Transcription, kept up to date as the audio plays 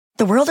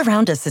The world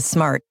around us is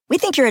smart. We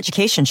think your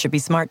education should be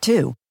smart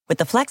too. With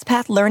the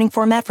FlexPath learning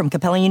format from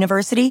Capella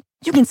University,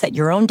 you can set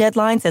your own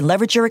deadlines and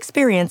leverage your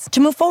experience to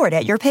move forward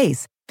at your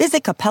pace.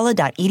 Visit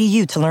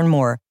capella.edu to learn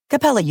more.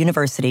 Capella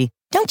University.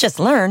 Don't just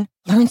learn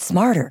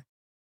smarter.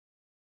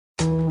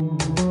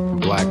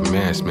 Black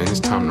mass, man, it's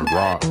time to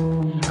rock.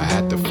 I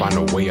had to find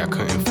a way, I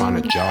couldn't find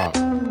a job.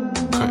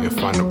 Couldn't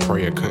find a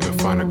prayer,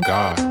 couldn't find a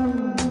God.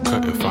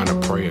 Couldn't find a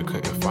prayer,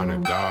 couldn't find a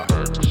God.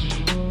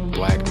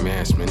 Black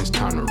mass, man, it's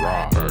time to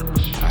rock.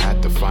 I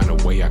had to find a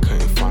way, I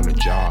couldn't find a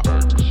job.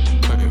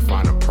 Couldn't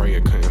find a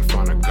prayer, couldn't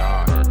find a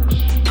God.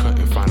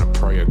 Couldn't find a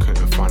prayer,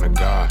 couldn't find a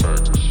God.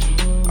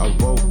 I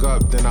woke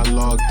up, then I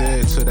logged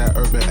in to that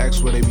Urban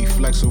X where they be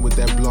flexing with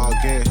that blog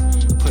in.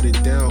 Put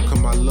it down, cause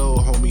my little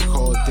homie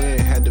called in.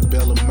 Had to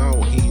bail him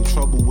out, he in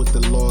trouble with the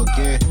law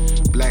again.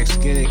 Black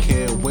skin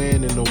can't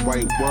win in the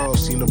white world.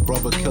 Seen a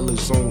brother kill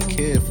his own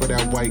kid for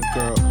that white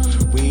girl.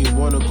 We ain't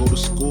wanna go to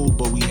school,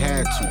 but we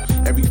had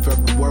to. Every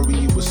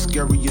February it was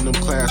scary in them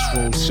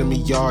classrooms. Shimmy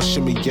y'all,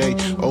 shimmy yay.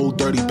 Old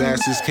dirty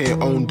bastards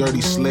can't own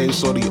dirty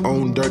slaves, or they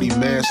own dirty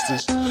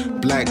masters.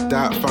 Black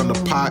Dot found a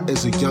pot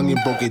as a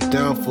youngin', broke it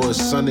down for his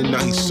son, and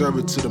now he serve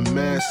it to the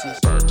masses.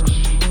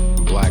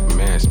 Black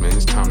mass, man,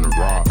 it's time to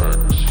rock.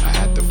 I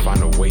had to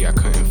find a way, I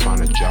couldn't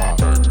find a job.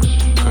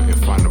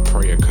 Couldn't find a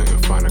prayer,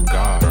 couldn't find a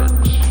God.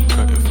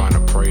 Couldn't find a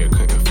prayer,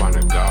 couldn't find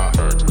a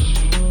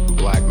God.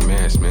 Black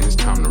mass, man, it's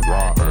time to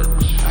rock.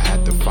 I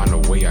had to find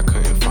a way, I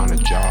couldn't find a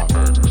job.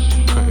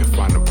 Couldn't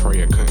find a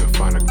prayer, couldn't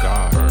find a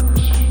God.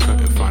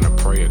 Couldn't find a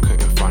prayer,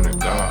 couldn't find a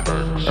God.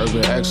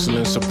 Urban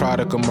excellence, a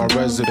product of my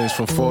residence.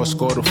 From 4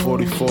 to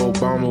 44,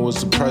 Obama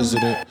was the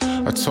president.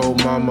 I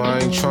told mama I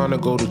ain't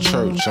tryna go to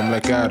church. I'm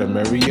like Adam,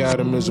 every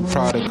Adam is a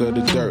product of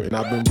the dirt. And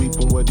I've been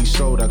reaping what he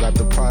sowed. I got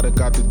the product,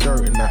 got the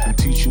dirt. And I can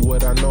teach you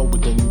what I know,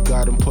 but then you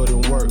gotta put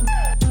in work.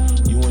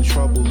 You in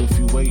trouble if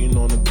you waiting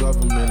on the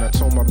government. I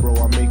told my bro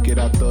I make it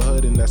out the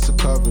hood, and that's a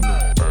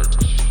covenant.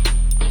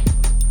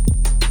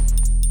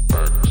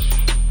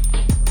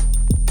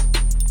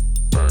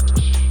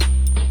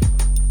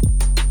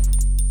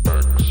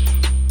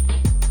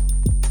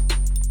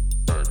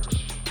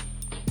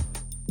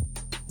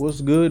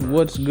 What's good?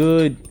 What's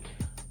good?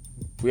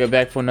 We are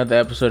back for another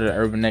episode of the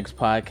Urban X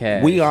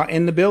podcast. We are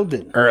in the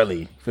building.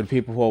 Early. For the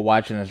people who are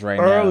watching us right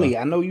Early.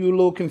 now. I know you're a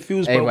little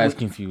confused. Everybody's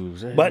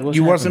confused. But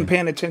you wasn't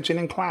paying attention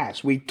in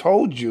class. We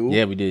told you.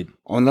 Yeah, we did.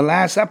 On the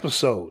last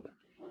episode,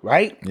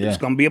 right? Yeah. It's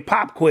going to be a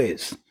pop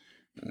quiz.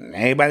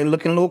 Everybody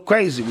looking a little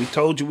crazy. We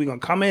told you we're going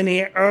to come in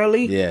here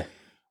early. Yeah.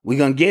 We're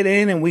going to get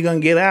in and we're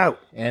going to get out.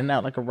 And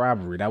out like a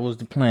robbery. That was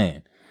the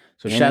plan.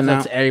 So shout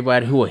out to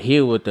everybody who are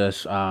here with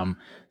us.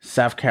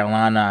 South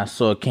Carolina. I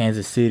saw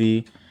Kansas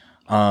City.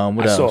 What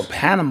else? I saw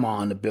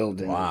Panama in the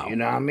building. Wow. You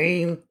know what I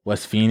mean?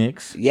 West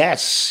Phoenix.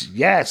 Yes.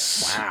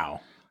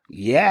 Wow.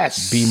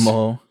 Yes.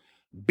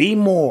 B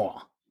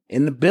more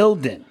in the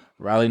building.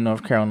 Raleigh,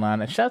 North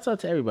Carolina. Shouts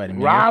out to everybody,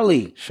 man.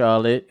 Raleigh.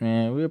 Charlotte,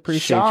 man. We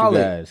appreciate you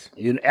guys.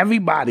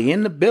 Everybody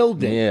in the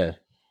building. Yeah.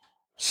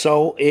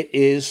 So it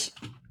is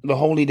the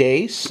holy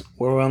days.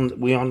 We're on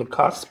the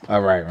cusp.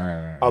 All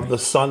right. Of the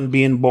son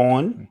being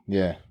born.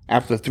 Yeah.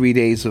 After 3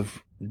 days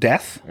of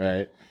death.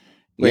 Right.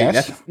 Wait,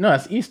 yes.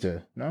 That's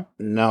Easter, no?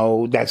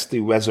 No, that's the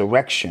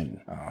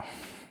resurrection. Oh.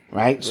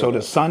 Right? Yeah. So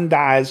the sun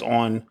dies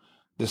on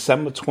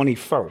December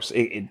 21st.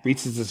 It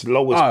reaches its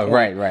lowest point.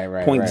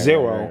 Right. Point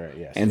zero. Right.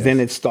 Yes, and then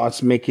it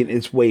starts making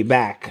its way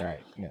back. Right.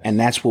 Yes. And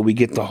that's where we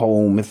get the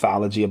whole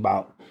mythology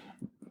about,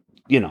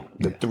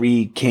 the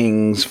 3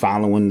 kings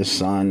following the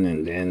son,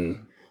 and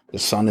then the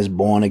son is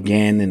born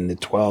again, and the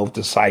 12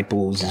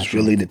 disciples is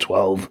really the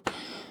 12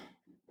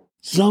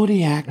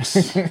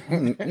 zodiacs,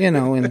 and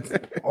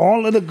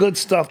all of the good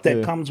stuff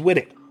that comes with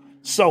it.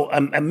 So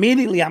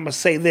immediately I'm going to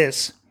say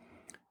this.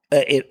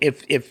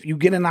 If you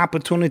get an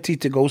opportunity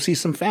to go see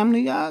some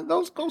family,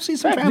 go see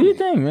some family. Do your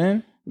thing,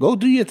 man. Go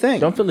do your thing.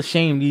 Don't feel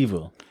ashamed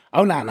either.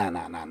 Oh, no.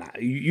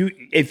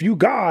 If you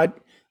God,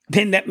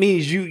 then that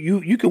means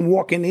you can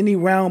walk in any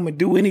realm and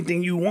do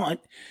anything you want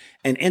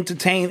and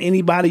entertain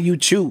anybody you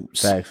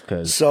choose.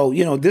 Facts, so,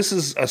 this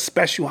is a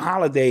special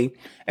holiday,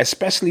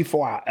 especially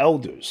for our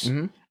elders.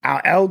 Mm-hmm.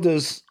 Our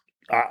elders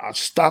are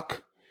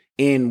stuck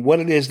in what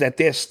it is that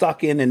they're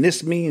stuck in, and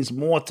this means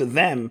more to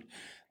them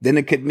than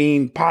it could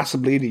mean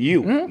possibly to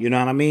you. Mm-hmm. You know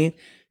what I mean?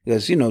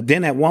 Because,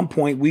 then at one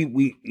point we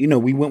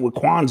went with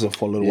Kwanzaa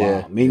for a little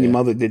while. Me and your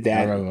mother did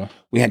that.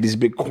 We had these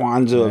big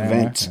Kwanzaa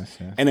events,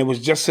 and it was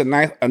just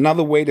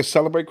another way to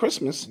celebrate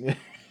Christmas.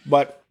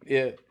 But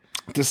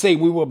to say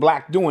we were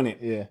black doing it.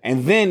 Yeah.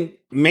 And then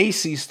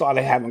Macy's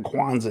started having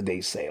Kwanzaa Day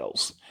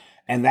sales.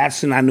 And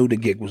that's when I knew the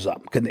gig was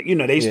up. Because,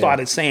 they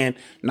started saying,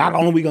 not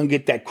only are we going to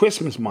get that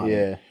Christmas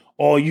money,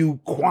 all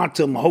you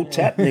Quantum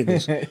Hotep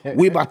niggas,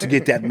 we about to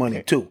get that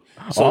money too.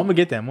 So I'm going to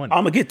get that money.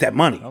 I'm going to get that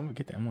money.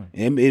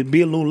 It'd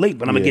be a little late,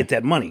 but I'm going to get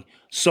that money.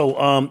 So,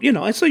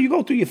 and so you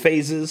go through your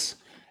phases.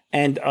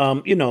 And,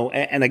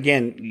 and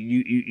again,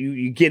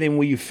 you get in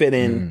where you fit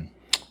in.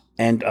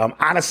 And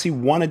Odyssey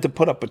wanted to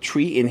put up a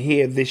tree in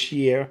here this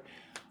year.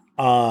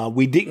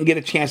 We didn't get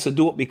a chance to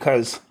do it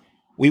because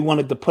we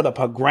wanted to put up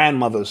her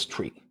grandmother's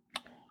tree.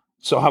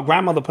 So her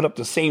grandmother put up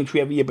the same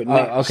tree every year, but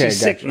now she's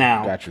sick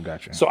now. Got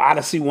you. So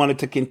Odyssey wanted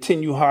to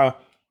continue her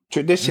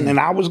tradition, and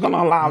I was going to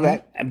allow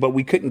that, but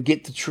we couldn't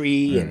get the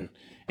tree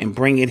and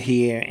bring it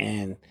here.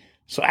 And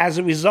so as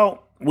a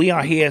result, we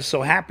are here.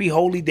 So happy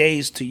holy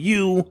days to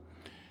you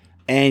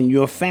and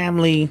your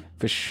family.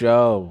 For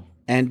sure.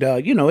 And,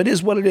 it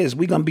is what it is.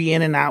 We're going to be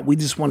in and out. We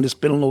just wanted to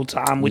spend a little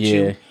time with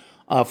you.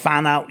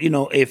 Find out,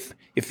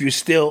 if you're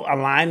still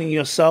aligning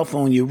yourself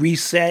on your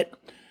reset,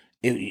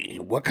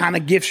 what kind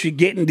of gifts you're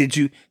getting. Did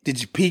you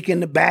peek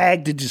in the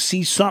bag? Did you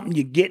see something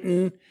you're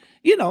getting?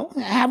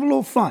 Have a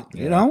little fun,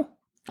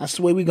 That's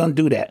the way we're going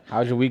to do that.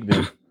 How's your week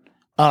been?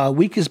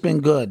 Week has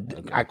been good.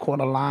 Okay. I caught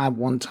a live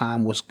one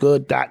time. What's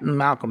good? Dot and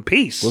Malcolm.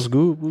 Peace. What's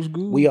good?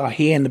 We are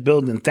here in the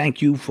building.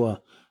 Thank you for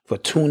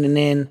tuning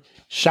in.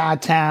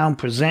 Chi-Town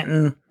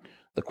presenting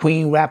the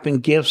Queen rapping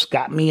gifts.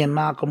 Got me and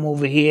Malcolm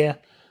over here.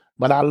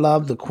 But I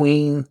love the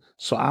Queen,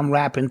 so I'm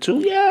rapping too.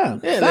 Yeah.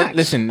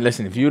 Listen.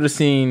 If you would have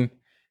seen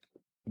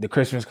the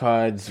Christmas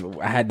cards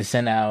I had to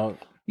send out.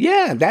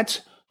 Yeah,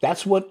 that's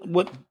what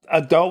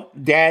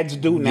adult dads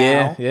do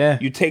now. Yeah.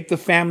 You take the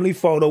family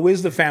photo.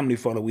 Where's the family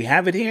photo? We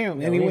have it here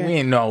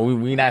anyway.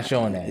 We're not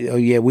showing that. Oh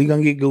yeah, we're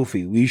gonna get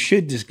goofy. We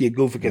should just get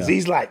goofy because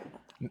he's like.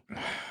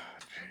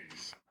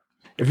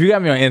 If you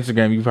got me on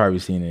Instagram, you've probably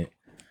seen it.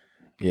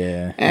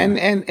 Yeah.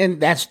 And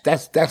that's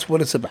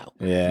what it's about.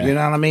 Yeah. You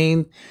know what I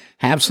mean?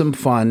 Have some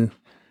fun,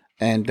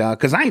 and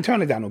because I ain't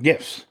turning down no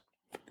gifts.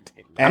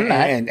 I'm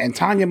not. And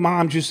Tanya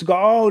moms used to go,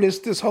 oh,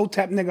 this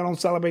Hotep nigga don't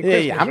celebrate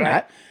Christmas. Yeah, I'm right?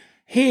 not.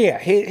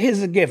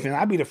 Here's a gift, and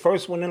I'll be the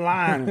first one in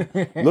line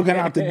looking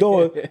out the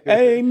door.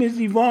 Hey, Miss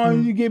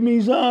Yvonne, you give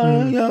me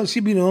some. She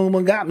be the only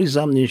one got me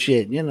something and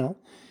shit.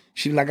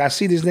 She be like, I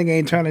see this nigga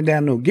ain't turning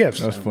down no gifts.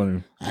 That's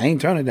funny. I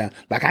ain't turning down.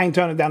 Like I ain't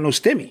turning down no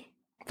stimmy.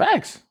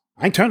 Facts.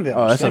 I ain't turning down.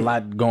 Oh, no that's stimmy. a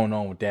lot going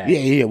on with that.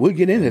 Yeah. We'll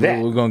get into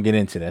that. We're gonna get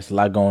into that. There's a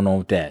lot going on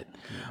with that.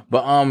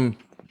 But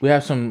we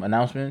have some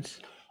announcements.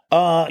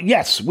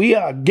 Yes, we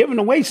are giving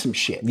away some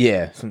shit.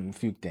 Yeah, a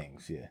few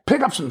things. Yeah,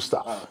 pick up some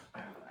stuff.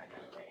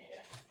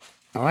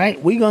 All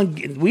right, we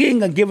ain't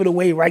gonna give it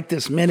away right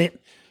this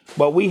minute,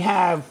 but we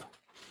have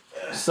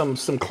some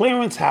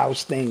clearance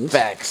house things.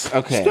 Facts.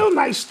 Okay. Still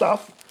nice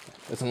stuff.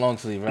 It's a long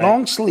sleeve, right?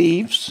 Long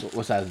sleeves.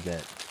 What size is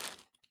that?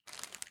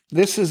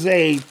 This is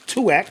a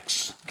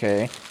 2X.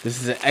 Okay. This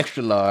is an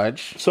extra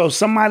large. So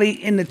somebody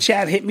in the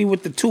chat hit me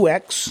with the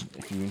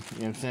 2X. You know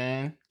what I'm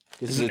saying?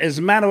 As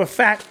a matter of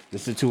fact,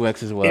 this is a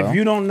 2X as well. If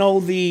you don't know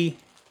the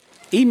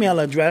email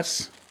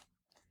address,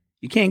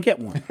 you can't get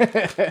one.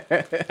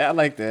 I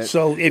like that.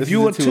 So if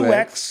you were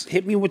 2X,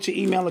 hit me with your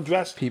email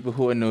address. People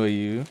who annoy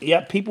you.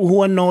 Yeah, people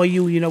who annoy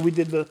you. We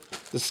did the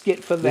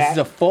skit for that.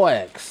 This is a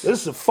 4X.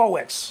 This is a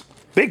 4X.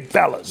 Big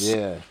fellas.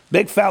 Yeah.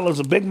 Big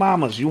fellas or big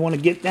mamas. You want to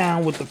get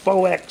down with the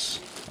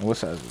 4X. And what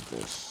size is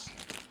this?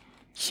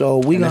 So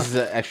this is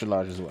an extra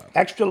large as well.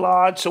 Extra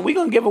large. So we're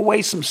going to give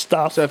away some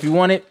stuff. So if you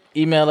want it,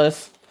 email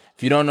us.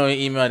 If you don't know your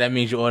email, that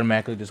means you're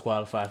automatically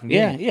disqualified from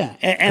getting it. Yeah.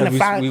 And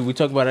if we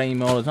talk about our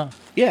email all the time.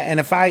 Yeah, and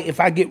if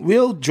I get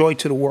real joy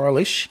to the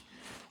worldish,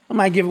 I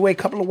might give away a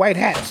couple of white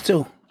hats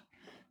too.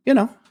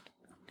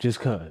 Just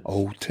cause.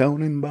 Old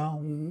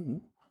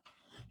Tenenbaum.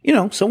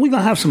 So we're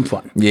gonna have some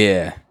fun.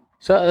 Yeah.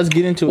 So let's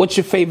get into it. What's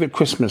your favorite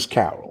Christmas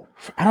carol?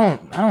 I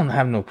don't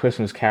have no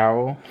Christmas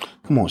carol.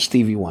 Come on,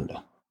 Stevie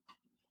Wonder.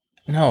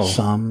 No.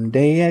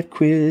 Someday at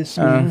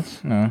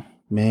Christmas, no.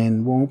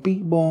 Men won't be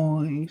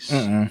boys.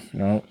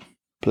 No.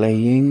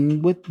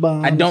 Playing with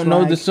bombs. I don't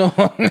know the song.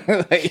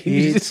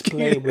 Kids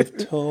play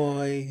with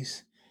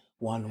toys.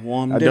 One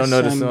warm I don't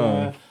know the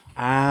song.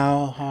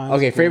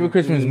 Okay, favorite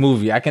Christmas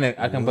movie. I can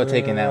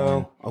partake in that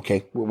one.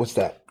 Okay, what's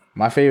that?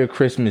 My favorite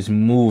Christmas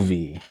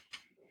movie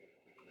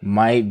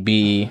might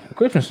be A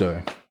Christmas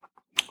Story.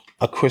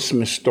 A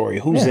Christmas Story.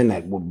 Who's in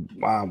that?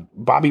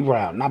 Bobby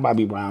Brown. Not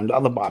Bobby Brown. The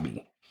other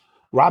Bobby.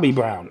 Robbie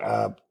Brown.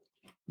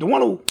 The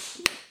one who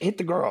hit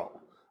the girl.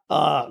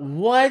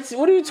 What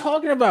are you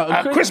talking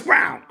about? Chris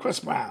Brown.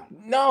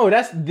 No,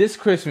 that's this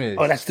Christmas.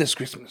 Oh, that's this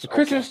Christmas. The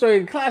Christmas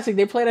Story classic.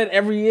 They play that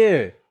every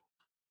year.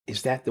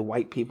 Is that the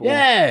white people?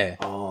 Yeah.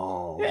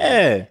 Oh.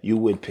 Yeah. You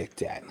would pick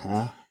that,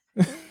 huh?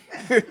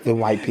 The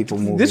white people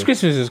movie. This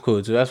Christmas is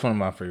cool too. That's one of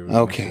my favorites.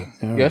 Okay.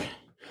 Yes.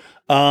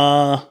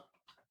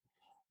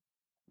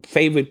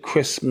 Favorite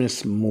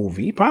Christmas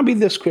movie? Probably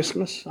This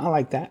Christmas. I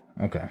like that.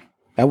 Okay.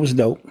 That was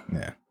dope.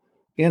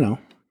 Yeah.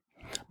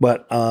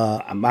 But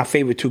my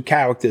favorite two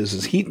characters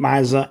is Heat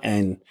Miser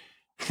and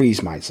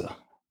Freeze Miser.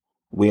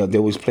 They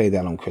always play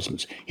that on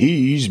Christmas.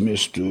 He's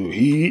Mr.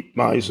 Heat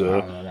Miser. I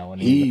don't know that one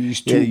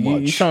He's too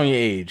much. You're showing your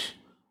age.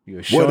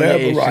 You're showing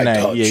Whatever your age I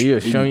tonight. touch. Yeah,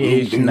 you're showing your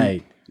age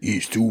tonight.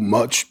 He's too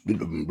much.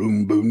 Boom,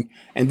 boom, boom.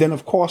 And then,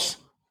 of course,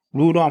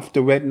 Rudolph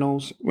the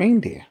Red-Nosed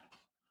Reindeer.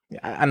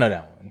 I know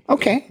that one.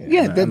 Okay.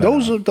 Yeah,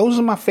 those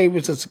are my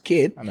favorites as a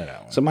kid. I know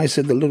that one. Somebody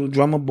said The Little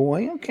Drummer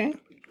Boy. Okay.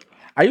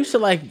 I used to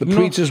like The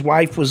Preacher's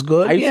Wife was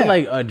good. I used to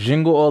like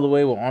Jingle All the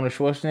Way with Arnold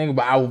Schwarzenegger,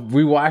 but I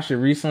rewatched it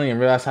recently and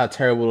realized how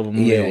terrible of a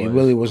movie it was. It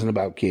really wasn't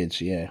about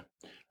kids. Yeah,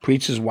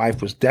 Preacher's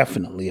Wife was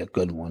definitely a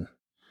good one.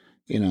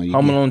 You know,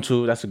 Home Alone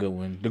 2, that's a good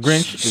one. The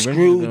Grinch.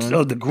 Scrooge.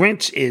 The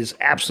Grinch is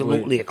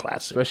absolutely a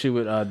classic. Especially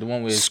with the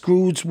one with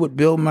Scrooge with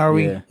Bill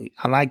Murray. Yeah.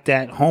 I like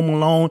that. Home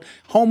Alone.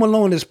 Home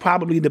Alone is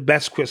probably the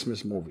best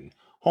Christmas movie.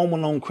 Home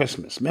Alone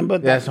Christmas. Remember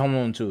that? That's Home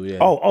Alone 2, yeah.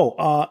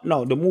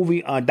 No, the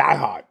movie Die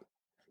Hard.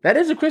 That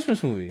is a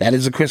Christmas movie. That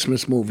is a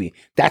Christmas movie.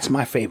 That's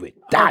my favorite.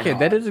 Die Hard.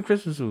 That is a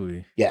Christmas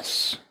movie.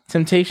 Yes.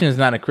 Temptation is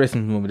not a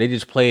Christmas movie. They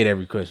just play it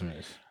every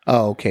Christmas.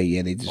 Oh, okay.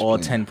 Yeah, they just all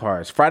play 10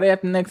 parts. Friday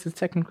After Next is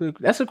technically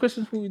that's a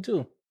Christmas movie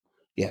too.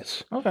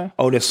 Yes. Okay.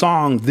 Oh, the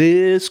song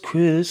 "This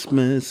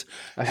Christmas"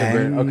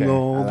 and okay.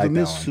 all I like the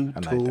that one. I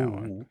like that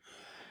one. mistletoe.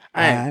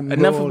 All right,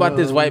 enough about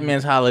this white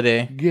man's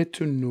holiday. Get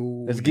to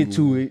know. Let's get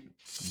to it.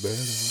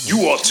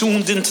 You are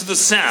tuned into the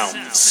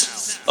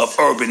sounds of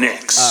Urban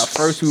X.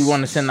 First, we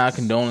want to send our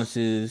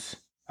condolences.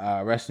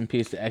 Rest in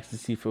peace to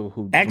Ecstasy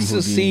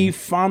Ecstasy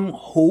from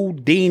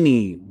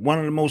Houdini, one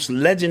of the most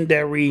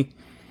legendary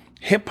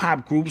hip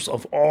hop groups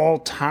of all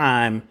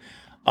time.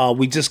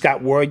 We just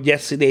got word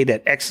yesterday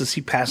that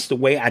Ecstasy passed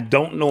away. I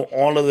don't know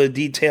all of the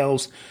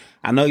details.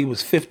 I know he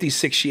was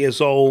 56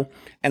 years old.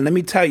 And let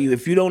me tell you,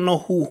 if you don't know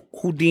who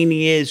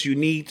Houdini is, you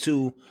need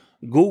to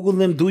Google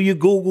them, do your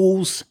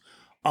Googles.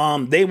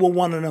 They were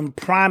one of them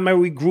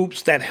primary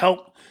groups that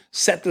helped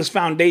set this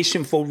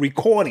foundation for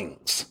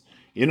recordings.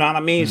 You know what I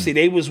mean? See,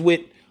 they was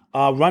with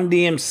Run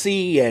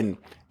DMC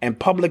and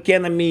Public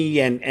Enemy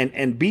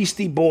and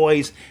Beastie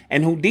Boys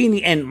and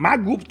Houdini. And my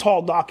group,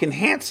 Tall, Dark, and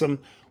Handsome,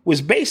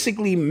 was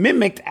basically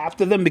mimicked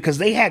after them because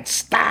they had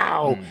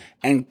style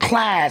and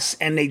class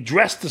and they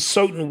dressed a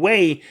certain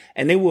way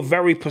and they were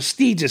very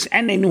prestigious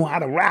and they knew how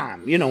to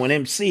rhyme. You know, an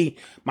MC.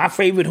 My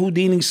favorite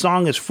Houdini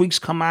song is Freaks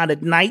Come Out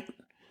at Night.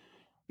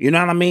 You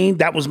know what I mean?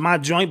 That was my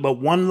joint, but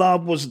One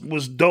Love was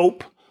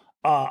dope.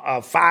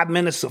 5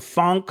 Minutes of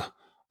Funk.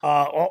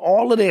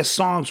 All of their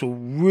songs were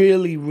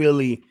really,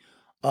 really,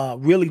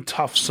 really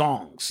tough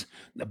songs.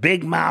 The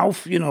Big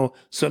Mouth, you know,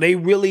 so they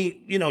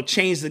really, you know,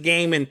 changed the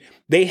game and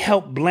they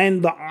helped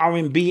blend the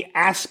R&B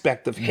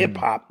aspect of hip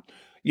hop.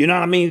 You know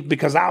what I mean?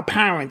 Because our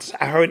parents,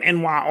 I heard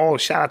NY Oil,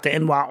 shout out to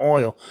NY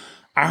Oil.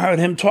 I heard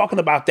him talking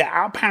about that.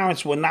 Our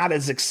parents were not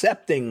as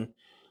accepting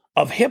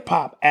of hip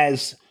hop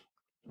as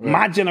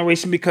my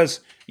generation because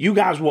you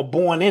guys were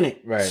born in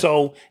it. Right.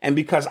 So, and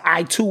because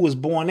I too was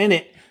born in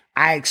it,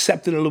 I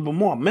accepted it a little bit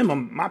more. Remember,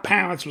 my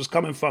parents was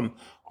coming from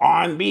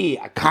R&B,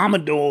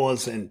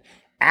 Commodores and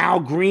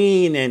Al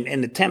Green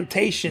and the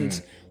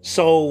Temptations.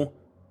 So,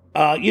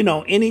 you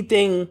know,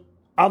 anything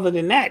other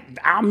than that,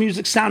 our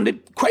music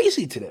sounded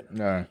crazy to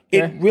them.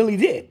 It really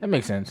did. That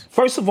makes sense.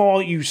 First of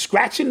all, you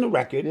scratching the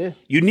record. Yeah.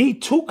 You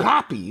need 2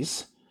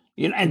 copies.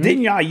 You know, and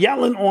then y'all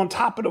yelling on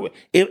top of the.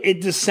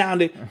 It just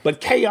sounded.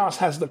 But chaos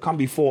has to come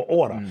before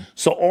order.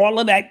 So all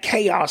of that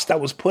chaos that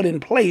was put in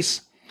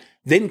place,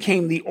 then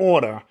came the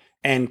order.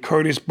 And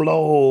Curtis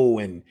Blow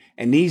and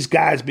these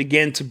guys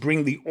began to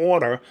bring the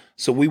order.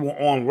 So we were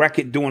on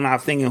record doing our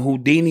thing. And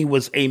Houdini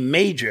was a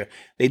major.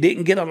 They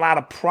didn't get a lot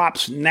of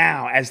props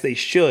now as they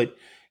should.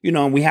 You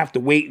know, and we have to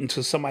wait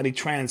until somebody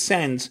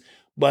transcends.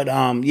 But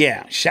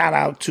yeah, shout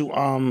out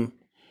to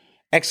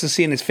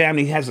Ecstasy and his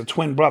family. He has a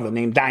twin brother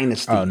named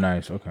Dynasty. Oh,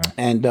 nice. Okay.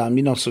 And,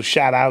 you know, so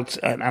shout out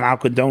and our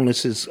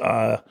condolences,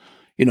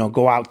 you know,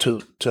 go out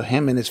to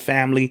him and his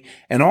family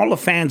and all the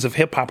fans of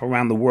hip hop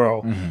around the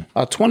world.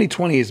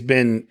 2020 it's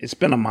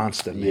been a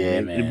monster, man.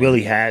 Yeah, man. It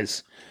really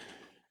has.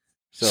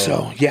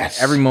 So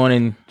yes. Every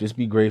morning, just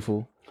be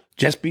grateful.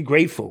 Just be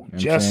grateful. You know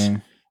Just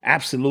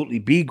absolutely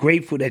be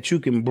grateful that you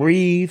can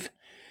breathe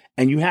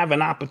and you have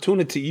an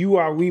opportunity. You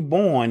are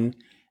reborn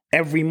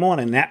every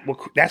morning.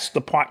 That's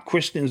the part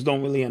Christians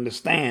don't really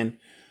understand.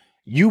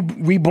 You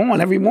reborn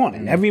every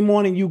morning. Every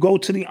morning you go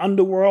to the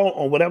underworld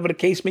or whatever the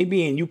case may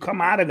be, and you come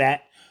out of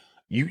that.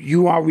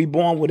 You are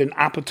reborn with an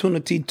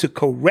opportunity to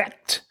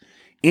correct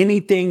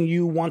anything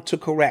you want to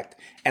correct.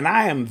 And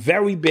I am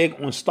very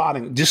big on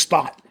starting. Just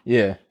start.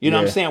 Yeah. You know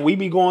what I'm saying? We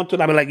be going through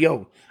it. I be like,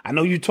 yo, I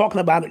know you talking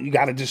about it. You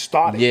got to just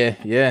start it. Yeah,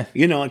 yeah.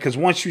 You know, because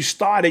once you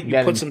start it, you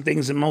gotta put some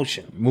things in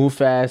motion. Move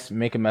fast,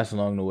 make a mess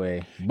along the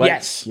way. But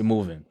Yes. you're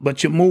moving.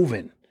 But you're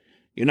moving.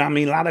 You know what I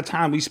mean? A lot of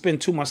time we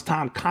spend too much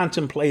time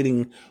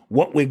contemplating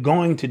what we're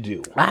going to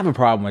do. I have a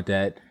problem with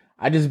that.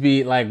 I just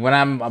be like, when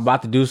I'm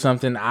about to do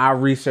something, I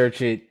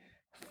research it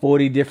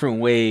 40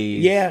 different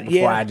ways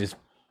before I just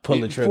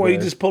pull the trigger. Before you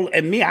just pull,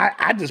 and me,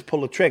 I just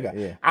pull a trigger.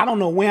 Yeah. I don't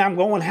know where I'm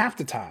going half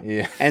the time.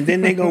 Yeah. And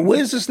then they go,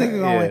 where's this nigga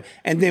going? Yeah.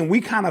 And then we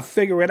kind of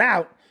figure it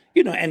out,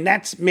 you know, and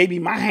that's maybe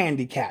my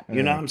handicap.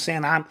 You know what I'm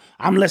saying?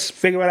 I'm let's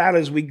figure it out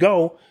as we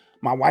go.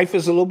 My wife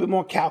is a little bit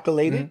more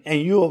calculated,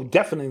 and you're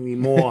definitely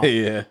more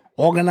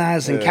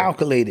organized and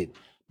calculated.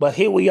 But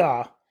here we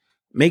are,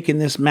 making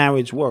this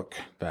marriage work.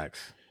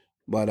 Facts.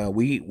 But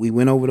we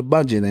went over the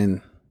budget,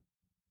 and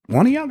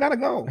one of y'all got to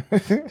go.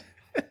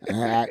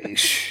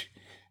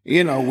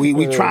 You know,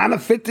 we trying to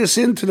fit this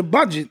into the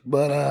budget,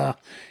 but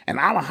and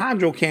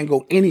Alejandro can't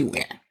go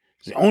anywhere.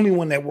 He's the only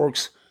one that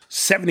works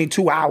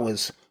 72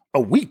 hours a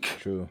week.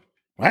 True.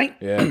 Right?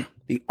 Yeah.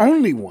 The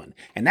only one.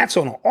 And that's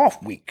on an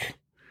off week.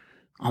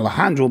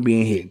 Alejandro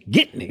being here,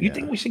 getting it. You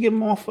think we should give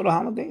him off for the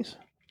holidays?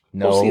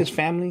 No. Go see his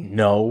family?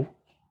 No.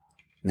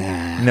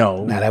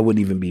 Nah, that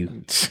wouldn't even be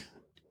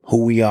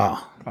who we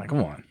are. Like,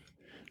 come on.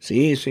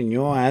 See,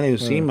 senor, I didn't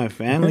see my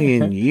family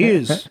in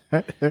years.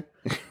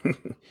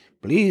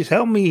 Please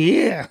help me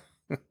here.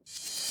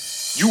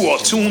 You are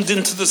tuned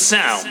into the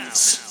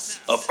sounds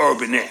of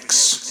Urban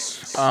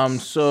X.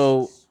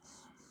 So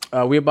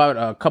we're about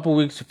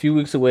a few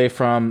weeks away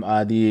from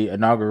the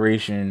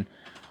inauguration.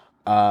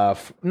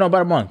 About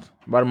a month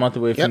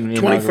away from the 21st.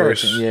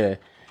 inauguration. Yeah.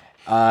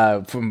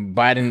 From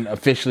Biden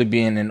officially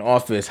being in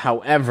office.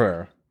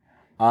 However,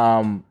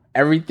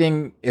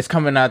 everything is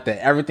coming out that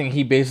everything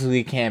he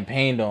basically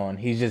campaigned on,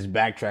 he's just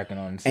backtracking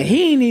on. And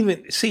he ain't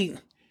even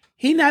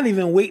he not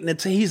even waiting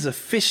until he's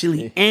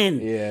officially in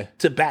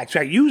to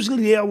backtrack.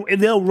 Usually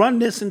they'll run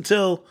this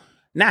until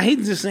now.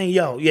 He's just saying,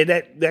 "Yo,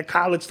 that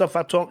college stuff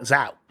I talk is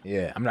out."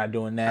 Yeah, I'm not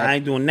doing that. I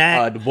ain't doing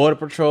that. The border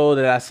patrol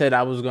that I said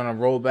I was gonna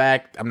roll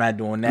back, I'm not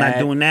doing that. Not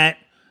doing that.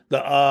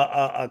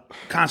 The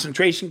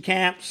concentration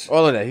camps.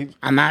 All of that.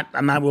 I'm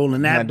not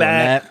rolling that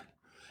back.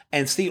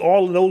 And see,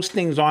 all of those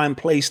things are in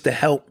place to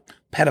help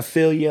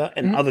pedophilia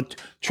and other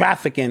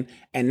trafficking,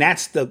 and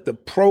that's the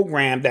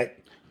program that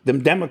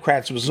them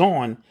Democrats was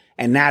on,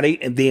 and now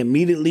they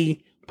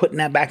immediately putting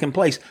that back in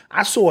place.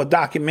 I saw a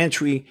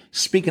documentary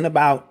speaking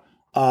about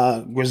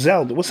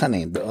Griselda. What's her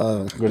name?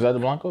 Griselda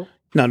Blanco?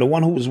 No, the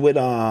one who was with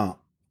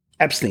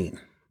Epstein.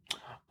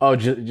 Oh,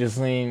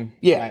 Ghislaine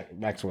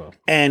Maxwell.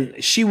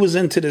 And she was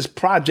into this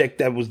project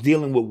that was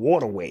dealing with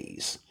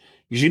waterways.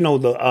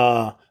 Because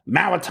the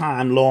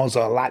maritime laws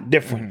are a lot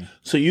different.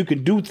 So you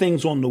could do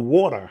things on the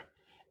water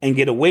and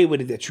get away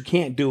with it that you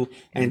can't do.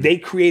 And they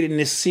created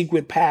this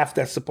secret path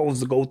that's supposed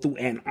to go through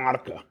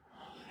Antarctica.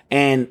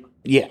 And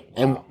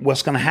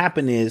what's going to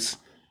happen is,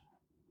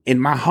 in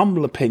my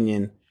humble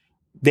opinion,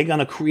 they're going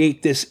to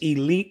create this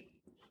elite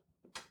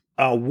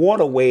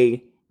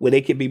waterway where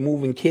they could be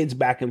moving kids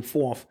back and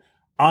forth.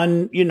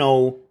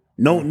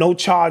 No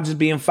charges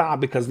being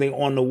filed because they're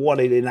on the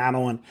water. They're not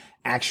on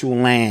actual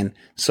land.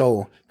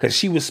 So, because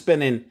she was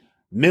spending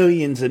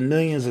millions and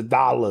millions of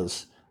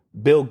dollars,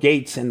 Bill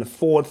Gates and the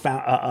Ford,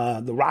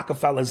 the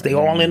Rockefellers, they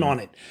all in on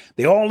it.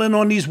 They all in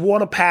on these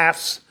water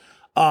paths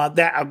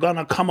that are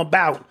gonna come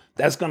about.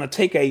 That's gonna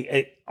take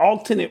a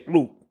alternate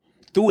route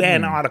through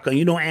Antarctica.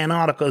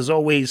 Antarctica has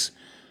always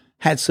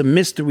had some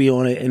mystery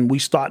on it, and we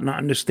starting to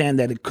understand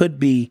that it could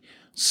be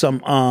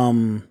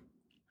some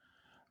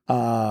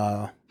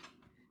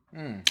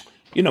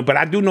but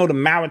I do know the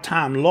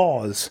maritime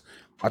laws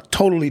are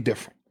totally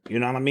different. You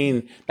know what I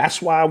mean?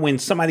 That's why when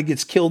somebody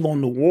gets killed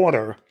on the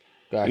water,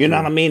 you know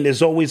what I mean?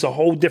 There's always a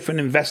whole different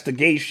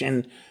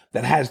investigation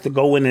that has to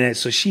go into it.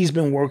 So she's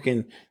been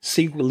working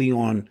secretly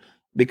on,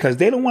 because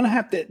they don't want to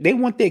have to, they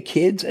want their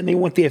kids and they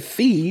want their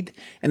feed,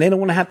 and they don't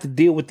want to have to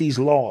deal with these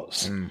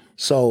laws.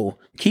 So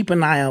keep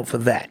an eye out for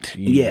that.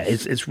 Yeah,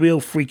 it's real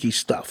freaky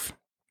stuff.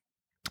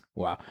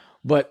 Wow.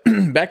 But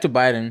back to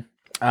Biden.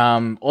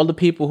 All the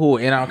people who were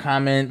in our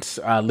comments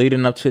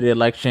leading up to the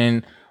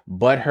election,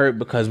 butthurt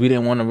because we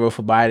didn't want to vote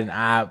for Biden,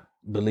 I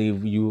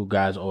believe you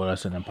guys owe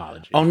us an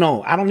apology. Oh,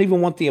 no, I don't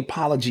even want the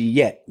apology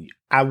yet.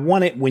 I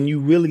want it when you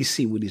really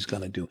see what he's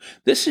going to do.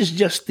 This is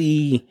just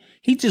he's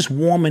just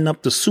warming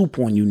up the soup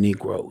on you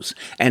Negroes.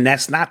 And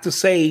that's not to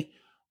say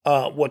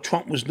what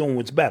Trump was doing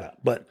was better,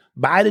 but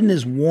Biden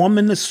is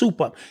warming the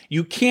soup up.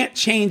 You can't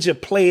change a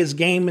player's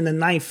game in the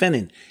ninth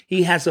inning.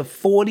 He has a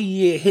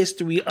 40-year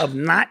history of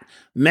not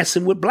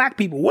messing with black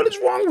people. What is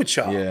wrong with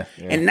y'all? Yeah.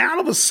 And now all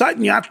of a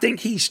sudden y'all think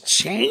he's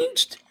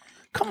changed?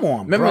 Come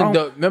on,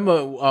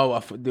 remember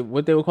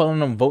what they were calling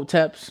them, vote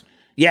taps?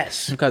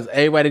 Yes. Because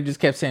everybody just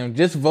kept saying,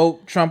 just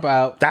vote Trump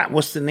out.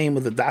 What's the name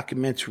of the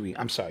documentary?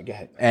 I'm sorry, go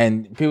ahead.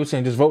 And people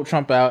saying, just vote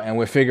Trump out and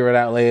we'll figure it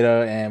out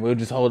later and we'll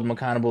just hold him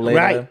accountable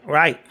later.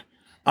 Right.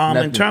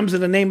 In terms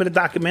of the name of the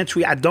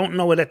documentary, I don't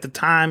know it at the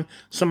time.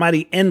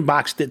 Somebody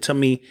inboxed it to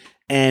me,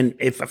 and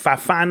if I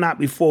find out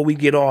before we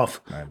get off,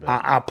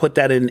 I'll put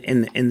that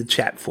in the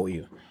chat for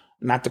you.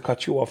 Not to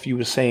cut you off, you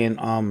were saying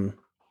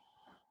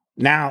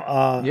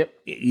now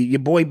your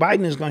boy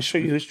Biden is going to show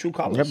you his true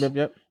colors.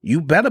 Yep. You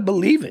better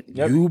believe it.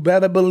 Yep. You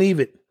better believe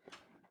it.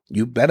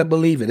 You better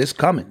believe it. It's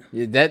coming.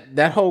 Yeah,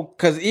 that whole,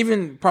 because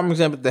even, prime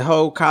example, the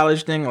whole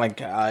college thing,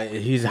 like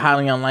he's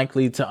highly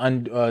unlikely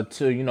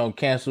to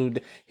cancel.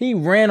 He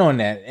ran on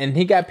that, and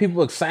he got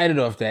people excited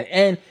off that,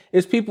 and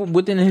it's people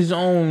within his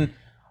own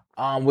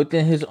party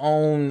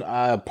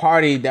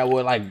that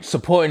were like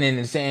supporting it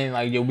and saying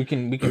like, yo, we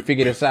can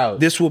figure this out.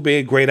 This will be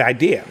a great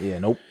idea. Yeah,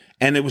 nope.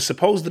 And it was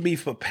supposed to be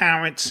for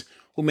parents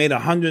who made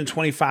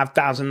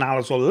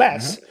 $125,000 or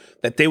less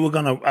that they were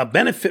going to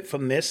benefit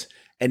from this.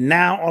 And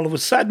now, all of a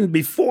sudden,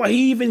 before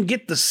he even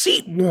get the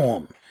seat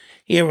warm,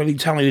 he already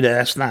telling you that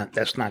that's not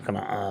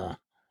gonna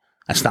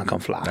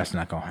fly. That's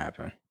not gonna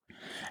happen.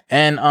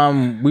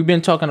 And we've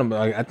been talking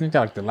about, I think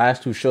like the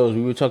last two shows,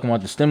 we were talking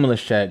about the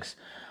stimulus checks.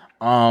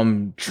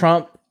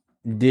 Trump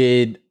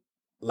did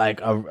like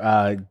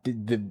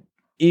the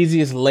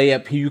easiest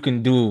layup you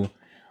can do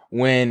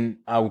when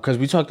because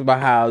we talked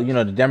about how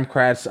the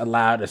Democrats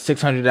allowed a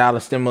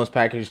 $600 stimulus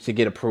package to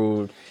get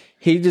approved.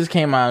 He just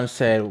came out and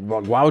said,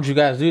 well, why would you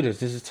guys do this?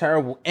 This is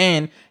terrible.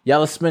 And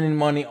y'all are spending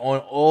money on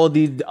all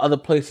these other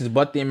places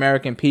but the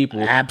American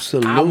people.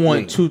 Absolutely. I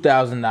want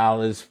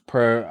 $2,000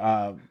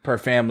 per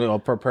family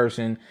or per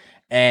person.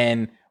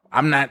 And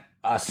I'm not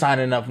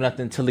signing up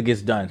nothing until it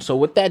gets done. So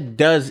what that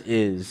does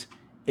is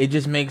it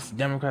just makes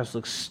Democrats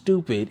look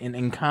stupid and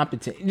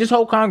incompetent. Just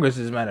whole Congress,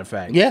 as a matter of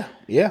fact. Yeah.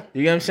 You know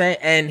what I'm saying?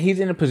 And he's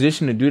in a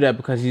position to do that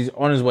because he's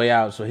on his way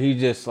out. So he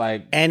just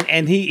like...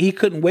 And he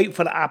couldn't wait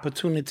for the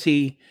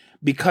opportunity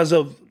because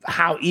of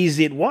how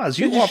easy it was.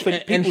 You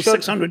offered people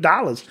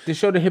 $600. To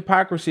show the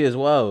hypocrisy as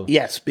well.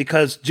 Yes,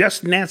 because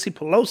just Nancy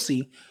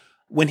Pelosi,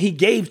 when he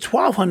gave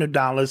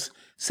 $1,200,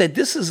 said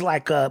this is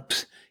like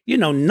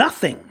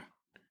nothing.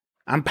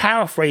 I'm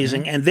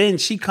paraphrasing. And then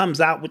she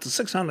comes out with the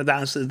 $600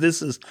 and says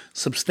this is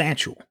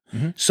substantial.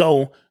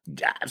 So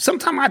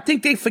sometimes I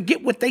think they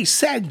forget what they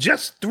said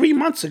just 3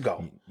 months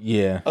ago.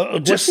 Yeah.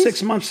 Just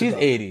 6 months ago. She's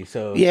 80,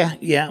 so...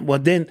 Yeah. Well,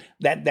 then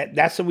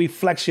that's a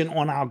reflection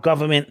on our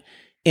government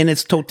in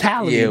its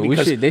totality.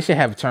 Yeah, they should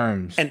have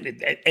terms.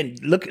 And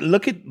look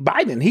at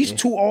Biden. He's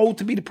too old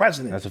to be the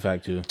president. That's a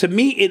fact too. To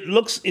me,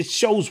 it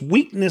shows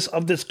weakness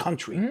of this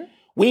country.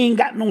 We ain't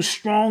got no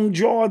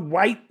strong-jawed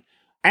white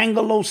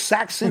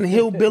Anglo-Saxon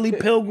hillbilly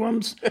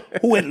pilgrims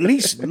who at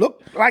least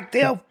look like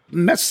they'll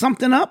mess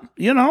something up,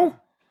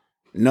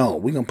 No,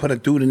 we're gonna put a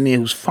dude in there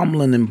who's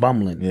fumbling and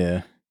bumbling.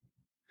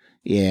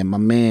 Yeah, my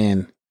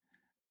man.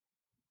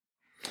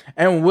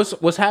 And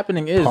what's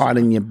happening is,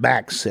 pardon your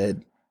back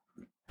said,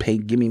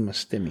 give me my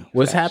stimmy.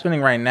 What's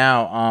happening right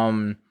now,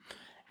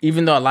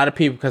 even though a lot of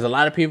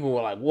people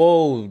were like,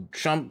 whoa,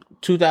 Trump,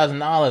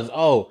 $2,000.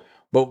 Oh,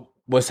 but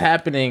what's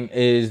happening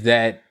is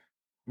that,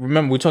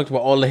 remember, we talked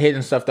about all the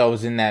hidden stuff that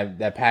was in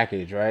that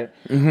package, right?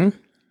 A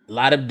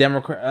lot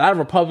of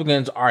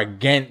Republicans are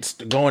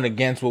going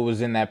against what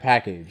was in that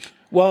package.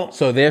 Well,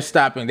 so they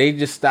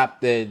just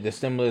stopped the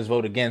stimulus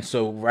vote again.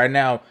 So right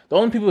now, the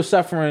only people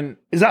suffering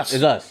is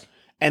us.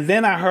 And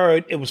then I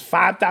heard it was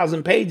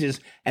 5,000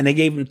 pages and they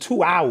gave them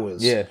 2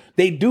 hours. Yeah.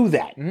 They do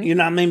that. You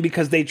know what I mean?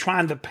 Because they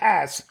trying to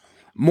pass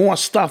more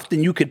stuff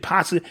than you couldn't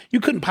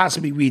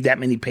possibly read that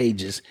many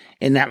pages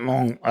in that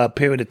long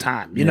period of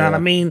time. You know what I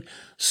mean?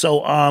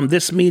 So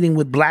this meeting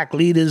with black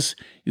leaders,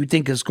 you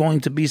think is going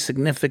to be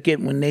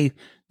significant when they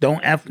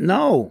don't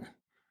no,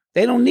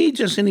 they don't need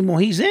us anymore.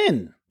 He's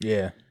in.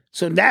 Yeah.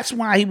 So that's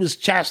why he was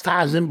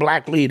chastising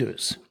black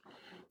leaders.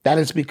 That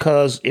is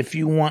because if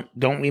you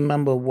don't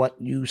remember what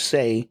you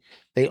say,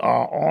 they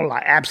are all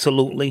like,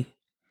 absolutely.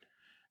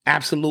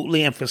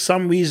 And for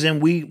some reason,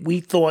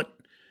 we thought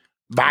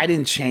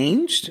Biden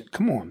changed.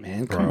 Come on,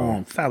 man. Come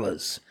on,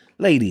 fellas.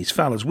 Ladies,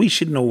 fellas, we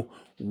should know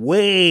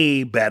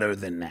way better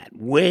than that.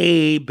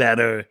 Way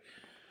better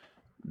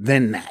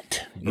than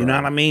that. You know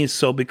what I mean?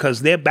 So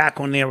because they're back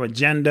on their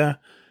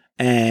agenda.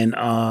 And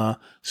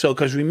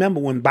because remember,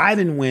 when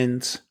Biden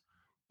wins,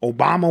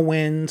 Obama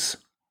wins,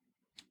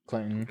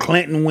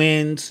 Clinton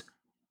wins,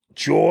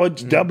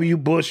 George W.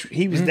 Bush,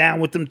 he was down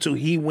with them too.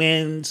 He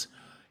wins.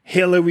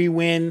 Hillary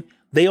win.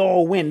 They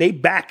all win. They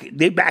back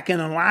in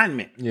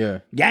alignment. Yeah.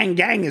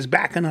 Gang is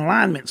back in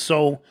alignment.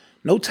 So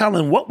no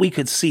telling what we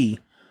could see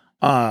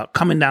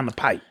coming down the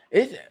pipe.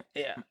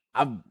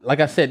 Like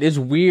I said, it's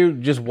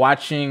weird just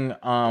watching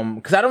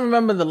because I don't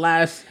remember the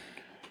last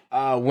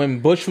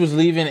when Bush was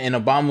leaving and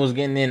Obama was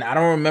getting in. I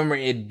don't remember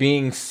it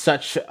being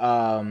such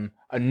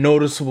a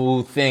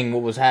noticeable thing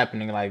what was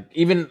happening. Like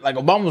even like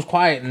Obama was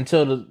quiet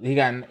until he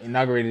got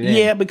inaugurated in.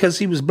 Yeah, because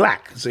he was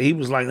black. So he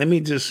was like, I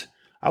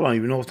don't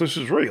even know if this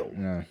is real.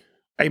 Yeah.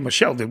 Hey,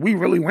 Michelle, did we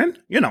really win?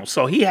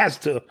 So he has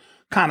to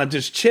kind of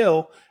just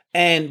chill.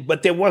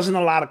 But there wasn't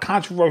a lot of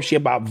controversy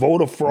about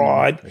voter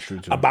fraud,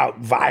 about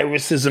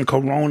viruses and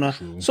corona.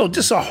 So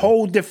just a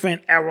whole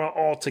different era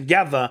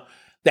altogether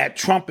that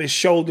Trump is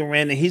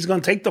shouldering, and he's going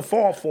to take the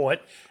fall for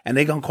it. And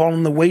they're going to call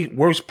him the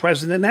worst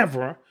president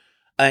ever.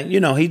 And,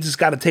 he just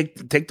got to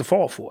take the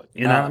fall for it.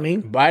 You know what I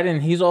mean?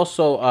 Biden, he's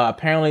also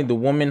apparently the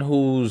woman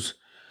who's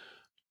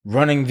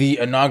running the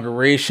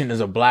inauguration is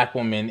a black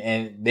woman.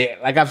 And they,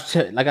 like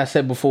I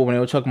said before, when they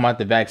were talking about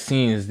the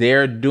vaccines,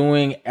 they're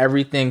doing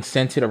everything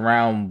centered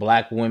around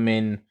black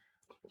women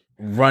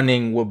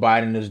running what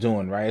Biden is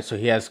doing, right? So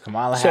he has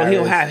Kamala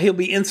Harris. So he'll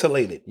be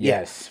insulated.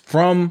 Yes.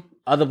 From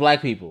other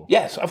black people.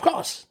 Yes, of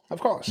course.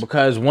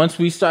 Because once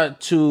we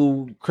start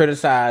to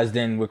criticize,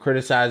 then we're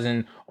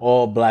criticizing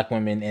all black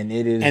women, and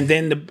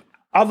then the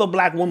other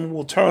black woman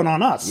will turn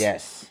on us.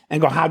 Yes.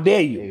 And go, how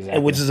dare you?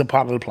 Exactly. Which is a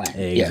part of the plan.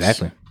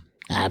 Exactly. Yes.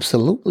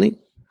 Absolutely.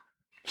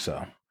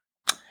 So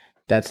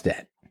that's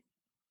that.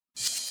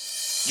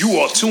 You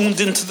are tuned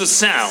into the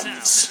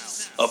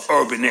sounds of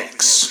Urban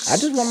X. I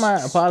just want my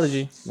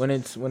apology when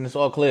it's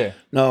all clear.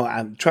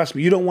 No, trust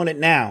me, you don't want it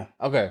now.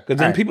 Okay. Because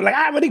then people are like,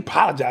 I already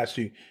apologize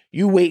to you.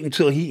 You wait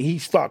until he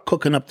start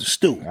cooking up the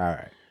stew. All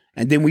right.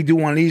 And then we do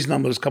one of these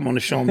numbers, come on the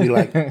show and be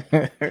like,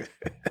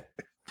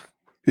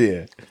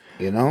 yeah.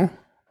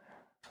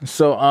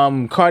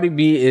 So Cardi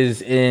B is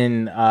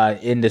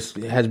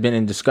has been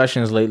in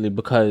discussions lately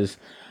because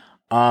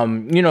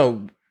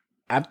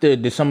after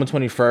December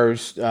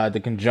 21st, the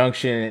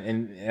conjunction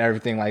and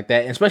everything like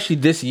that, and especially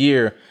this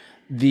year,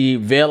 the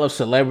veil of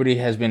celebrity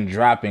has been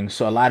dropping.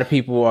 So a lot of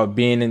people are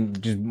being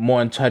just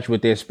more in touch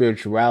with their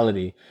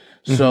spirituality.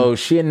 So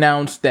she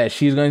announced that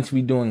she's going to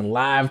be doing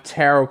live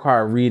tarot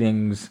card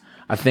readings,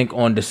 I think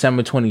on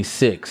December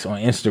 26th on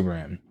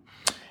Instagram.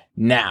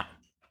 Now,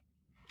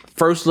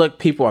 first look,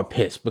 people are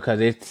pissed because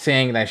they're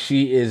saying that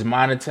she is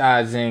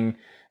monetizing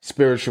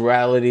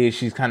spirituality.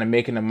 She's kind of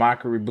making a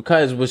mockery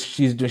because what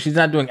she's doing, she's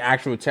not doing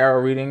actual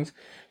tarot readings.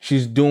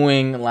 She's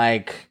doing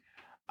like,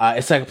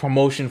 it's like a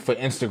promotion for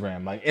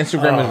Instagram. Like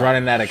Instagram is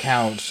running that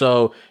account.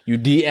 So you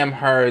DM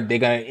her, they're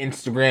going to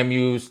Instagram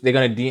you, they're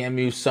going to DM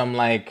you some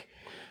like,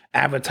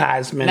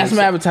 advertisement. not some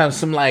advertisement,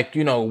 some like,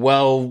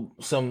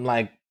 some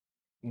like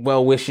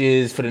well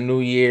wishes for the new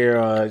year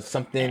or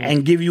something.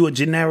 And give you a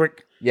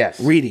generic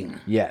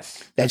reading.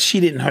 Yes. That she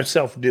didn't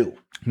herself do.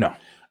 No.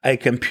 A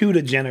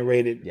computer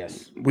generated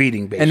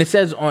reading basically. And it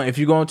says if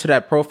you go into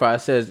that profile, it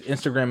says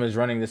Instagram is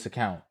running this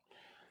account.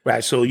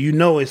 Right. So you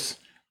know it's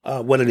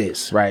what it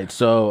is. Right.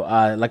 So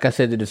like I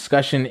said, the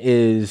discussion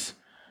is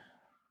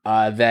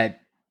that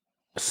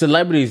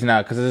celebrities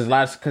now,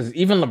 because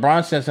even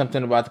LeBron said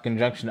something about the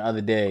conjunction the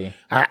other day.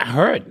 I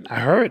heard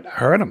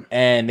him.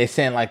 And they're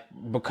saying like,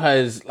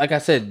 because like I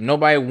said,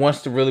 nobody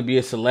wants to really be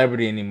a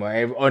celebrity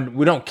anymore. Or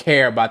we don't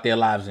care about their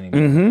lives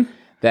anymore.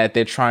 That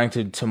they're trying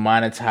to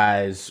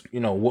monetize,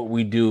 what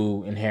we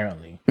do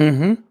inherently.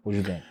 What do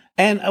you think?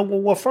 And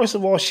well, first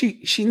of all,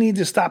 she needs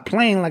to stop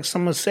playing like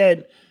someone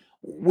said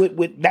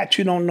with that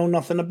you don't know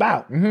nothing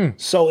about.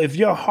 So if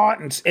your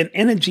heart and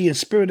energy and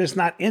spirit is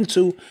not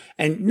into,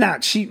 and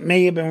not, she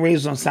may have been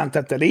raised on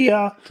Santa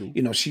Teresa,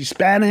 she's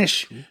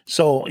Spanish.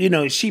 So,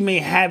 she may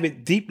have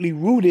it deeply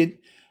rooted,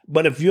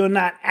 but if you're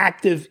not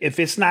active, if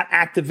it's not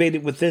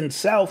activated within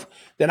self,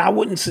 then I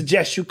wouldn't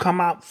suggest you come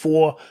out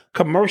for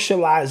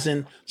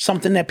commercializing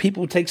something that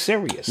people take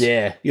serious.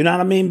 Yeah. You know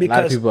what I mean? Because,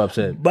 a lot of people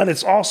upset. But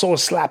it's also a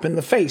slap in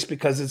the face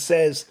because it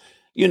says,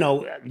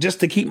 just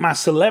to keep my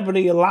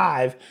celebrity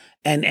alive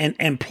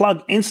and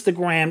plug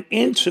Instagram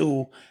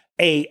into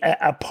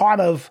a part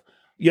of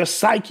your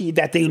psyche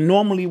that they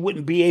normally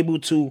wouldn't be able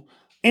to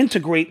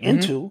integrate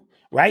into.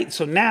 Right.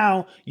 So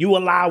now you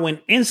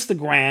allowing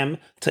Instagram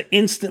to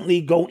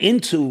instantly go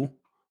into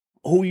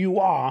who you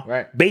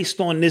are based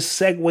on this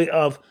segue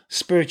of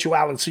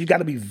spirituality. So you got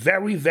to be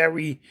very,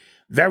 very,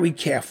 very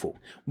careful.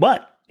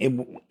 But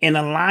in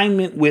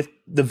alignment with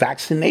the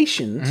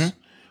vaccinations,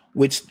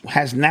 which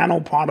has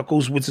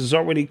nanoparticles, which is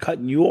already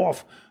cutting you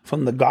off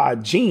from the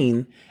God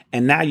gene,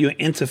 and now you're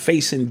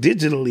interfacing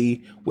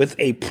digitally with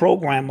a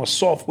program or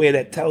software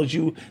that tells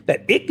you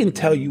that it can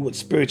tell you what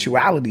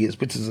spirituality is,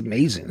 which is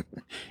amazing.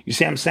 You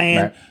see what I'm saying?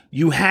 Right.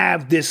 You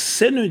have this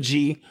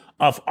synergy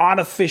of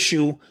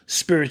artificial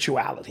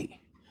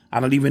spirituality. I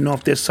don't even know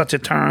if there's such a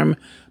term,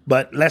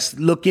 but let's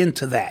look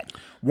into that.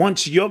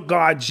 Once your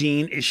God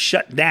gene is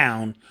shut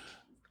down,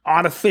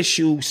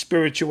 artificial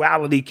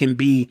spirituality can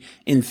be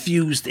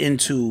infused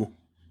into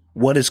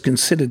what is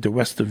considered the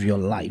rest of your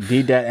life.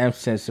 D.M.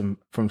 says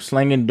from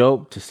slinging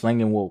dope to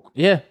slinging woke.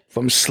 Yeah.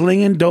 From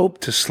slinging dope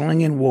to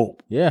slinging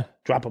woke. Yeah.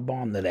 Drop a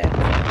bomb to that.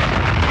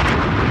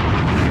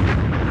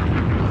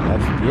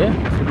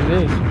 That's what it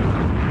is.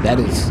 That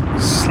is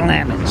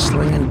slamming.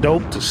 Slinging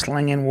dope to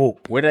slinging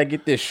woke. Where did I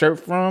get this shirt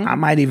from? I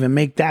might even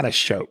make that a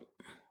shirt.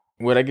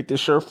 Where did I get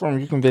this shirt from?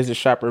 You can visit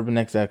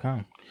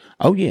shopurbanx.com.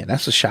 Oh, yeah.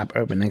 That's a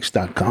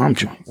shopurbanx.com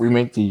joint. We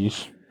make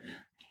these.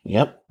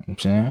 Yep. I'm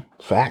saying.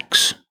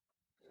 Facts.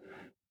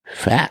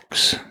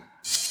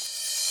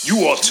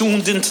 You are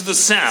tuned into the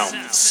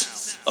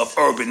sounds of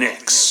Urban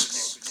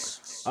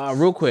X.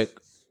 Real quick,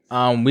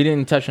 we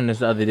didn't touch on this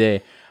the other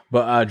day,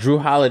 but Drew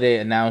Holiday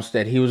announced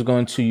that he was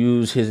going to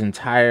use his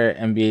entire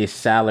NBA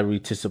salary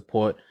to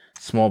support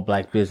small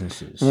black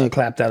businesses. I'm gonna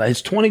clap that.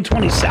 His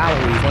 2020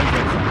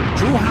 salary.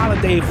 Drew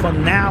Holiday,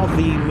 from now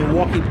the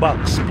Milwaukee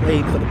Bucks,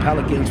 played for the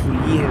Pelicans for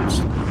years,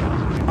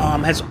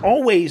 has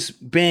always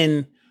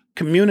been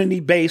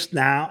community-based.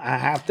 Now, I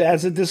have to,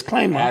 as a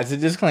disclaimer.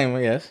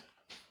 Yes.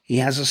 He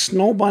has a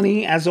snow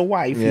bunny as a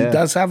wife. Yeah. He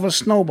does have a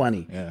snow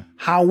bunny. Yeah.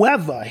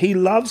 However, he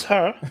loves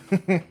her.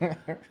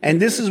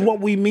 And this is what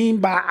we mean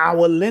by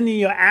our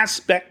linear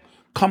aspect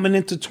coming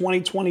into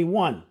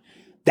 2021.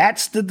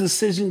 That's the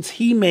decisions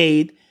he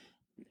made.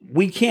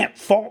 We can't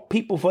fault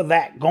people for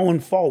that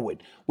going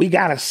forward. We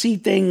got to see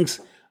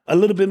things a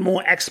little bit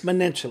more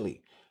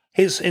exponentially.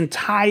 His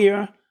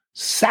entire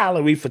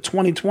salary for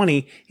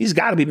 2020, he's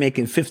got to be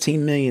making $15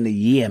 million a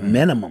year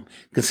minimum,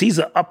 because he's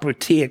an upper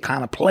tier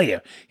kind of player.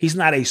 He's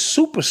not a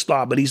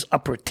superstar, but he's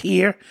upper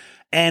tier.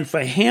 And for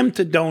him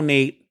to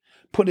donate,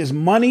 put his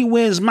money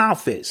where his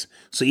mouth is.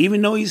 So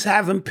even though he's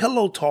having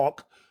pillow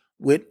talk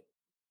with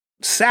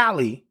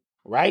Sally,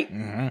 right?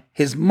 Mm-hmm.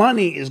 His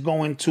money is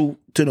going to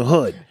the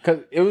hood. Cause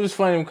it was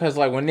funny because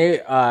like when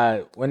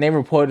they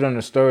reported on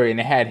the story and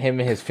they had him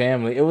and his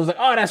family, it was like,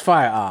 oh, that's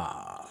fire.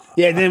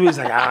 Yeah, then it was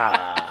like,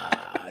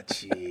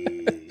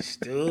 jeez,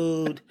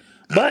 dude.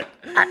 But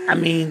I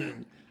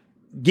mean,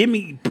 give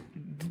me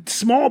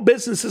small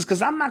businesses,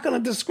 because I'm not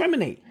going to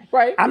discriminate.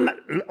 Right. I'm not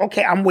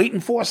okay. I'm waiting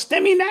for a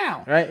stimmy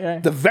now.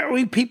 Right. The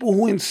very people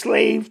who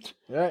enslaved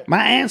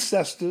my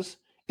ancestors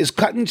is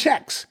cutting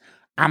checks.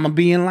 I'm gonna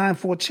be in line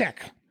for a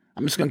check.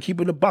 I'm just gonna keep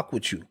it a buck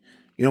with you.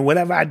 You know,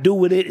 whatever I do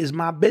with it is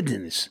my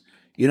business.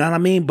 You know what I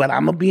mean? But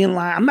I'm gonna be in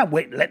line. I'm not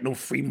waiting, let no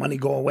free money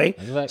go away.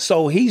 Right.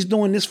 So he's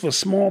doing this for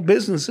small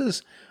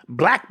businesses,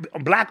 black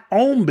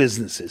owned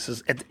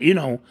businesses. You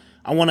know,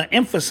 I want to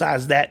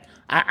emphasize that.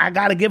 I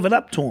got to give it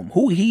up to him.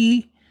 Who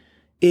he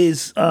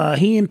is,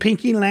 he in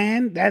Pinky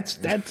Land. That's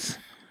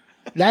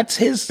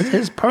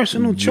his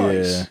personal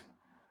choice. Yeah.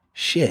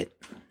 Shit,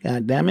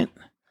 god damn it!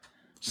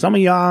 Some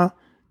of y'all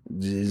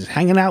is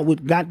hanging out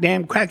with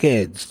goddamn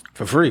crackheads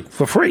For free.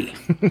 for free.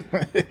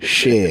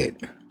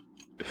 Shit.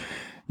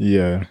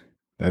 Yeah.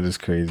 That is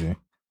crazy.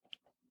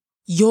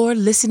 You're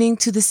listening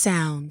to the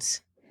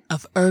sounds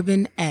of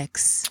Urban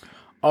X.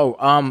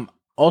 Oh,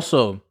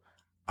 also,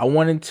 I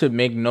wanted to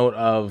make note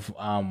of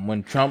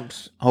when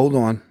Trump's Hold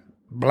on.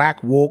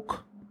 Black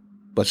woke,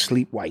 but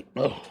sleep white.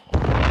 Ugh.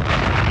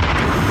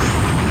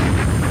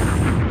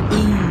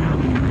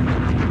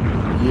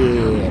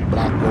 Yeah,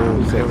 black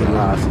woke.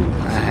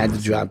 I had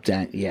to drop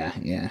that.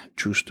 Yeah.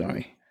 True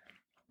story.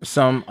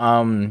 some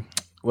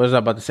what was I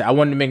about to say? I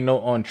wanted to make note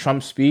on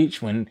Trump's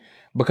speech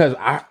because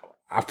I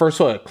first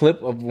saw a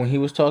clip of when he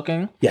was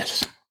talking,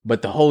 Yes.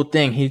 but the whole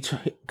thing because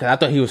I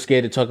thought he was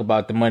scared to talk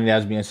about the money that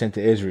was being sent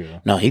to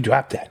Israel. No, he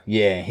dropped that.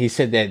 Yeah, he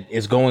said that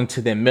it's going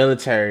to the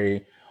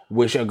military,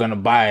 which are going to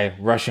buy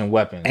Russian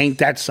weapons. Ain't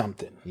that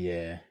something?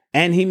 Yeah.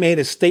 And he made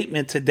a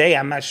statement today.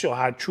 I'm not sure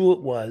how true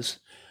it was,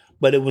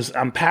 but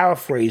I'm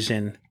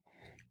paraphrasing,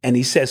 and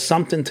he said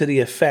something to the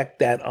effect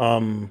that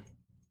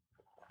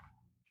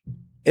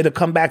it'll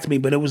come back to me,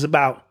 but it was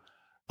about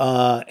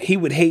he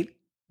would hate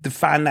to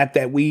find out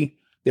that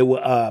there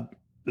were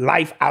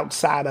life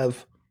outside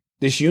of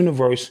this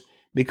universe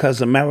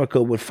because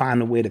America would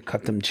find a way to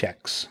cut them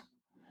checks.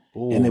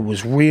 Ooh. And it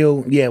was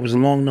real. Yeah, it was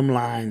along them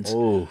lines.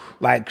 Ooh.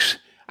 Like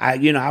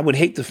I would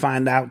hate to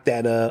find out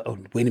that oh,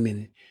 wait a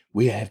minute,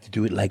 we have to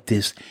do it like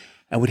this.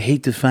 I would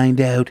hate to find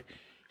out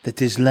that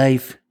there's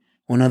life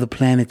on other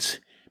planets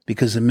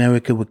because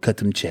America would cut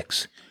them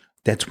checks.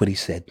 That's what he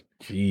said.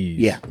 Jeez.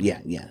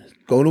 Yeah.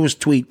 Go to his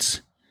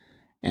tweets,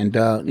 and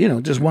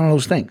just one of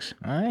those things.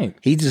 All right.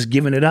 He just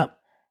giving it up.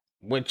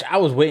 Which I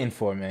was waiting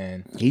for,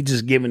 man. He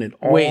just giving it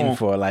all. Waiting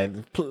for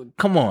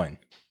come on.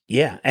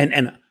 Yeah,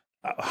 and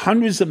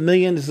hundreds of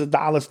millions of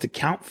dollars to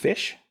count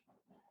fish.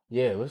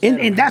 Yeah. What's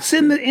And that's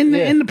in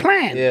the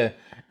plan. Yeah.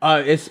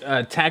 It's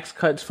tax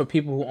cuts for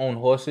people who own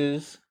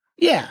horses.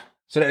 Yeah.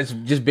 So that's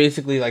just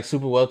basically like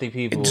super wealthy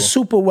people. The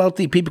super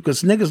wealthy people,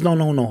 because niggas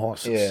don't own no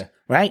horses. Yeah.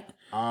 Right?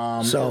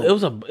 So it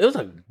was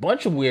a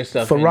bunch of weird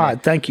stuff.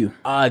 Farad, thank you.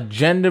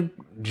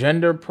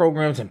 Gender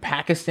programs in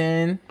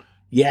Pakistan.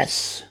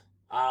 Yes.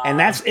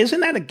 And isn't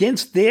that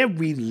against their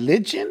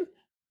religion?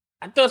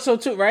 I thought so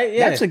too, right?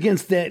 Yeah. That's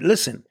against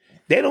listen,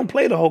 they don't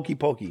play the hokey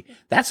pokey.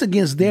 That's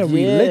against their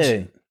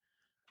religion.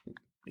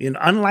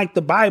 Unlike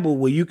the Bible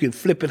where you can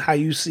flip it how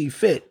you see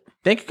fit.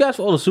 Thank you guys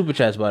for all the super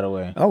chats, by the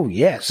way. Oh,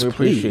 yes. We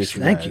appreciate please.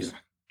 you. Thank guys. you.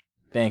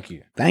 Thank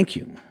you. Thank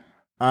you.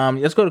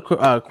 Let's go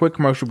to a quick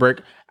commercial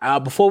break.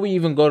 Before we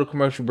even go to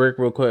commercial break,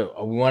 real quick,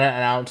 we want to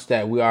announce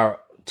that we are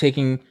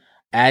taking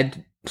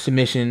ad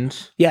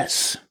submissions.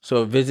 Yes.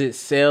 So visit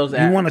sales.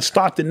 You want to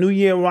start the new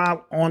year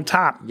out on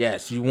top.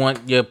 Yes, you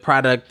want your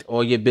product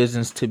or your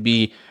business to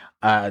be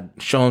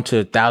shown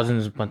to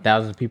thousands upon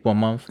thousands of people a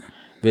month.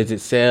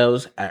 Visit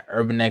sales at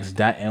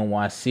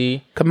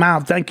urbanx.nyc. Kamal,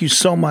 thank you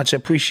so much. I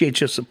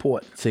appreciate your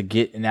support. To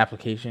get an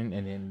application,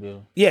 and then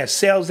we'll... Yeah,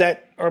 sales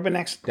at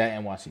urbanx.nyc.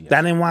 .nyc.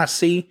 That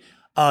NYC.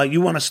 You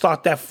want to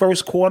start that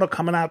first quarter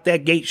coming out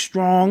that gate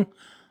strong.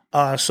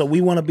 So we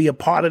want to be a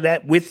part of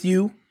that with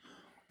you.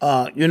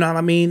 You know what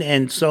I mean?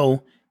 And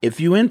so if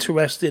you're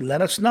interested,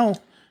 let us know.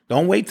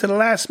 Don't wait till the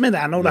last minute.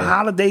 I know the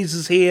holidays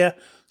is here,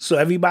 so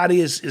everybody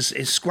is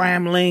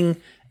scrambling,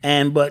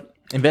 but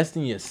invest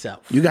in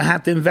yourself. you're gonna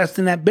have to invest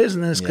in that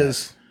business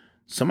because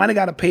somebody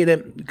got to pay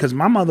them. Because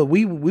my mother,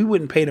 we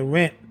wouldn't pay the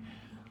rent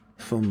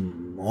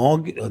from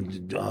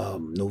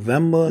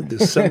November,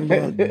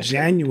 December,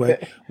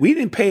 January. We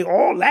didn't pay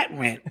all that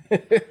rent.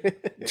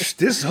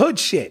 This hood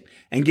shit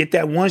and get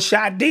that one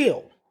shot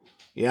deal.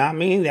 You know what I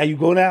mean? Now you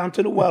go down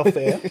to the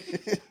welfare,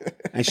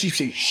 and she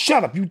said,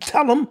 "Shut up! You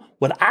tell them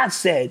what I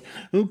said."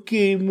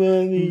 Okay,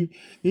 mommy,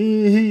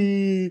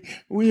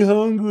 we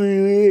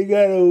hungry. We ain't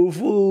got no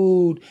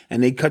food,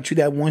 and they cut you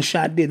that one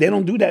shot deal. They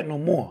don't do that no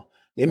more.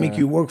 They make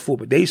you work for it,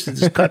 but they used to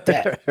just cut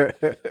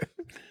that.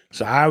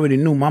 So I already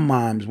knew my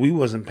mom's. We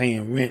wasn't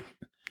paying rent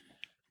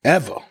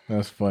ever.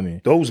 That's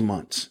funny. Those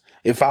months.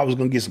 If I was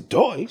gonna get some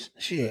toys,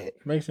 shit.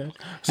 Makes sense.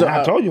 So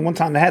I told you one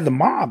time they had the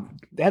mob.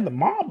 They had the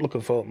mob looking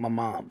for my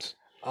mom's.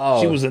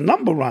 Oh, She was a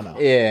number runner.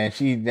 yeah, and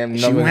She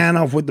ran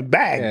off with the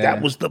bag. Yeah.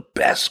 That was the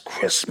best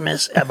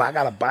Christmas ever. I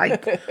got a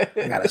bike.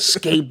 I got a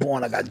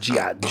skateboard. I got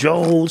G.I.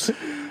 Joes.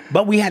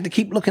 But we had to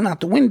keep looking out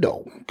the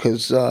window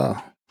because,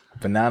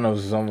 Bananas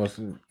was almost.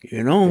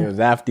 you know, It was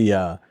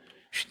after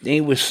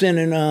they were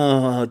sending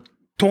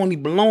Tony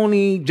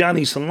Baloney,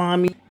 Johnny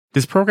Salami.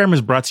 This program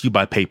is brought to you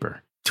by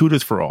Paper,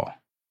 Tutors for All.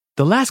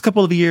 The last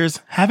couple of years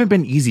haven't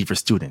been easy for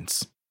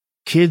students.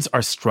 Kids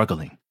are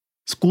struggling.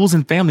 Schools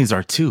and families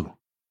are too.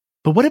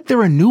 But what if there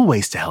are new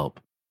ways to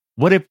help?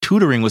 What if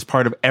tutoring was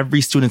part of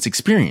every student's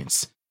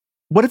experience?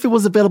 What if it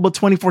was available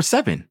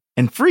 24/7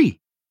 and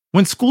free?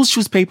 When schools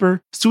choose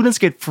Paper, students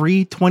get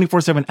free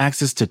 24/7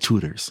 access to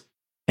tutors.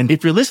 And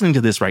if you're listening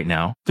to this right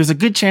now, there's a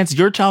good chance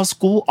your child's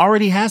school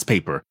already has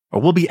Paper, or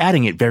we'll be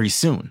adding it very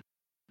soon.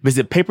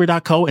 Visit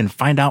paper.co and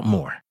find out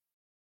more.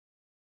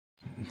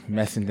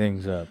 Messing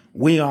things up.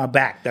 We are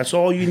back. That's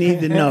all you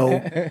need to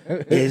know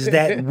is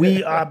that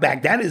we are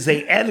back. That is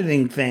a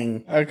editing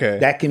thing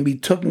that can be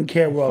taken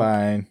care of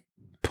Fine.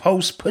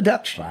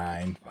 post-production.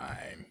 Fine.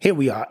 Here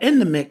we are in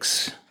the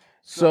mix.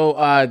 So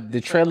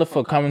the trailer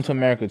for Coming to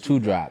America 2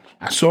 dropped.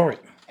 I saw it.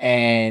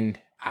 And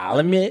I'll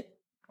admit,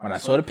 when I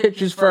saw the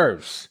pictures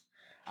first,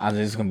 I was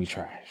like, it's going to be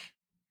trash.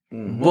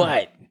 Mm-hmm.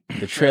 But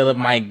the trailer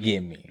might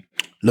get me.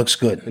 Looks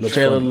good. The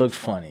trailer looks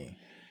funny.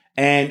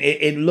 And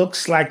it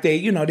looks like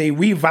they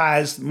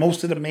revised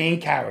most of the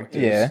main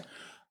characters. Yeah.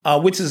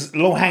 Which is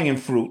low-hanging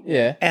fruit.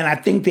 Yeah. And I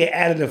think they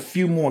added a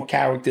few more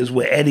characters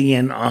where Eddie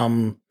and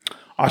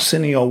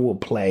Arsenio will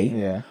play.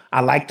 Yeah.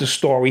 I like the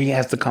story. He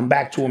has to come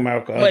back to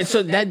America. But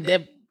so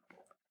that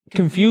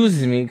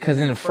confuses me because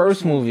in the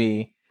first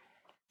movie,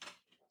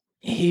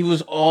 he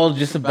was all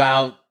just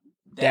about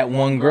that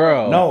one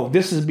girl. No,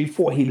 this is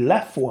before he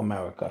left for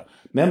America.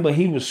 Remember,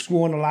 he was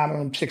screwing a lot of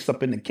them chicks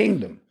up in the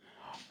kingdom.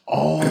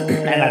 Oh.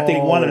 And I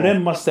think one of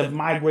them must have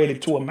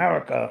migrated to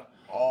America.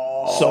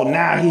 So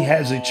now he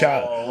has a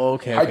child.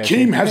 Okay.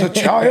 Hakeem has a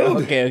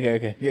child.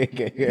 Okay.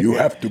 You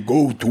have to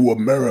go to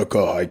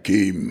America,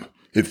 Hakeem,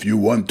 if you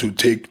want to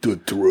take the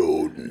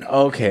throne.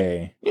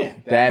 Okay. Yeah.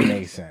 That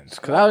makes sense.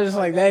 Because I was just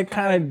like, that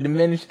kind of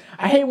diminished.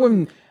 I hate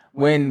when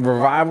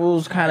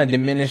revivals kind of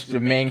diminish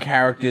the main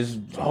character's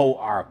whole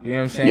arc. You know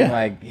what I'm saying? Yeah.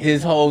 Like,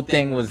 his whole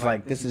thing was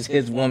like, this is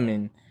his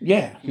woman.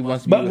 Yeah. He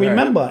wants to be But with her.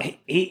 remember,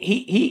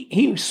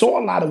 he saw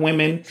a lot of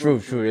women. True.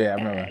 Yeah, I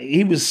remember.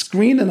 He was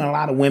screening a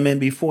lot of women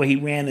before he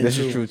ran into This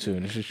is true, too.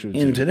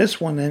 into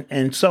this one.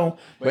 And so...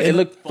 But it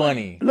looked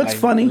funny. It looks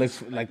funny. It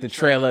looks like the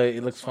trailer.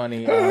 It looks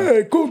funny.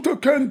 Hey, Kunta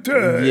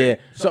Kinte. Yeah.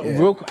 So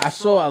real quick, I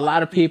saw a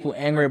lot of people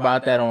angry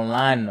about that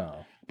online,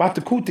 though. About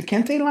the Kunta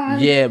Kinte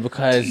line? Yeah,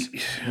 because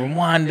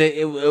Rwanda,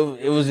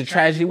 it was a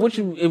tragedy, which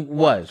it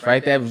was,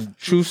 right? That was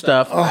true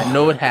stuff. I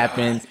know it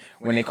happened.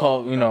 When they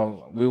called,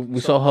 we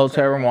saw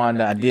Hotel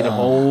Rwanda. I did a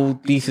whole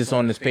thesis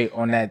on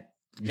on that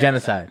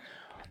genocide.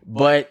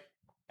 But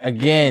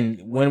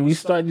again, when we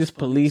start just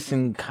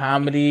policing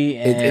comedy,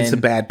 It's a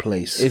bad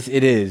place.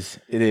 It is.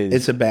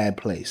 It's a bad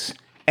place.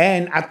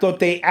 And I thought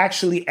they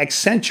actually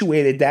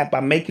accentuated that by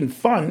making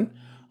fun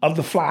of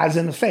the flies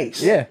in the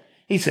face. Yeah.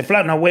 He said,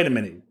 "Fly, now wait a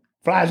minute.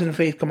 Flies in the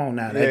face, come on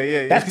now.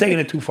 That's taking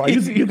it too far.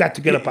 You got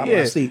to get up out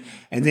my seat."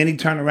 And then he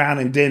turned around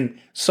and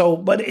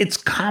but it's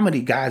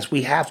comedy, guys.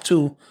 We have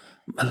to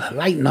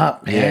lighten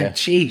up, man. Yeah.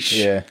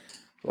 Sheesh. Yeah.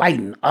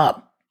 Lighten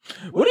up.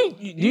 What do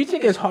you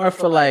think it's hard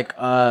for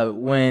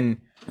when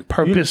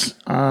Purpose,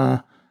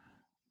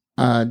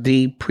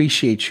 D,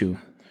 appreciate you.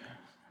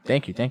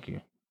 Thank you.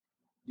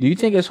 Do you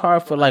think it's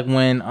hard for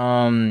when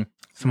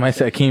somebody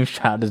said Akeem's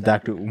child is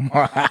Dr.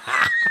 Umar?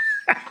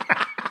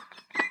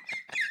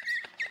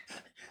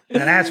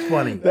 Now that's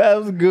funny. That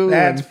was good.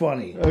 That's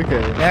funny.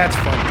 Okay. That's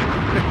funny.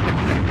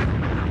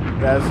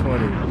 That's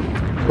funny.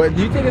 But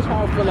do you think it's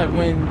hard for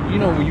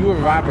when you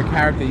revive a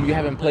character you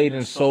haven't played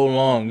in so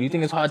long? Do you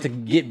think it's hard to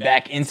get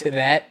back into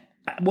that?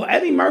 Well,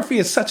 Eddie Murphy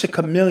is such a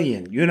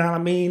chameleon. You know what I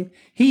mean?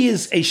 He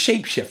is a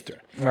shapeshifter.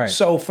 Right.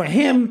 So for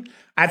him,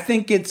 I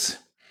think it's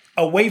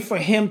a way for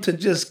him to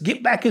just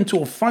get back into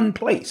a fun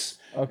place.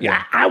 Okay.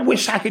 Yeah, I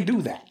wish I could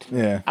do that.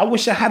 Yeah. I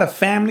wish I had a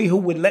family who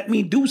would let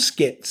me do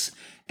skits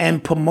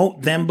and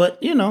promote them.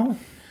 But, anywho,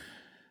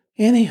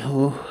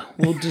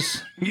 we'll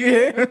just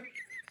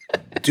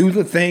do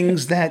the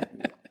things that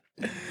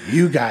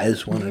you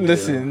guys want to do.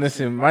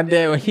 Listen, my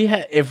dad, when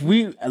if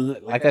we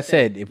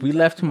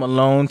left him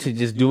alone to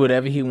just do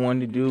whatever he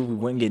wanted to do, we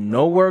wouldn't get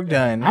no work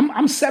done.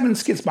 I'm 7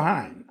 skits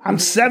behind. I'm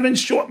 7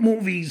 short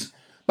movies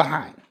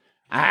behind.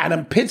 I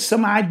done pitched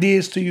some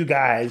ideas to you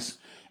guys,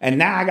 and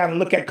now I got to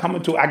look at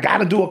I got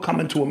to do a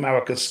Coming to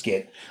America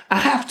skit. I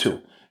have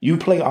to. You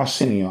play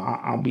Arsenio.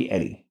 I'll be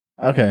Eddie.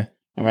 Okay.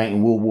 All right,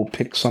 and we'll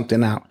pick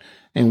something out,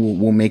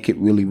 and we'll make it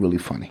really, really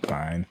funny.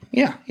 Fine.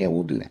 Yeah,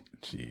 we'll do that.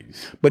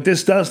 Jeez. But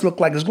this does look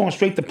like it's going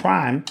straight to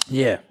Prime.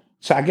 Yeah.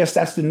 So I guess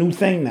that's the new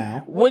thing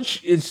now.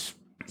 Which is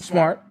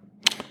smart.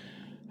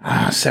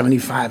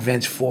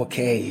 75-inch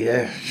 4K,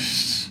 yeah.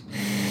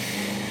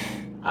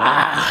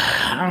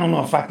 I don't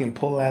know if I can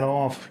pull that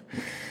off.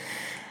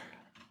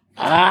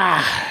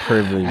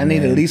 Privilege. I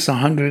need at least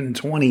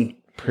 120.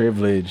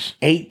 Privilege.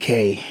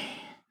 8K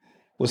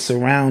with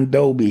Surround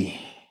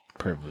Dolby.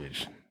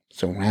 Privilege.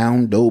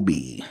 Surround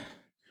Dolby.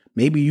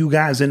 Maybe you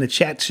guys in the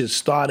chat should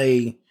start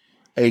a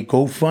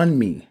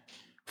GoFundMe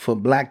for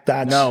Black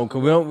Dots. No,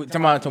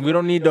 because we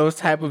don't need those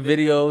type of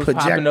videos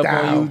popping up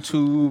on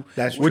YouTube.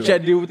 That's what true. you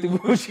do with the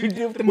money? What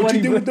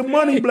you do with the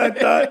money, Black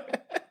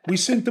Dot? We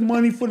sent the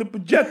money for the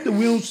projector.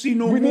 We don't see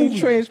no We movie. need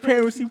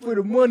transparency for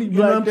the money, You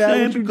know what I'm Black Dad.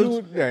 saying? What you Because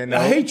doing? Yeah, no.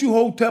 I hate you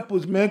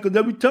hoteppers, man, because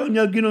every time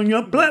y'all get on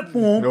your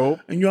platform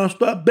and y'all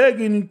start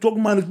begging and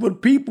talking about it for the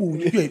people,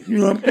 shit, you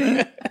know what I'm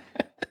saying?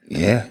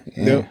 Yeah.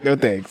 No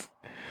thanks.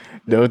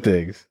 No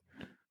thanks.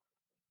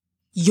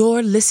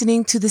 You're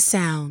listening to the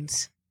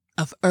sounds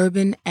of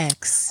Urban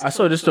X. I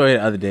saw this story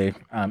the other day.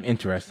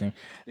 Interesting.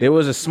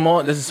 There's a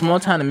small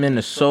town in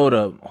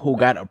Minnesota who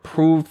got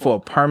approved for a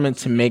permit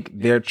to make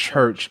their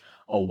church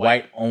a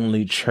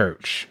white-only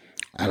church.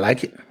 I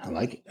like it.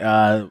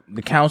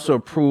 The council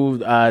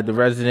approved the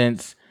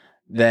residents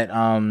that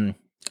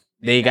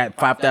they got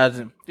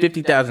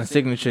 50,000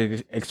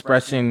 signatures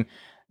expressing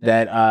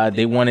that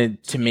they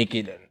wanted to make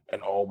it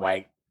an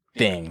all-white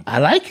thing. I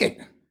like it.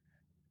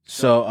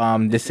 So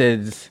this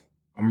says,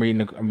 I'm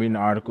reading the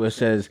article. It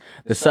says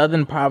the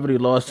Southern Poverty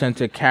Law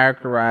Center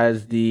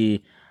characterized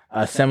the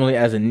assembly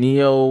as a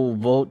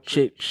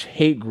neo-Volchich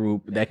hate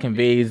group that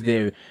conveys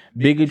their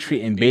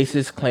bigotry and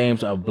baseless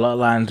claims of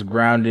bloodlines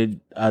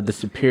grounded the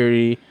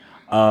superiority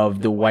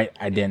of the white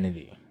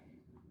identity.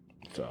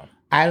 So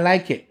I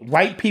like it.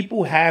 White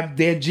people have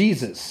their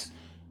Jesus,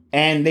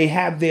 and they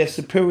have their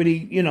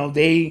superiority. You know,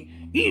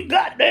 you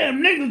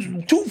goddamn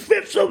niggas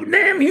 2/5 of a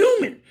damn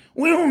human.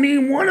 We don't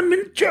even want them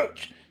in the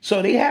church.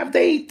 So they have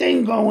their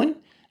thing going,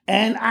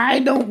 and I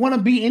don't want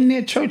to be in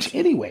their church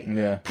anyway.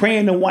 Yeah.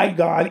 Praying to white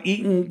God,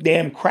 eating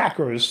damn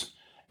crackers,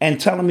 and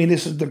telling me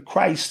this is the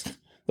Christ,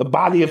 the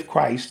body of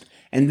Christ,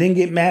 and then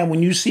get mad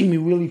when you see me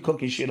really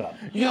cooking shit up.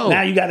 Yo.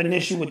 Now you got an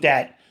issue with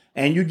that,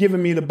 and you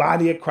giving me the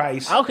body of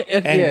Christ. Okay,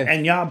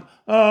 and y'all,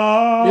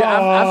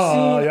 I've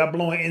seen y'all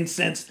blowing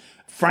incense,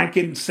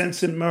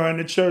 frankincense and myrrh in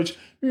the church.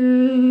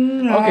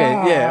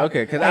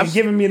 Okay. Because I'm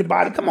giving me the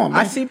body. Come on,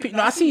 man. I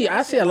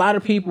see a lot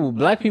of people,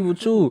 black people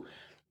too,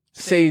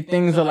 say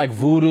things are like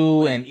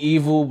voodoo and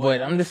evil,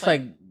 but I'm just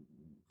like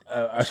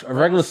a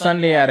regular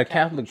Sunday at a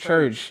Catholic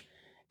church.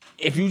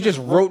 If you just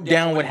wrote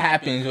down what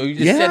happens, or you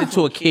just said it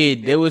to a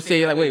kid, they would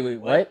say like, "Wait,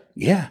 what?"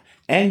 Yeah,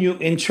 and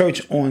you're in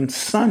church on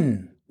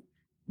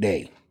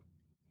Sunday.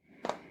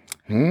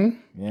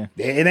 Yeah.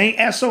 It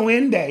ain't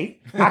SON day.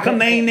 How come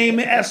they ain't name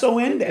it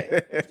SON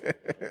day?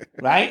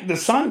 Right? The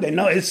Sunday.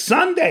 No, it's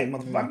Sunday,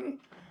 motherfucker.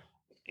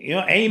 You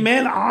know,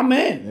 amen,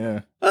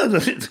 amen. Yeah.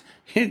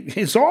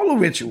 It's all a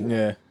ritual.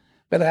 Yeah.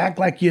 Better act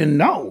like you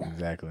know.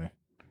 Exactly.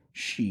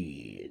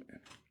 Shit.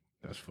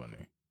 That's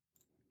funny.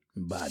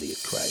 Body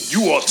of Christ.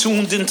 You are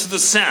tuned into the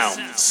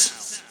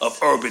sounds of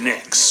Urban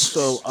X.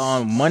 So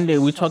on Monday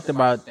we talked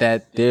about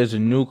that there's a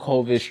new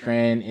COVID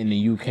strand in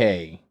the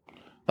UK.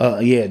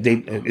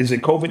 Is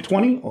it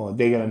COVID-20 or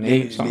they got a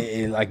name?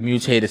 It like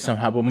mutated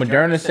somehow, but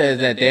Moderna says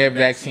that their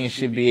vaccine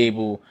should be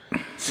able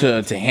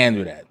to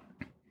handle that.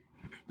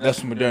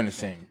 That's what Moderna's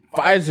saying.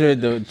 Pfizer,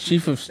 the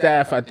chief of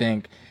staff, I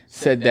think,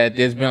 said that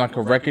there's been like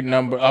a record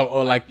number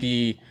or like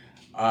the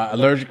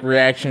allergic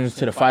reactions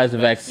to the Pfizer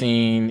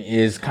vaccine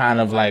is kind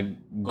of like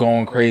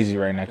going crazy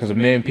right now because 1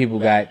 million people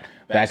got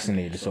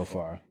vaccinated so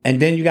far. And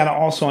then you got to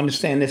also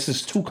understand this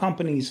is two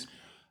companies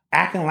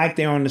acting like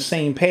they're on the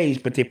same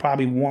page, but they're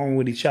probably warring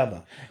with each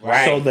other.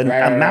 Right, so the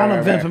amount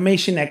of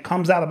information that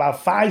comes out about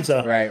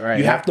Pfizer,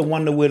 you have to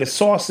wonder where the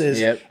source is.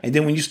 Yep. And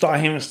then when you start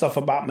hearing stuff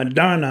about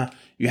Moderna,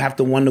 you have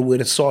to wonder where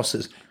the source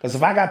is. Because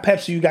if I got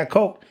Pepsi, you got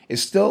Coke,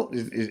 it's still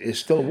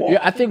a war. Yeah,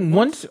 I think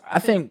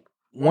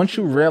once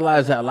you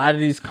realize that a lot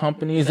of these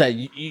companies that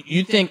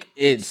you think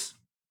it's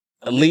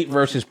elite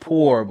versus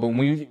poor, but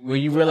when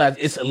you realize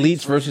it's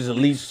elites versus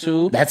elites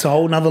too, that's a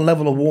whole nother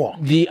level of war.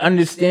 The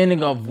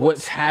understanding of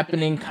what's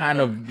happening kind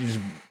of just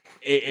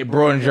it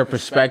broadens your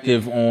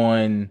perspective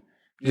on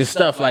this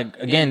stuff. Like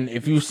again,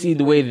 if you see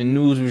the way the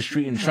news was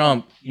treating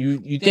Trump,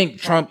 you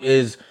think Trump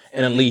is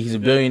an elite, he's a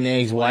billionaire,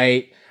 he's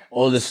white,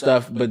 all this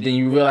stuff, but then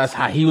you realize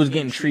how he was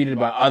getting treated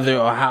by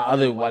how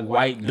other like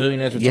white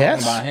billionaires were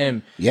talking about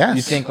him. Yes.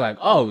 You think like,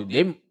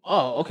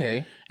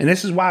 okay. And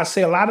this is why I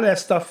say a lot of that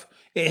stuff,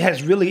 it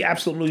has really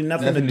absolutely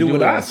nothing to do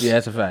with us. Yeah,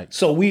 that's a fact.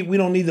 So we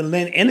don't need to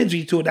lend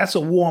energy to it. That's a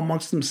war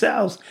amongst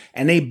themselves.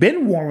 And they've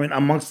been warring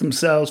amongst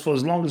themselves for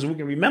as long as we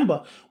can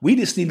remember. We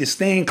just need to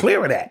stand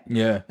clear of that.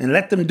 Yeah. And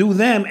let them do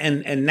them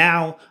and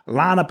now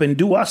line up and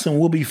do us and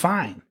we'll be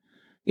fine.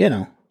 You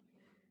know.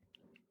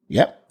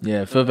 Yep.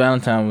 Yeah, Phil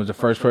Valentine was the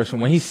first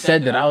person. When he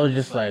said that, I was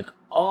just like,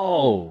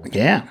 oh.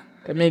 Yeah.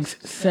 That makes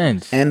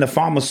sense. And the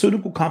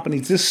pharmaceutical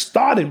companies, this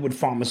started with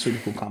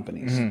pharmaceutical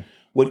companies. Mm-hmm.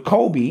 With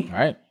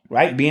Kobe.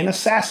 Right, being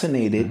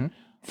assassinated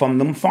from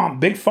them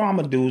big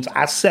pharma dudes.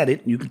 I said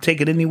it. You can take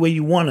it any way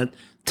you want to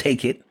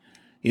take it.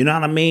 You know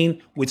what I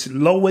mean? Which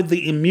lowered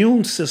the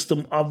immune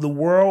system of the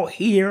world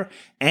here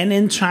and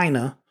in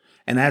China.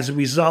 And as a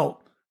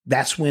result,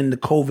 that's when the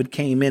COVID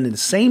came in. And the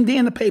same day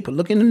in the paper,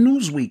 look in the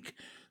Newsweek,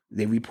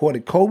 they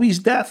reported Kobe's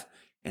death.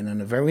 And on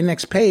the very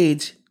next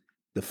page,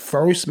 the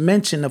first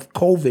mention of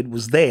COVID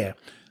was there.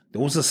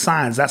 Those are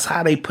signs. That's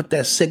how they put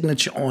that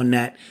signature on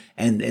that.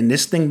 And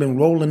this thing been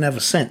rolling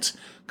ever since.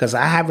 Because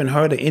I haven't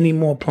heard of any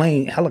more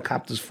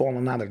helicopters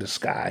falling out of the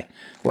sky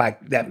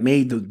like that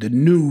made the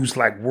news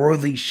like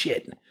worthy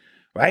shit,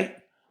 right?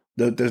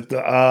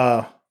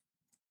 The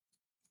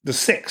the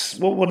 6.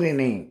 What were their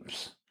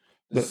names?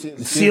 The SEAL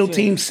SEAL Team-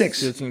 Team 6.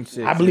 SEAL Team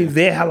 6, I believe yeah.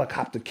 their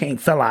helicopter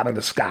fell out of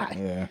the sky.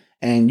 Yeah.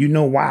 And you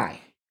know why.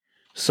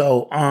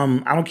 So I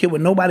don't care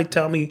what nobody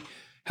tell me.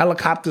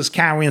 Helicopters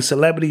carrying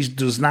celebrities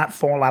does not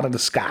fall out of the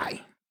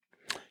sky.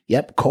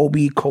 Yep,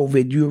 Kobe,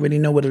 COVID, you already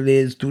know what it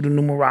is. Do the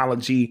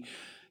numerology.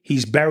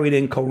 He's buried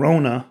in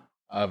Corona.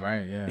 Oh,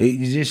 right, yeah.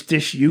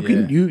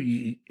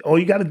 All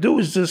you got to do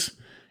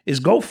is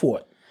go for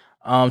it.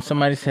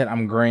 Somebody said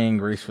I'm graying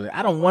gracefully.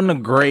 I don't want to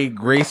gray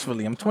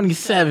gracefully. I'm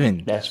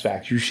 27. That's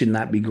facts. You should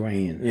not be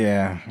graying.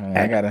 Yeah, At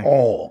I gotta.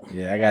 all.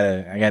 Yeah, I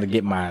gotta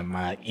get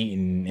my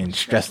eating and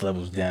stress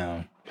levels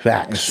down. And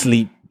Facts.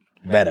 sleep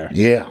better.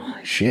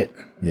 Yeah, shit.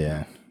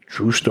 Yeah.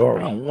 True I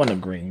story. don't want to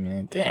gray,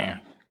 man. Damn.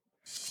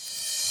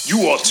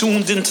 You are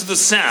tuned into the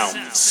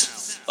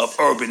sounds of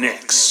Urban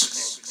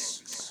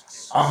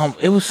X.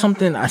 It was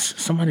something.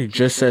 Somebody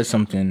just said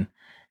something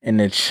in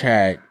the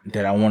chat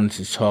that I wanted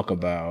to talk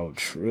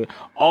about.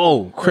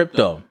 Oh,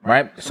 crypto,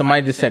 right?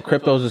 Somebody just said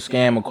crypto is a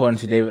scam according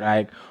to David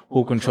Icke.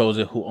 Who controls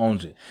it? Who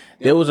owns it?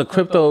 There was a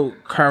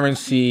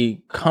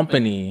cryptocurrency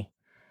company,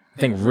 I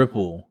think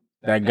Ripple,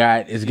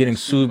 that is getting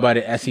sued by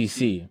the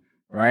SEC,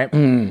 right?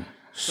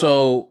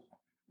 So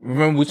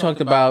remember we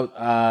talked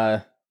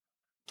about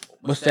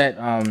what's that?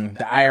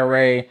 The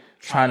IRA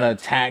trying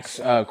to tax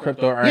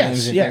crypto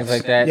earnings and things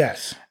like that.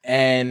 Yes.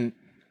 And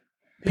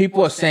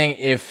people are saying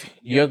if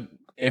your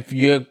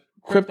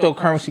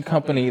cryptocurrency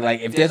company, like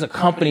if there's a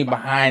company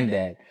behind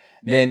that,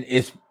 then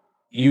it's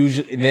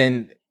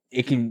usually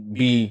it can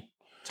be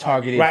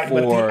targeted Right,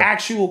 for but the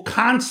actual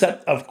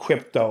concept of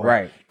crypto,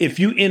 Right. if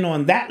you in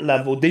on that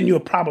level, then you're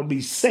probably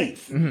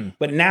safe.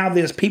 But now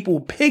there's people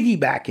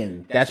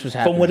piggybacking. That's what's From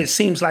happening. what it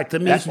seems like to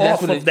me, That's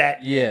off what of it-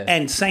 that, yeah.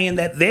 and saying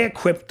that they're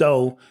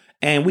crypto.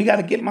 And we got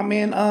to get my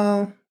man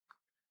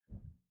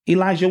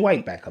Elijah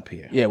White back up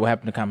here. Yeah, what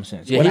happened to common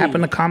sense? Yeah, What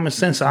happened to common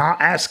sense? I'll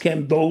ask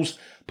him those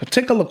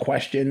particular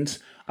questions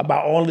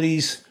about all of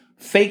these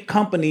fake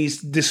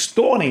companies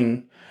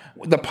distorting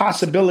the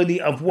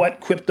possibility of what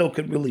crypto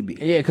could really be.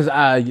 Yeah, because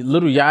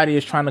Little Yachty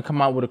is trying to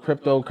come out with a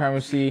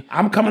cryptocurrency.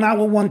 I'm coming out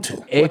with one too.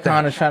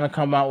 Akon is trying to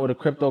come out with a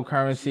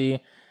cryptocurrency.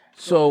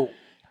 So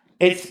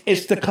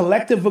It's the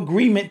collective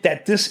agreement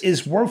that this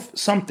is worth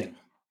something.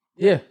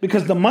 yeah,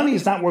 Because the money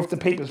is not worth the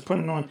paper it's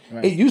printed on.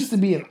 Right. It used to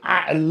be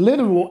a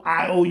literal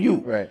IOU.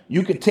 Right.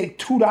 You could take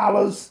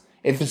 $2.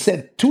 If it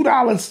said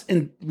 $2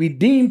 and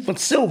redeem for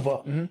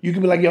silver, you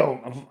could be like, yo,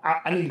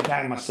 I need to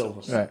carry my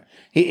silver. Right.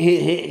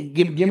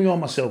 Give me all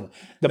my silver.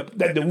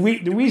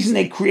 The reason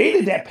they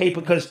created that paper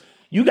because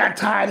you got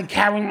tired of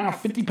carrying around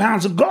 50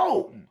 pounds of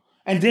gold.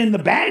 And then the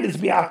bandits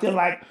be out there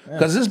like,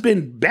 because there's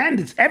been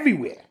bandits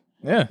everywhere.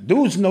 yeah.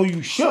 Dudes know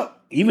you shook,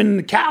 even in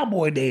the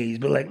cowboy days.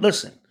 But like,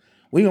 listen,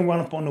 we gonna run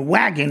up on the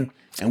wagon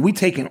and we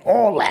taking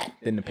all that.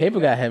 Then the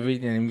paper got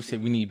heavy, and we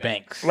said we need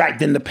banks. Right,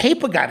 then the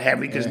paper got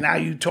heavy because now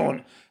you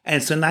torn.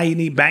 And so now you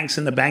need banks,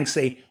 and the banks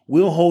say,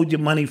 we'll hold your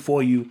money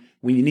for you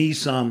when you need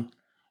some,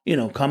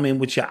 come in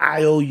with your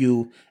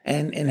IOU.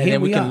 And And here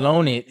then we are. can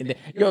loan it.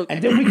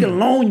 And then we can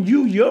loan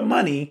you your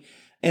money.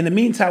 In the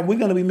meantime, we're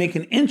going to be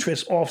making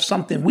interest off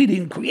something we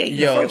didn't create in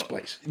the first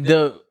place.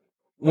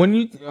 When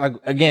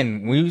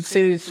you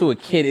say this to a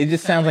kid, it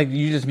just sounds like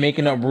you just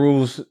making up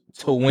rules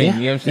to win. You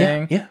know what I'm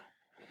saying? Yeah.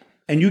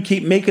 And you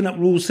keep making up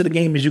rules to the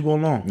game as you go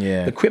along.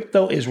 Yeah. The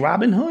crypto is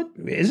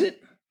Robinhood, is it?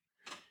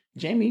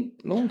 Jamie,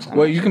 long time.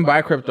 Well, you can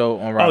buy crypto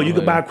on Robinhood. Oh, you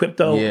can buy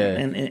crypto Yeah.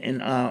 in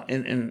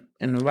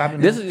the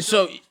Robinhood. This is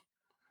so.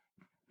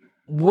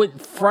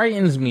 What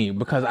frightens me,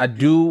 because I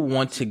do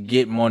want to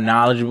get more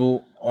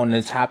knowledgeable on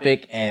the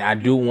topic, and I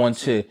do want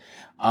to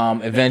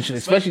eventually,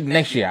 especially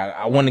next year,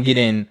 I want to get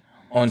in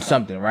on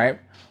something, right?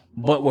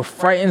 But what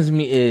frightens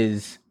me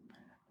is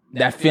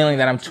that feeling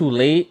that I'm too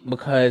late,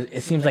 because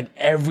it seems like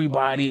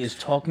everybody is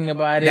talking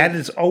about it. That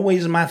is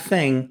always my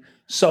thing.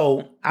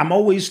 So I'm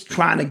always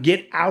trying to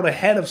get out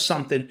ahead of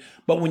something.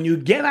 But when you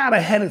get out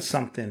ahead of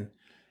something,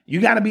 you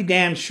got to be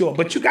damn sure.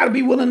 But you got to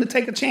be willing to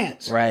take a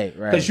chance. Right.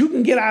 Because you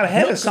can get out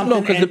ahead of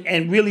something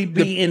and really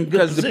be in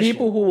good position. Because the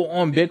people who were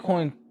on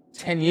Bitcoin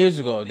 10 years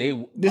ago, they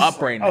up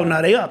right now. Oh,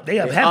 no, they up. They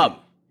up heavy.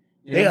 Up.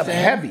 You know They what up I'm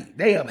saying? heavy.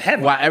 They up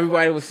heavy. While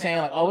everybody was saying,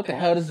 like, oh, what the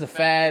hell is the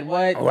fad?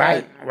 What?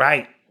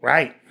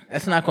 Right.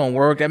 That's not going to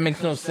work. That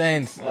makes no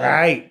sense.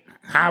 Right.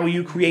 How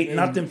you create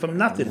nothing from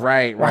nothing?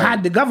 Right. Well, how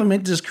did the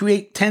government just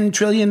create $10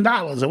 trillion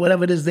or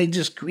whatever it is they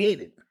just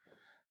created?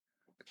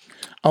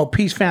 Oh,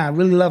 peace fan, I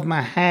really love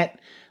my hat.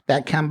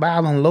 That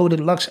Kambal and Loaded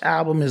Lux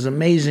album is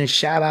amazing.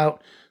 Shout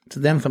out to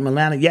them from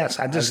Atlanta. Yes,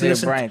 I just Isaiah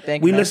listened. Bryant,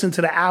 thank We you, man. listened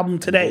to the album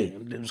today.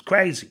 It was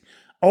crazy.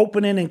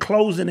 Opening and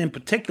closing in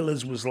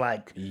particulars was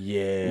like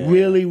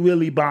really,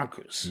 really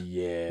bonkers.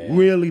 Yeah.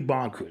 Really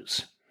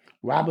bonkers.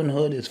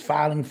 Robinhood is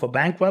filing for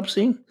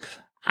bankruptcy.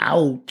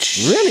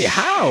 Ouch. Really?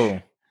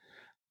 How?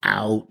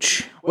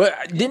 Ouch. Well,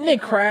 didn't they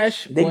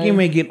crash? They when- getting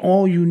ready to get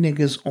all you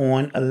niggas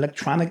on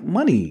electronic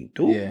money,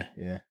 dude.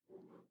 Yeah.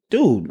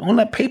 Dude, all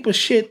that paper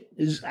shit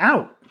is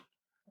out.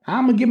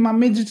 I'm gonna give my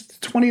midgets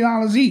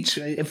 $20 each.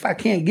 If I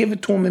can't give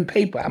it to them in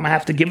paper, I'm gonna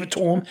have to give it to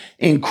them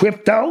in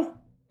crypto.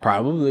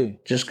 Probably.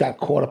 Just got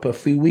caught up a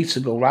few weeks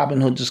ago.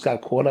 Robinhood just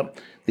got caught up.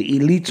 The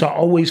elites are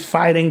always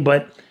fighting,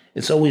 but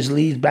it's always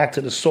leads back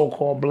to the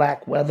so-called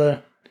black,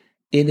 whether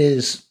it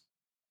is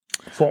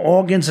for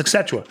organs,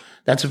 etc.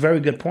 That's a very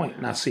good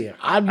point, Nasir.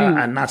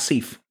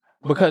 Nasif.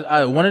 Because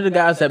one of the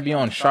guys that be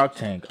on Shark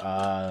Tank,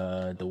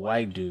 the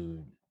white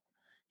dude,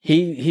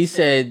 he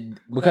said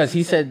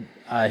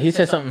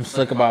something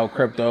slick about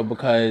crypto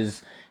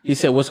because he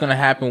said what's going to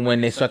happen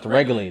when they start to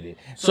regulate it.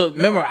 So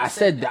remember, I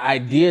said the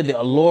idea, the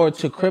allure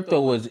to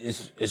crypto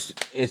is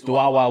the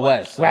Wild Wild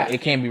West. Like, Right.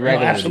 it can't be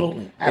regulated.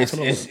 No,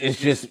 absolutely. It's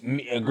just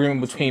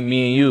agreement between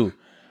me and you.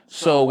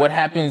 So what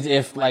happens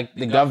if like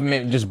the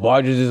government just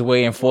barges its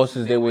way and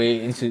forces their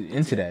way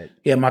into that?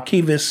 Yeah,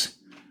 Marquivas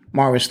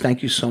Morris,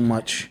 thank you so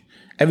much.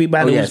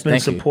 Everybody who's been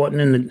supporting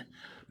in the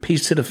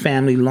peace to the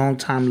family, long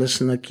time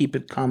listener, keep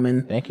it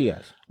coming. Thank you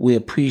guys. We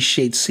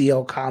appreciate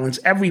CL Collins,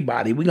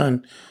 everybody. We're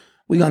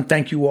gonna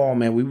thank you all,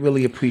 man. We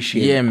really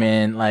appreciate it. Yeah,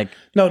 man. Like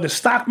the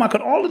stock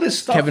market, all of this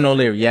stuff. Kevin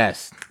O'Leary,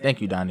 yes.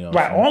 Thank you, Donnie. Also.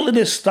 Right, all of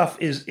this stuff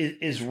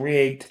is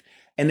rigged,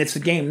 and it's a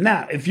game.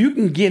 Now, if you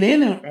can get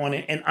in on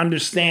it and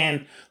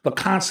understand the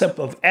concept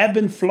of ebb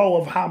and flow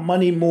of how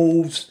money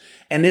moves,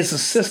 and there's a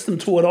system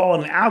to it all,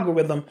 an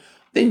algorithm,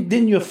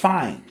 then you're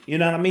fine. You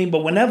know what I mean?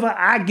 But whenever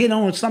I get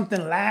on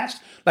something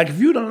last, like if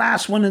you the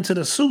last one into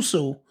the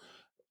susu,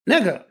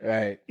 nigga,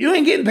 right, you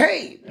ain't getting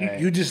paid. Right.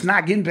 You just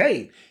not getting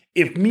paid.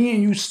 If me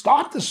and you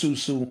start the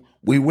susu,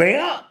 we way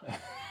up.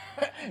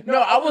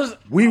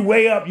 We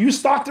way up. You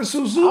start the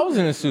susu. I was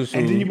in the susu.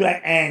 And then you be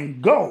like,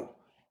 and go.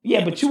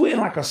 Yeah, but you were in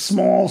like a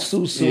small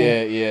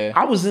susu. Yeah.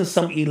 I was in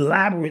some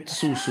elaborate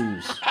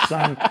susus.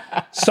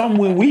 Some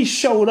when we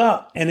showed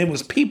up and it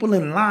was people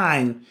in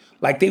line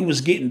like they was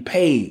getting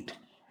paid,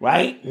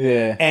 right?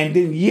 Yeah. And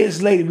then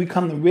years later, we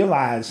come to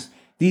realize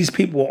these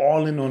people were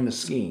all in on the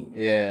scheme.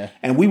 Yeah.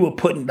 And we were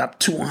putting up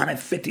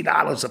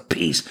 $250 a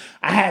piece.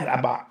 I had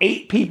about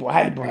 8 people. I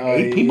had to bring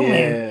 8 people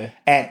in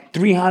at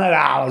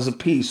 $300 a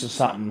piece or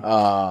something.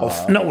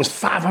 No, it was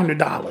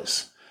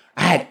 $500.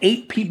 I had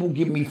 8 people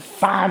give me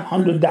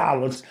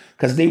 $500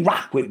 because they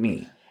rock with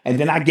me. And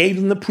then I gave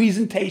them the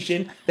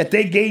presentation that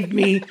they gave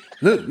me.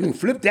 Look, you gonna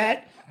flip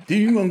that.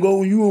 Then you gonna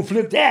go and you gonna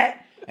flip that.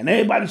 And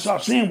everybody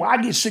starts saying, well, I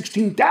get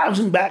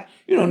 $16,000 back.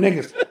 You know,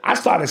 niggas, I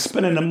started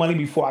spending the money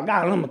before I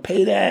got it. I'm going to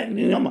pay that.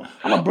 And, I'm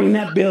going to bring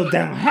that bill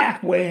down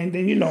halfway. And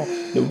then,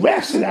 the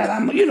rest of that,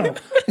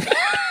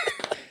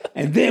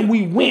 And then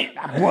we went.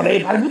 I brought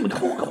everybody with me.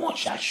 Come on,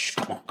 Shash.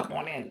 Come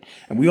on in.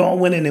 And we all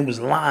went in. There was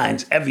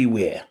lines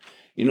everywhere.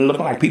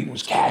 Looking like people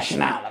was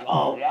cashing out. Like,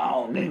 oh,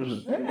 y'all,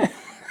 niggas.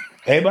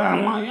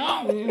 Everybody, I'm like,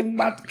 y'all, we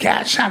about to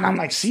cash out. I'm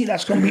like, see,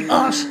 that's going to be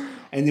us.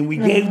 And then we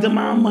gave them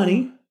our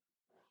money.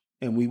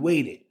 And we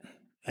waited.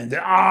 And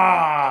then,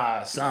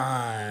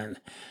 son,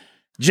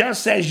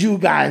 just as you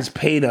guys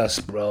paid us,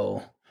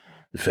 bro,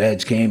 the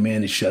feds came in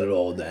and shut it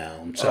all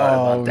down. Sorry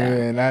about that.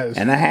 Man,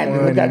 and I had to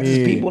look at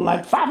these people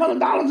like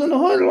 $500 in the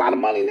hood, a lot of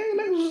money, nigga.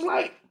 Niggas was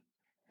like,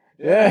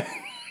 yeah.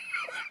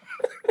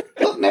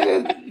 Look,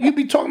 nigga, you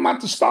be talking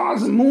about the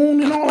stars and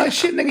moon and all that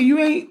shit, nigga. You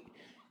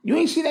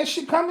ain't see that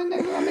shit coming,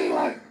 nigga. I mean,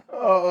 like,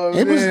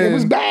 it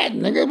was bad,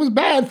 nigga. It was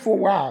bad for a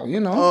while,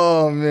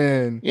 Oh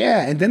man.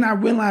 Yeah, and then I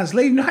realized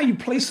later, you know how you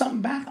play something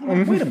back? I'm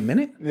like, wait a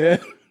minute. Yeah.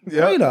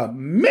 Wait a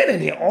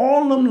minute.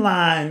 All them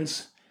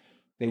lines,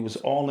 they was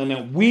all in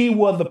it. We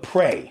were the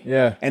prey.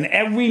 Yeah. And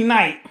every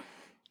night,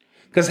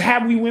 because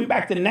had we went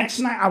back the next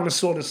night, I would have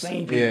saw the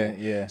same people.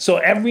 Yeah. So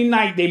every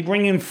night they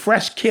bring in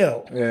fresh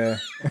kill. Yeah.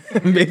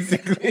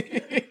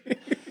 Basically.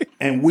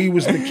 And we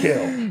was the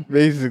kill.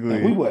 Basically.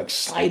 And we were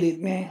excited,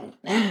 man.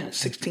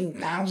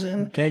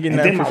 16,000. Can't get and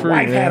that then for my free,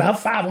 wife man. had her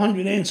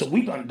 500 in, so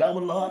we gonna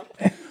double up.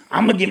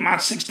 I'm gonna get my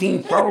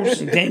 16 first,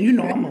 and then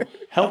I'm gonna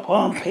help her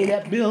and pay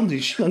that bill.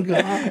 And she gonna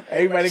get her.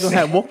 Everybody gonna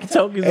have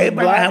walkie-talkies.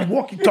 Everybody gonna have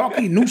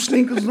walkie-talkie, new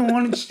sneakers on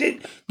and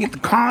shit. Get the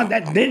car,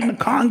 that dent in the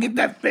car, and get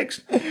that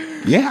fixed.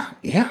 Yeah.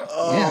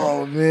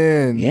 Oh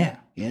man.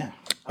 Yeah.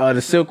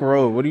 The Silk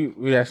Road. What are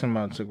you asking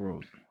about Silk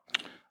Road?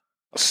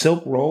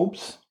 Silk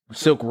robes.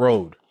 Silk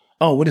Road.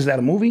 Oh, what is that?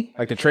 A movie?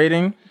 Like the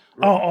trading?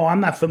 Oh, I'm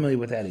not familiar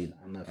with that either.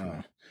 I'm not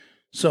familiar.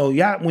 So,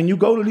 when you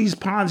go to these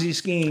Ponzi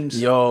schemes,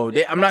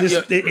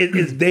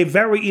 they're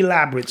very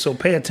elaborate. So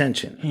pay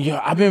attention. Yo,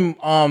 I've been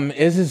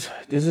is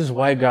this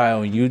white guy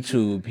on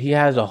YouTube. He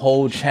has a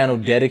whole channel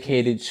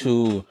dedicated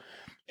to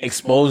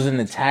exposing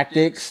the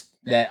tactics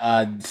that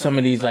some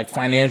of these like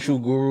financial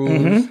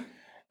gurus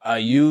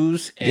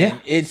use,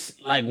 and it's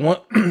like one.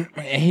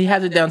 And he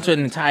has it down to an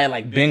entire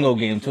like bingo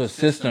game, to a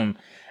system.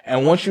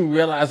 And once you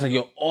realize like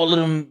all of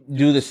them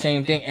do the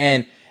same thing,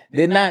 and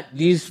they're not,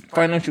 these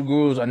financial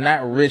gurus are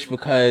not rich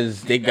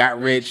because they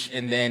got rich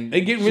and then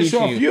they get rich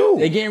off you.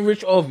 They're getting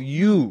rich off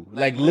you.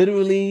 Like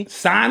literally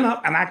sign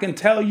up and I can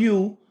tell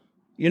you,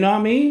 you know what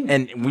I mean?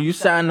 And when you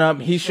sign up,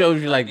 he shows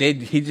you like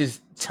he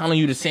just telling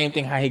you the same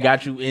thing how he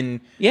got you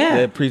in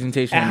the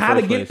presentation. And how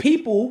to get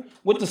people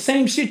with the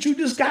same shit you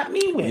just got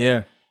me with.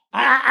 Yeah.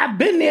 I've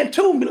been there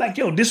too and be like,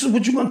 yo, this is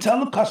what you're gonna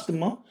tell the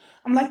customer.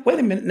 I'm like, wait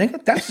a minute,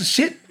 nigga, that's the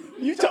shit.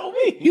 You told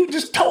me. You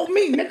just told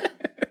me, nigga.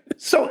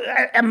 So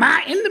am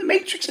I in the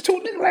Matrix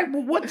too, nigga? Like,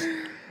 well, what?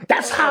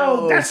 That's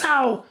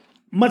how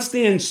much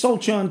they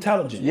insult your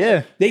intelligence.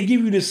 Yeah. They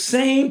give you the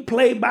same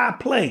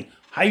play-by-play.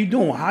 How you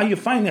doing? How your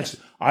finances?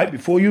 All right,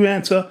 before you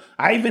answer,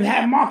 I even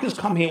had Marcus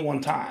come here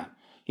one time.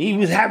 He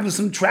was having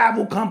some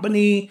travel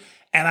company,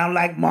 and I'm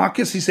like,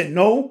 Marcus, he said,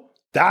 no,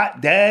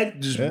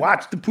 Dad, just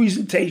watch the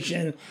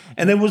presentation.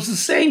 And it was the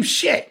same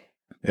shit.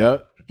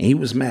 Yep. And he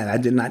was mad. I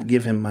did not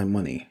give him my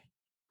money.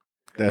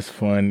 That's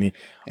funny.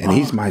 And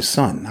he's my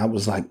son. I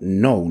was like,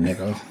 no,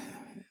 nigga.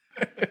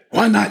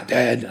 Why not,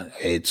 Dad?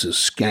 It's a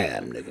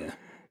scam, nigga.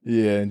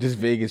 Yeah, just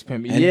Vegas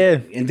pimping. Yeah.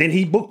 And then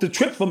he booked the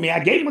trip for me. I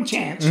gave him a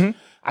chance.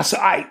 I said,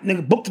 all right,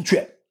 nigga, book the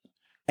trip.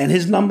 And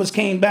his numbers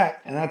came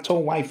back. And I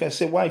told wife, I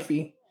said,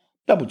 wifey,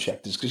 double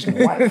check this because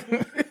your wife.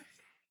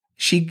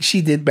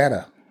 She did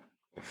better.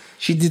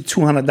 She did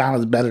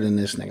 $200 better than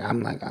this nigga.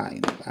 I'm like, all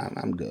right,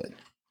 I'm good.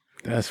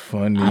 That's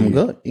funny. I'm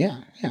good.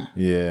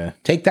 Yeah.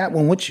 Take that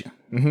one with you.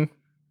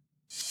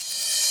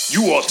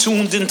 You are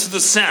tuned into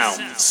the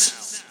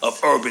sounds of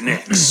Urban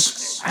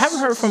X. I haven't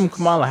heard from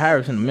Kamala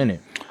Harris in a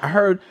minute. I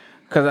heard,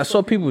 because I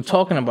saw people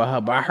talking about her,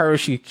 but I heard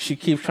she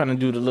keeps trying to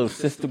do the little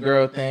sister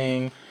girl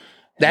thing.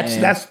 That's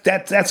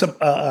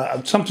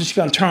something she's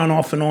gonna turn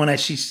off and on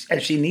as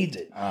she needs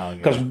it.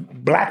 Because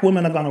black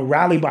women are gonna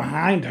rally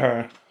behind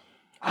her.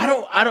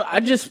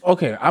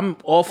 I'm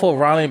all for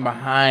rallying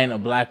behind a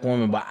black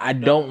woman, but I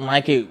don't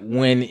like it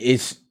when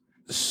it's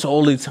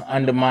solely to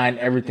undermine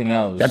everything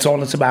else. That's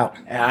all it's about.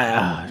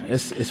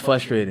 It's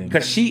frustrating.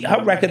 Because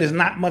her record is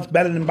not much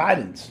better than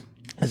Biden's.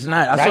 It's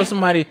not. I saw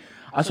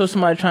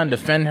somebody trying to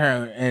defend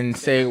her and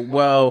say,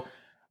 well,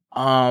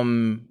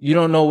 you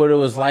don't know what it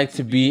was like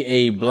to be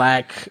a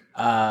black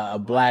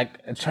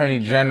attorney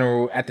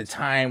general at the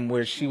time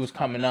where she was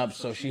coming up,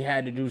 so she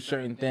had to do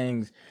certain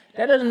things.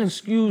 That doesn't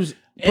excuse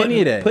any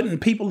of that. Putting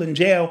people in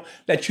jail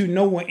that you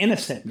know were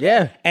innocent.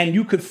 Yeah. And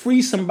you could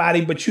free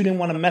somebody, but you didn't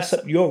want to mess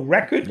up your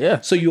record. Yeah.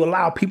 So you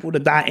allow people to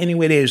die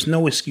anyway. There's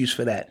no excuse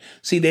for that.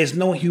 See, there's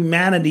no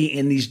humanity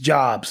in these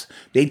jobs.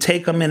 They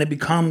take them and it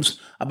becomes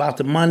about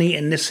the money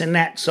and this and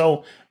that.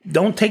 So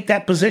don't take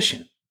that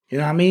position. You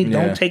know what I mean?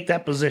 Yeah. Don't take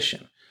that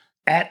position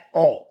at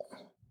all.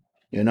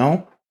 You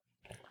know?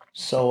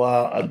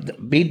 So,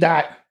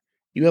 B-Dot,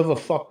 you ever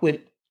fuck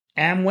with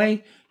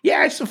Amway?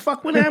 Yeah, I used to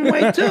fuck with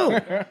Amway too.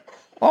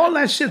 All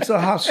that shit's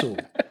a hustle.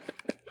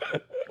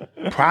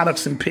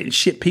 Products and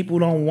shit people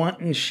don't want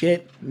and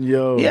shit.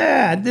 Yo.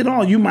 Yeah, I did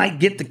all. You might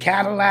get the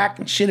Cadillac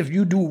and shit if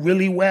you do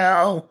really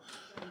well.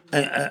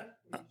 What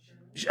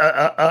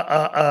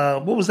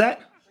was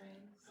that?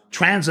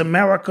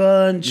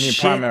 Transamerica and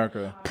shit.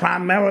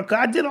 Primerica.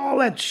 I did all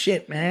that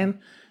shit, man.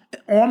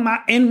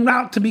 En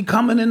route to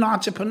becoming an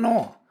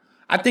entrepreneur.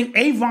 I think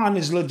Avon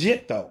is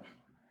legit though.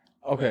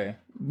 Okay.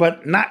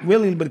 But not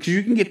really, because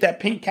you can get that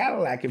pink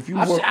Cadillac if you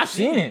work. I've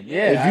seen it,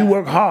 yeah. If you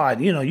work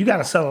hard, you got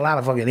to sell a lot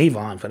of fucking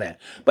Avon for that.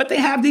 But they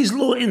have these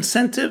little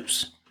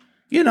incentives.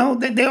 They're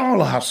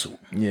all a hustle.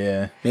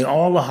 Yeah. They're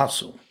all a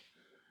hustle.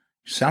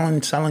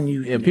 Selling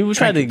you. Yeah, people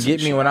tried to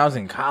get me when I was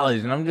in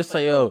college, and I'm just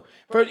like, yo,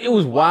 first, it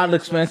was wild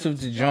expensive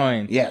to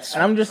join. Yes.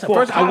 And I'm just,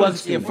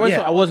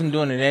 I wasn't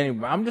doing it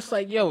anyway. I'm just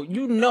like, yo,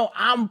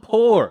 I'm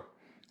poor.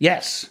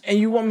 Yes. And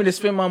you want me to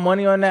spend my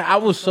money on that? I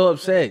was so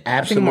upset.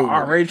 Absolutely. I think my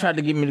art rate tried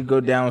to get me to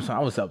go down, so I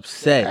was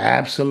upset.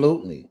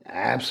 Absolutely.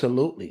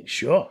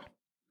 Sure.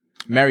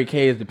 Mary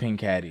Kay is the pink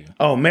caddy.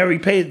 Oh, Mary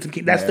Kay,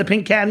 that's the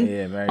pink caddy?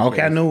 Yeah, Mary Okay,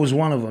 Kay. I knew it was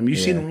one of them. You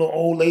see them little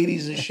old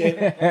ladies and shit?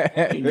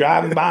 You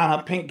driving by in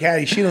a pink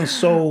caddy. She done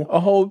sold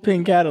a whole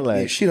pink Cadillac.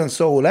 Yeah, she done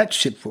sold that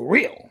shit for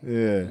real.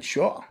 Yeah.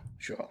 Sure.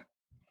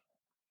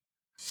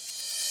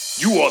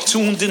 You are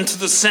tuned into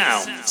the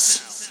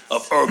sounds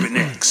of Urban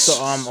X.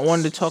 So I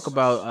wanted to talk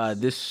about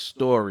this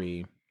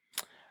story.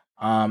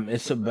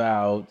 It's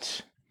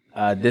about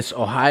this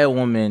Ohio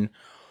woman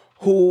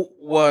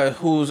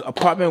whose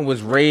apartment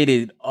was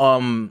raided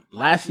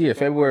last year,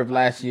 February of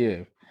last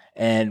year,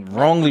 and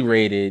wrongly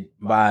raided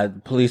by the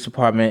police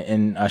department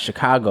in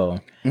Chicago.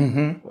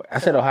 Mm-hmm. I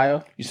said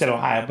Ohio? You said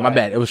Ohio. My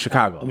bad. It was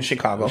Chicago.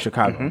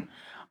 Mm-hmm.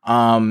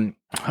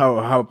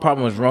 Her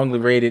apartment was wrongly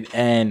raided,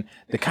 and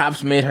the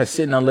cops made her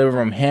sit in the living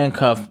room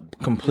handcuffed,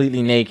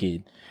 completely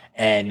naked.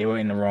 And they were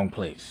in the wrong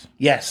place.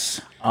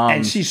 Yes.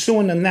 And she's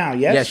suing them now,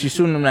 yes? Yeah, she's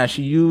suing them now.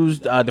 She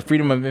used the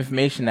Freedom of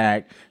Information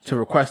Act to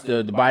request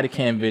the body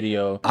cam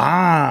video.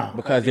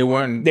 Because they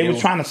were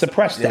trying to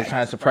suppress that. They were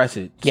trying to suppress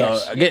it.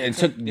 Yes. So, again, it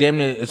took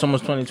it's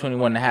almost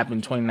 2021 to happen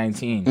in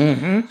 2019.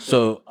 Mm-hmm.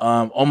 So,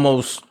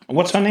 almost...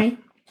 What's her name?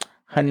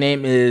 Her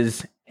name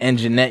is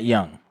Anjanette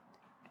Young.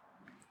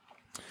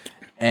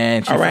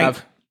 And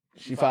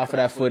she filed for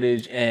that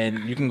footage,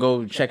 and you can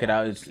go check it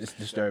out. It's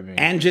disturbing.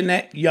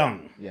 Anjanette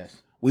Young. Yes.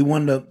 We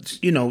want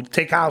to,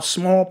 take our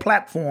small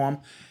platform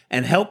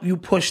and help you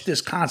push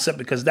this concept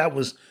because that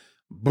was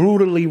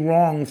brutally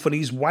wrong for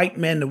these white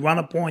men to run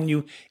up on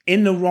you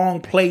in the wrong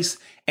place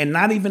and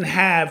not even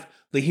have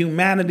the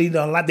humanity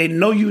they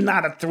know you're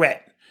not a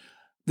threat.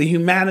 The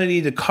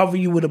humanity to cover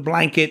you with a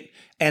blanket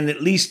and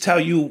at least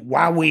tell you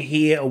why we're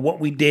here or what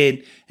we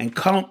did and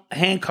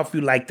handcuff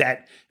you like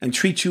that and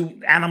treat you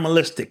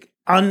animalistic.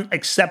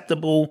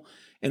 unacceptable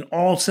in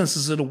all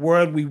senses of the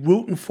word. We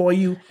rooting for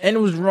you. And it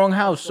was the wrong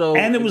house.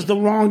 And it was the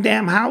wrong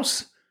damn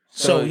house.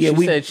 So yeah,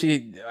 she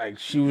said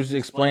she was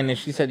explaining.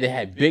 She said they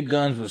had big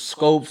guns with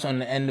scopes on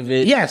the end of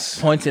it.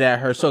 Yes, pointed at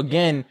her. So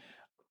again,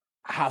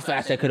 how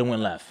fast that could have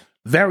went left?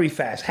 Very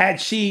fast. Had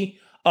she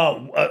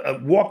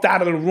walked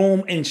out of the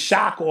room in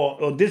shock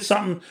or did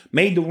something,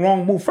 made the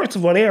wrong move. First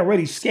of all, they're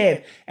already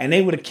scared, and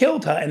they would have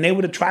killed her, and they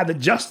would have tried to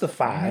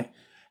justify.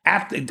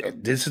 After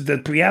this is the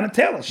Breonna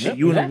Taylor shit.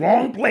 You in the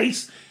wrong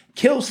place,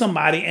 kill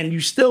somebody, and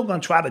you still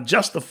gonna try to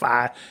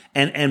justify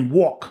and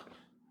walk.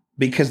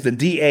 Because the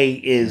DA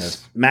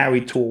is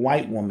married to a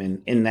white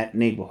woman in that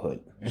neighborhood.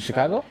 In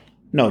Chicago?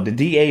 No, the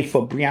DA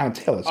for Breonna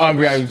Taylor. Oh,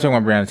 you're talking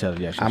about Breonna Taylor.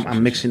 Yeah,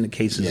 I'm mixing the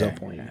cases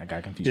up on you. I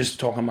got confused. Just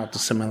talking about the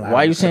similarities.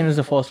 Why are you saying it's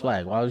a false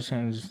flag? Why was you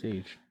saying it's a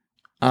stage?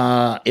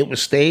 It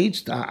was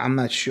staged. I'm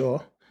not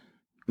sure.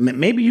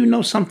 Maybe you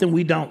know something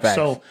we don't. Facts.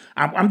 So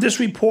I'm just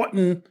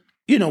reporting,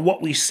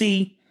 what we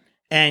see.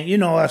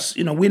 And, us,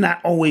 we're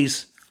not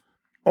always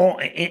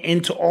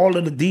into all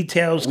of the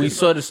details. We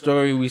saw the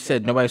story. We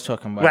said nobody's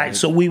talking about it. Right,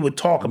 so we would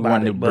talk about it. We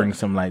wanted to bring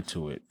some light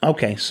to it.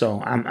 Okay, so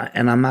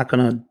I'm not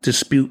going to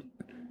dispute,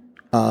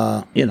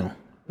 We'll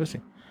see.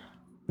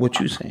 what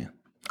you're saying.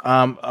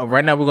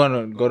 Right now we're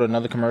going to go to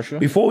another commercial.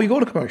 Before we go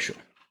to commercial,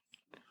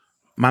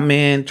 my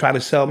man tried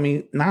to sell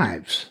me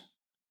knives.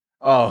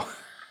 Oh,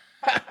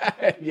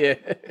 yeah.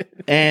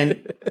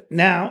 And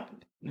now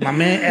my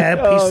man had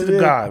a piece of the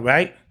God,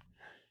 right?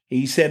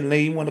 He said,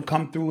 lady, want to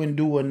come through and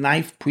do a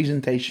knife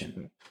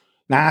presentation.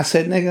 Now I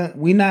said, nigga,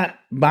 we not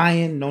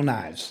buying no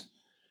knives,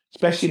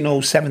 especially no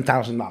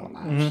 $7,000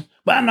 knives.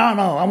 But no,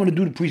 I want to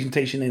do the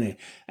presentation in it.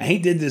 And he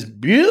did this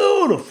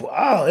beautiful,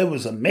 it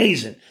was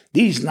amazing.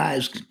 These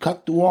knives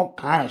cut through all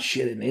kind of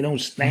shit and they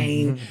don't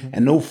stain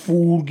and no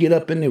food get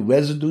up in the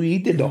residue. He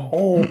did the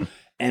whole,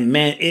 and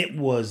man, it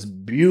was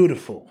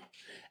beautiful.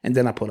 And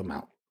then I put them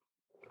out.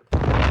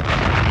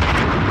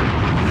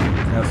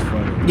 That's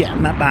funny. Yeah,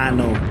 I'm not buying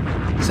no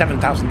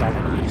 $7,000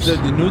 knives. So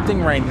the new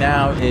thing right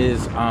now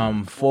is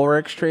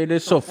Forex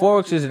traders. So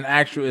Forex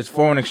is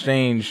foreign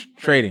exchange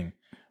trading,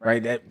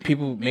 right? That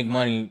people make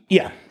money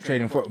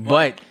trading for.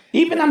 But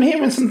even I'm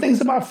hearing some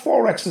things about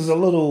Forex is a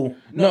little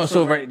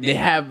so right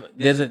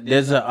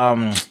there's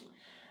a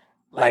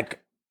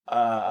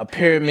a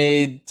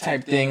pyramid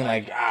type thing.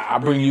 Like I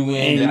bring you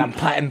in, and I'm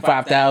platinum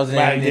 5,000,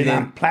 right, and then then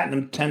I'm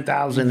platinum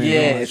 10,000.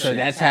 Yeah, so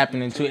that's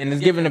happening too, and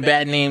it's giving a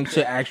bad name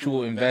to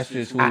actual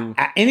investors who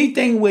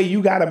anything where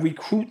you got to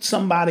recruit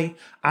somebody.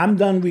 I'm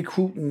done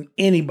recruiting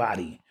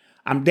anybody.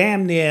 I'm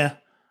damn near,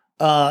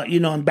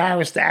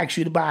 embarrassed to ask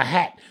you to buy a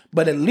hat,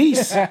 but at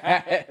least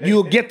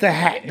you'll get the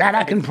hat. That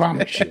I can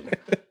promise you.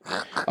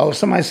 Oh,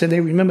 somebody said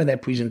they remember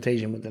that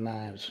presentation with the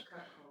knives.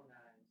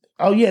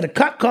 Oh yeah, the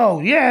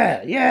Cutco.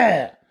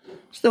 Yeah.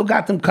 Still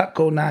got them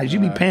Cutco knives. You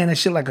be paying that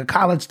shit like a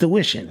college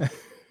tuition.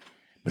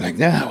 Be like,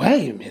 no,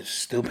 hey, man,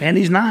 still paying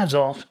these knives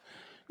off.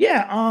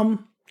 Yeah,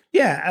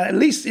 at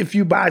least if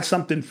you buy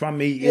something from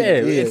me,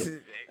 it's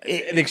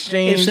an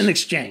exchange. It's an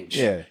exchange.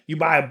 Yeah. You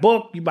buy a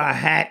book, you buy a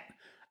hat.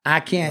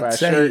 I can't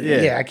say,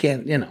 shirt, I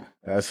can't,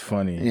 That's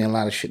funny. Yeah, a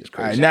lot of shit is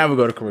crazy. All right, now we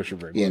go to commercial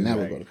break. Yeah, now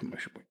we go to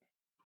commercial break.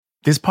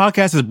 This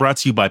podcast is brought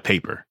to you by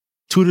Paper,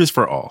 Tutors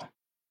for All.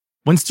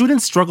 When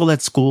students struggle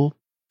at school,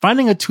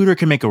 finding a tutor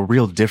can make a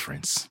real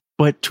difference.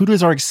 But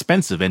tutors are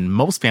expensive and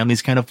most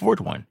families can't afford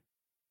one.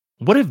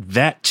 What if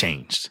that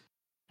changed?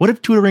 What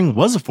if tutoring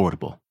was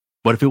affordable?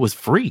 What if it was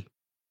free?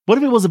 What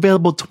if it was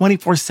available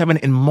 24/7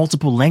 in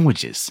multiple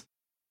languages?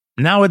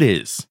 Now it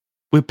is.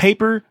 With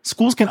Paper,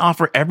 schools can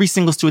offer every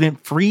single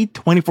student free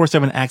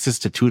 24/7 access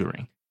to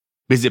tutoring.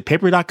 Visit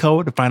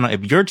paper.co to find out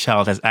if your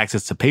child has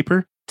access to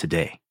Paper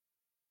today.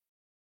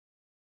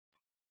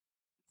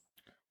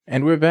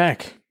 And we're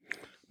back.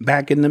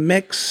 Back in the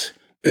mix.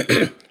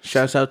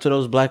 Shouts out to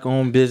those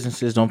black-owned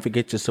businesses. Don't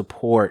forget to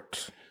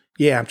support.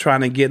 Yeah, I'm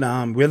trying to get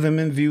Rhythm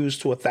and Views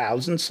to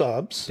 1,000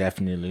 subs.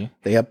 Definitely.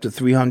 They up to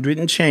 300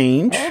 and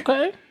change.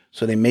 Okay.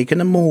 So they're making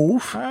a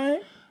move. All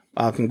right.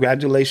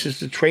 Congratulations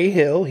to Trey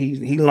Hill.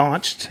 He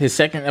launched. His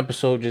second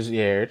episode just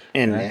aired.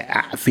 And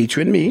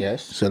featuring me.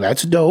 Yes. So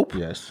that's dope.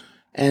 Yes.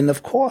 And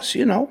of course,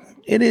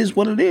 it is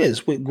what it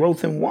is with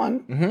Growth in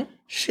One. Mm-hmm.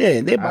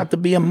 Shit, they're about to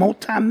be a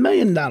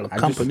multi-million-dollar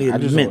company. I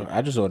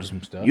just ordered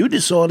some stuff. You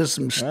just ordered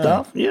some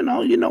stuff. You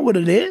know what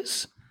it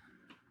is.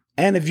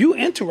 And if you're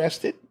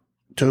interested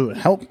to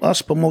help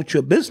us promote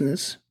your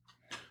business,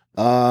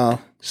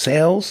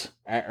 sales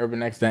at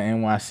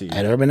urbanx.nyc.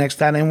 At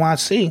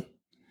urbanx.nyc.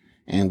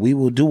 And we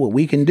will do what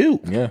we can do.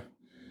 Yeah.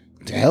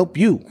 To help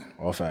you.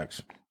 All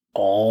facts.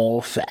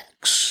 All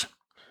facts.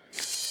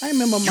 I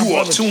remember my You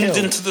are brother tuned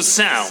Chill. into the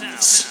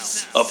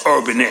sounds of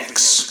Urban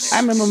X. I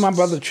remember my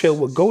brother Chill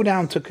would go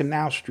down to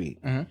Canal Street,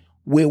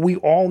 where we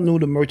all knew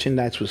the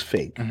merchandise was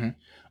fake,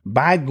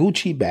 buy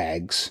Gucci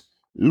bags,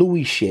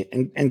 Louis shit,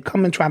 and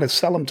come and try to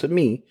sell them to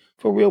me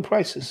for real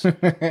prices.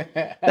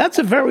 That's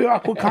a very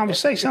awkward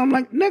conversation. I'm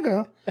like,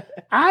 nigga,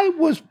 I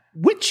was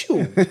with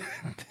you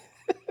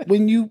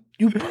when you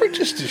You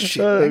purchased this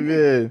shit. Oh, man.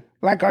 man.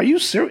 Like, are you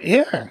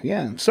serious?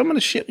 Yeah. Some of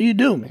the shit you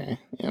do, man.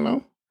 You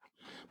know.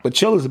 But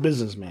Chill is a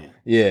businessman.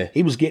 Yeah.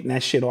 He was getting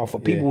that shit off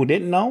of people who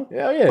didn't know.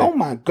 Yeah. Oh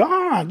my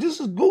God,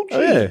 this is Gucci.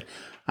 Oh, yeah.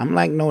 I'm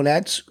like, no,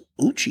 that's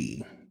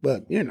Uchi.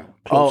 But you know.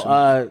 close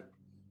enough.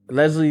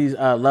 Leslie's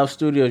Love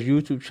Studios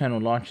YouTube channel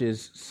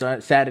launches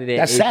Saturday.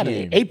 That's 8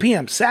 Saturday, p.m. 8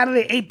 p.m.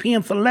 Saturday, 8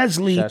 p.m. for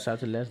Leslie. Shouts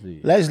out to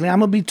Leslie. Leslie, I'm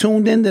gonna be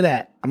tuned into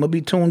that. I'm gonna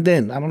be tuned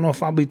in. I don't know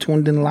if I'll be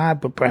tuned in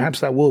live, but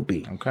perhaps I will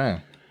be.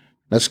 Okay.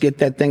 Let's get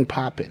that thing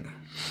popping.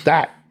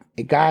 A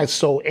guy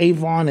sold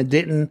Avon and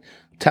didn't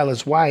tell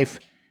his wife.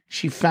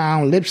 She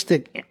found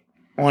lipstick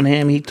on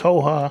him. He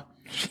told her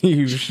he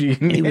was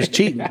cheating. He was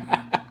cheating.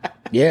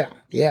 Yeah,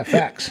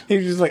 facts. He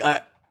was just like,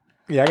 I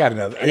got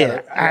another.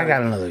 I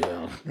got another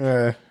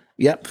girl.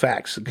 Yep,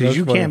 facts. Because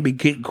you can't be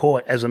getting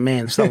caught as a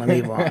man selling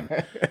Avon.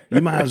 You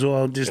might as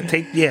well just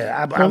take.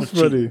 I was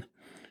cheating.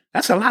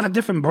 That's a lot of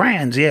different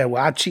brands. Yeah,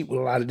 well, I cheat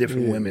with a lot of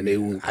different women.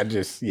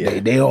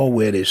 They all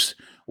wear this.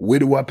 Where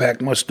do I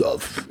pack my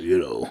stuff? You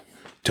know,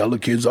 tell the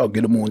kids I'll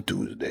get them on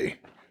Tuesday.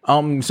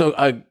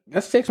 So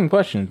let's take some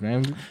questions,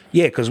 man.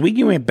 Yeah, because we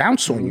can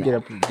bounce on you. Get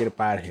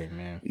up out of here,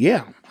 man.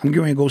 Yeah, I'm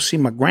going to go see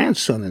my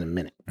grandson in a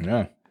minute.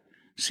 Yeah.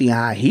 See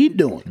how he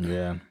doing.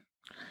 Yeah.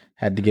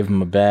 Had to give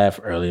him a bath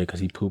earlier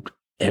because he pooped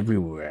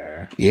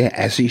everywhere. Yeah,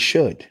 as he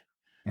should.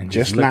 And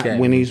just not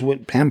when he's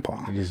with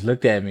Pampa. He just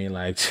looked at me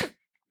like,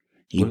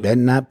 he better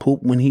not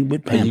poop when he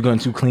with Pampa. Are you going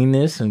to clean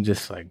this? And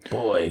just like,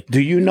 boy. Do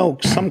you know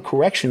some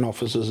correction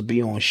officers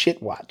be on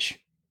shit watch?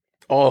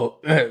 Oh,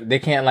 they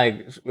can't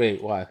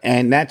wait, why?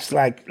 And that's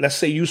like, let's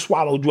say you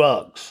swallow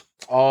drugs.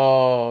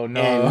 Oh,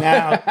 no. And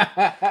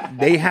now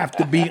they have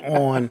to be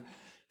on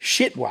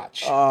shit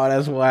watch. Oh,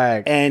 that's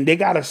whack. And they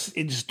got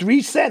it's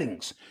 3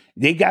 settings.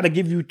 They got to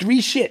give you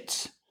 3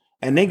 shits.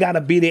 And they got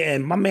to be there.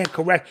 And my man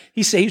correct.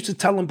 He said he used to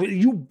tell them,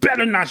 you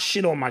better not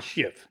shit on my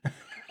shift.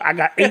 I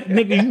got 8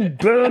 niggas, you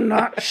better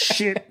not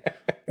shit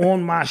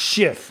on my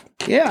shift.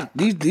 Yeah,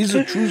 these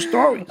are true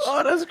stories.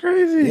 Oh, that's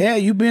crazy. Yeah,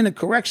 you be in a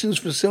corrections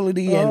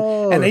facility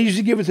and they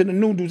usually give it to the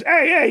new dudes.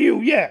 Hey,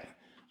 you,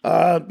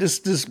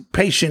 this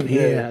patient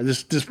here,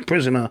 this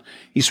prisoner,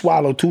 he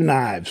swallowed 2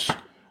 knives.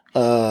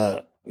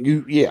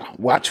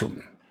 Watch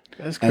him.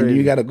 That's crazy. And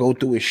you got to go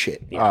through his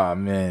shit. Yeah. Oh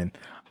man.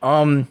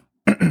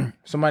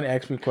 Somebody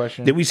asked me a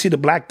question. Did we see the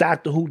black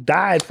doctor who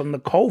died from the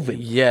COVID?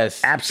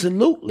 Yes,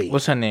 absolutely.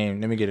 What's her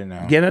name? Let me get it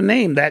now. Get her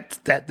name.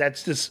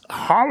 That's just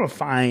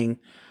horrifying.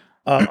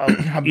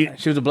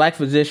 She was a black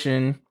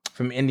physician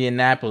from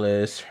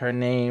Indianapolis. Her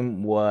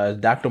name was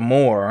Dr.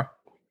 Moore.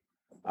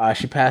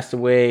 She passed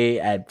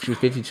away she was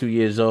 52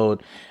 years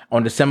old.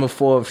 On December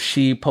 4th,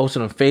 she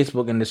posted on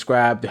Facebook and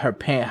described her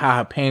pain, how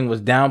her pain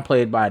was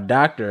downplayed by a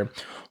doctor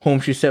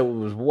whom she said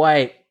was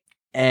white.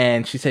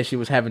 And she said she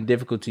was having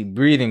difficulty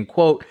breathing.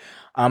 Quote,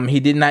 he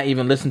did not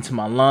even listen to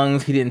my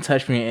lungs. He didn't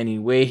touch me in any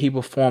way. He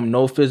performed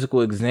no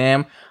physical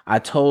exam. I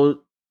told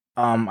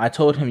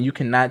him, you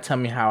cannot tell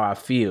me how I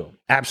feel.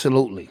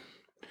 Absolutely.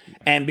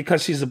 And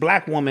because she's a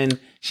black woman,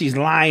 she's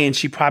lying.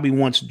 She probably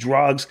wants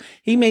drugs.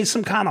 He made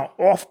some kind of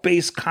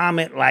off-base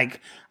comment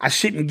like, I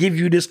shouldn't give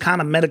you this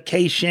kind of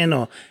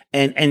medication.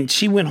 And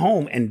she went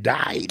home and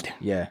died.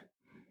 Yeah.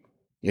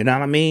 You know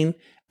what I mean?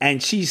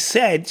 And she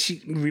said,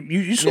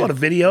 you saw the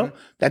video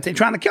that they're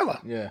trying to kill her.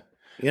 Yeah.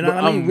 You know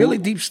what I mean? Really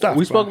deep stuff.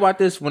 We spoke about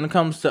this when it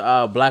comes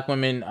to black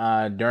women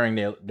during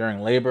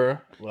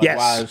labor. Yes.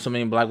 Why so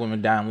many black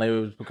women die in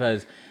labor is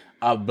because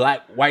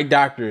white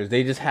doctors,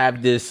 they just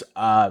have this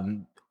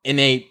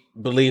innate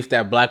belief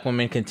that black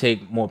women can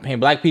take more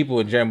pain. Black people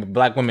in general, but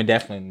black women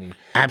definitely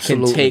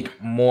can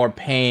take more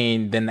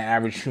pain than the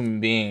average human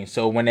being.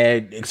 So when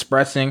they're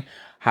expressing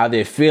how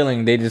they're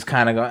feeling, they just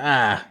kind of go,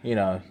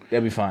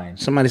 they'll be fine.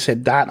 Somebody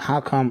said, Dot,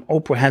 how come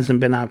Oprah hasn't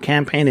been out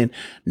campaigning?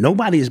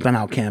 Nobody's been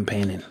out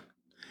campaigning.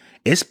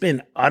 It's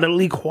been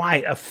utterly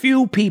quiet. A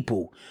few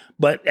people,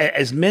 but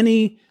as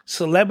many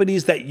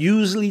celebrities that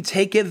usually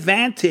take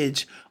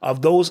advantage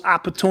of those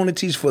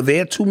opportunities for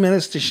their 2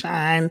 minutes to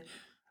shine.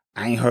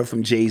 I ain't heard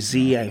from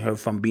Jay-Z. I ain't heard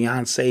from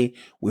Beyonce.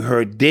 We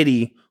heard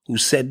Diddy, who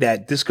said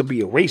that this could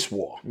be a race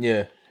war.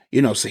 Yeah.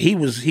 So he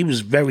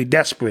was very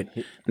desperate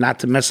not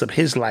to mess up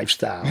his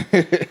lifestyle.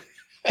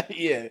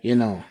 Yeah.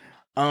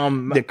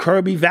 The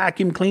Kirby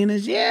vacuum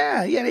cleaners,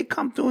 they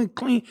come through and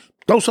clean.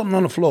 Throw something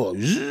on the floor,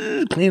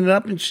 clean it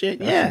up and shit.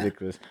 That's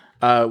ridiculous.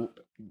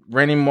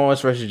 Randy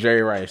Moss versus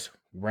Jerry Rice.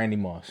 Randy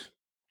Moss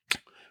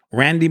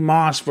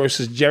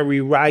versus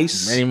Jerry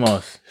Rice.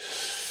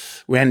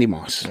 Randy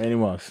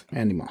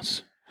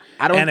Moss.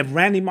 And if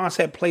Randy Moss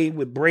had played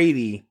with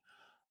Brady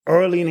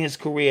early in his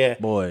career,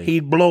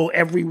 he'd blow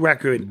every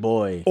record.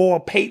 Or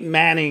Peyton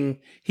Manning,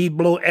 he'd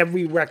blow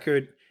every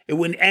record. It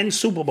wouldn't end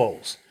Super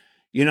Bowls.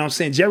 You know what I'm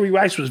saying? Jerry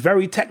Rice was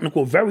very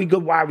technical, very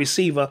good wide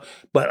receiver,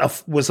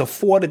 but was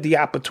afforded the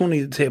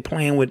opportunity to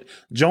playing with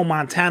Joe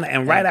Montana.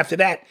 And right after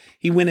that,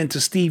 he went into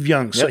Steve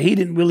Young. So he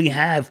didn't really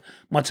have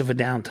much of a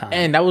downtime.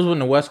 And that was when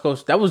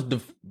that was the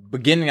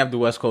beginning of the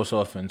West Coast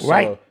offense.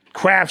 Right.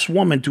 Kraft's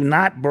woman do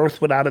not birth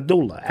without a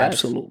doula.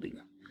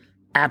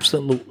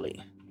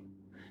 Absolutely.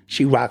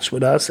 She rocks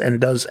with us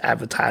and does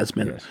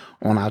advertisement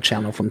on our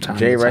channel from time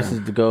Jay to Rice time.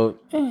 is the GOAT.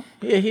 Yeah,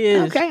 he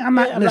is. Okay, I'm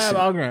not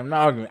arguing. I'm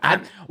not arguing.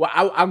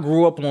 I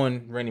grew up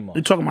on Randy Moss.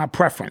 You're talking about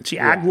preference.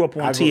 Yeah, I grew up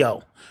on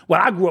T.O.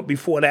 Well, I grew up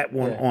before that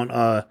one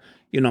on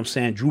you know what I'm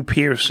saying, Drew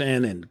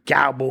Pearson and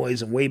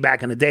Cowboys and way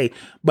back in the day.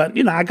 But,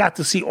 you know, I got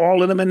to see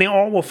all of them, and they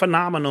all were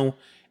phenomenal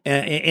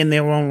in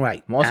their own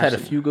right. Moss had a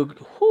few good...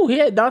 He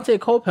had Dante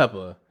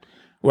Culpepper.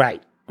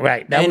 Right.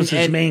 That was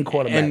his main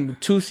quarterback. And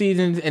 2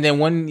 seasons, and then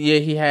 1 year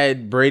he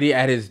had Brady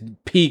at his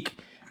peak,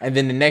 and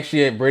then the next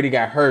year Brady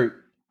got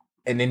hurt,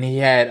 and then he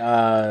had...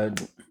 I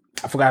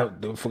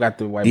forgot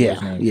the white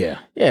boy's name.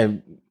 Yeah.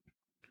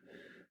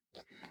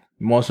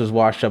 Moss was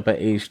washed up at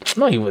age...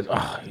 No, he was...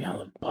 Oh,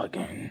 y'all are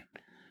bugging.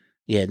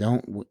 Yeah,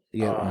 don't.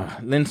 Yeah,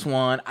 Lynn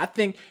Swan. I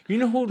think you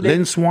know who.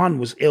 Lynn Swan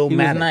was ill. He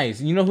was nice.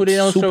 You know who they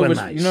don't Super show.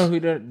 nice. You know who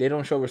they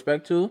don't show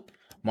respect to?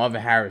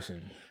 Marvin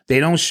Harrison. They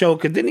don't show.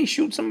 Cause didn't he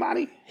shoot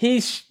somebody?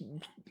 He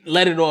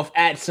let it off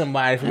at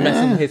somebody for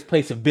messing with his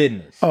place of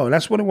business. Oh,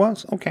 that's what it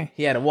was. Okay.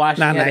 He had a wash.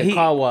 He had a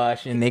car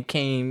wash, and they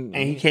came.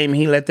 And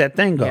he let that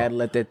thing go. He had to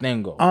let that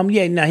thing go.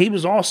 Yeah. Now he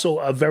was also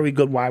a very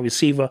good wide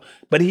receiver,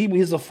 but he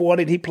was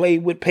afforded. He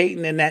played with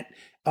Peyton in that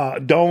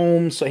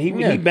dome, so he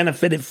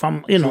benefited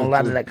from a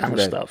lot of that kind of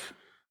stuff.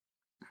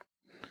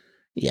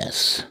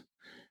 Yes.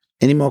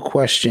 Any more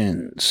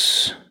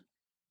questions?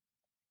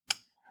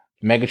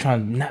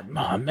 Megatron,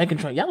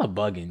 y'all are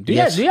bugging. Do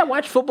y'all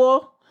watch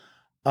football?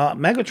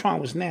 Megatron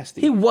was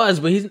nasty. He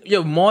was, but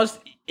Moss.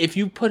 If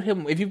you put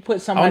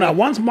somebody. Oh no!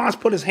 Once Moss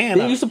put his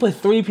hand up, they used to put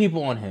 3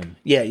 people on him.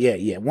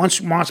 Yeah.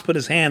 Once Moss put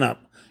his hand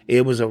up,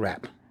 it was a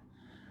wrap.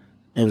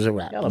 It was a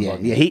wrap.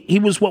 Yeah. He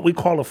was what we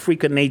call a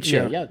freak of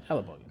nature. Yeah, y'all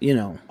are bugging. You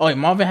know. Oh,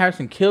 Marvin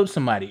Harrison killed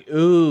somebody.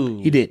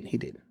 Ooh, he did. He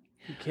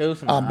killed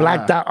somebody.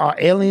 Black Dot are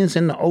aliens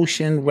in the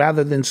ocean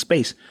rather than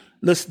space.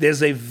 Listen,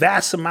 there's a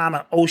vast amount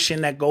of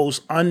ocean that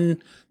goes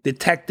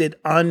undetected,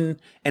 and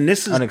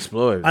this is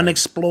unexplored.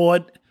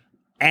 Unexplored.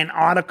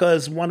 Antarctica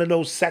is one of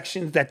those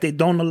sections that they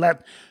don't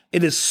let.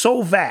 It is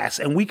so vast,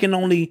 and we can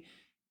only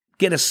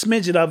get a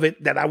smidget of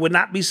it that I would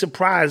not be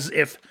surprised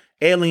if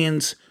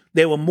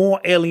there were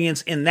more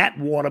aliens in that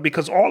water,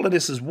 because all of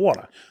this is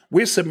water.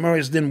 We're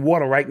submerged in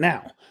water right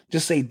now.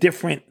 Just a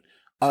different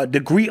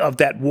degree of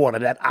that water,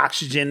 that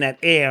oxygen, that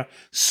air.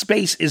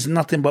 Space is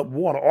nothing but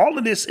water. All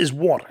of this is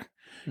water.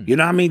 You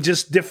know what I mean?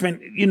 Just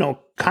different,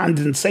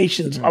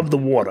 condensations of the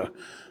water.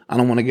 I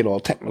don't want to get all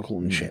technical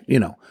and shit,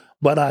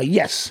 But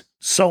yes.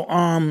 So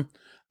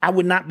I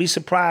would not be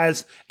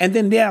surprised. And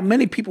then there are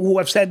many people who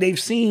have said they've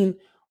seen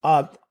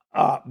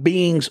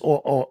beings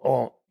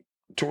or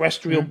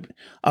terrestrial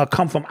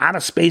come from outer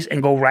space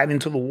and go right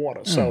into the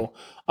water. So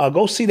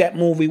go see that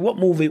movie. What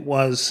movie it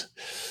was?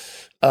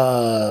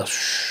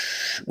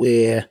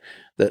 Where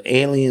the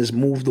aliens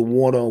moved the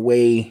water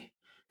away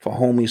for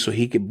homie so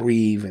he could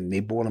breathe, and they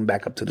brought him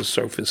back up to the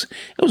surface.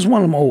 It was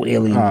one of them old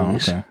alien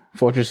movies. Okay.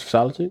 Fortress of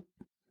Solitude?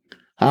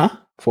 Huh?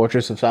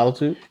 Fortress of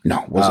Solitude?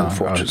 No, it wasn't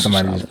Fortress of Solitude.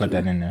 Somebody just put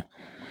that in there.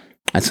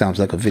 That sounds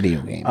like a video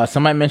game.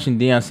 Somebody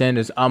mentioned Deion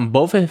Sanders.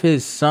 Both of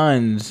his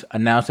sons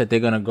announced that they're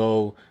going to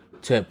go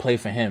to play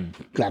for him.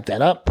 Clap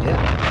that up.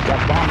 Yeah.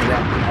 Got bombed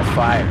on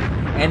fire.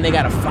 And they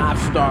got a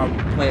 5-star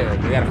player.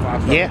 They got a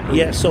 5-star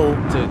Yeah, so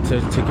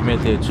to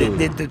commit there too.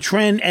 The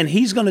trend, and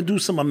he's going to do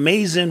some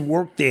amazing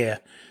work there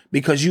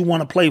because you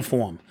want to play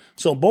for him.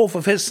 So both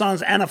of his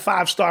sons and a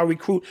 5-star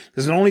recruit,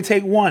 because it only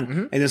take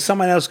one. And then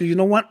somebody else goes, you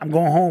know what? I'm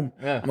going home.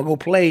 Yeah. I'm going to go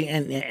play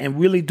and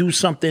really do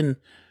something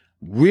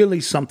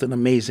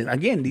amazing.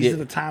 Again, these are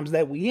the times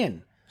that we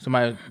in.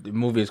 The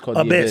movie is called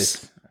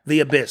Abyss. The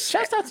Abyss.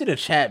 Shouts out to the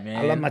chat, man.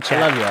 I love my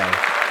chat. I love y'all.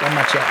 Love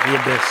my chat. The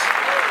Abyss.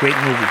 Great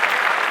movie.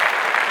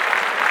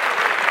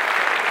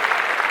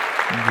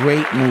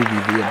 Great movie,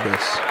 The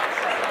Abyss.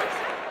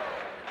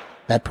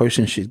 That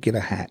person should get a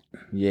hat.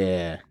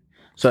 Yeah.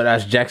 So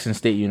that's Jackson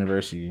State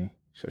University.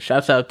 So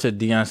shouts out to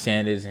Deion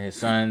Sanders and his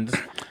sons.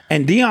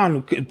 And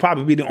Deion could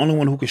probably be the only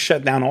one who could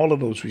shut down all of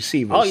those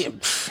receivers. Oh yeah,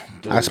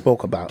 dude. I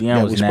spoke about.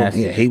 Deion was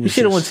nasty. Yeah, he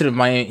should have went to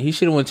Miami. He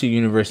should have went to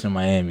University of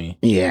Miami.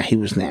 Yeah, he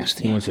was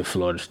nasty. He went to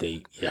Florida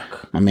State.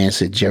 Yuck. My man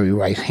said Jerry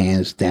Rice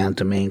hands down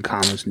to Maine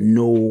Collins,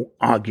 no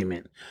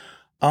argument.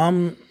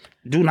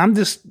 Dude, I'm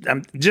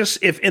just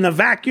if in a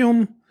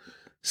vacuum,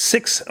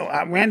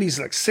 Randy's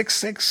like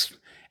 6'6",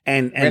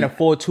 and ran a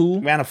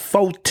 4.2. Ran a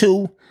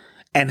 4.2.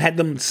 And had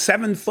them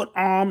 7-foot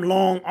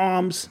long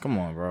arms. Come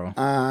on, bro.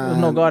 There's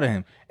no guard in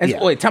him.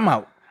 Wait, time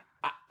out.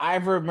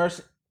 Ivor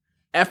Mercer,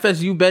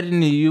 FSU better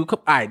than you. All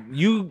right,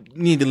 you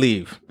need to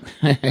leave.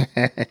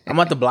 I'm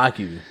about to block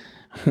you.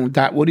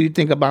 What do you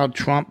think about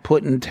Trump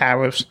putting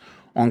tariffs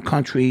on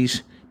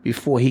countries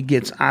before he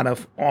gets out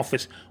of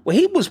office? Well,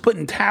 he was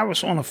putting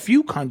tariffs on a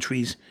few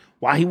countries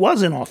while he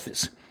was in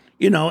office,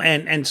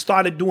 and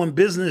started doing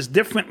business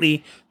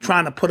differently,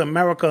 trying to put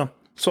America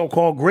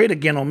so-called great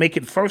again or make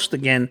it first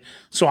again.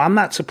 So I'm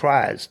not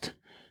surprised.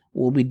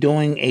 We'll be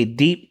doing a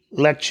deep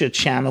lecture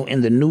channel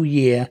in the new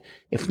year.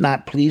 If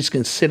not, please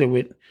consider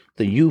it.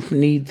 The youth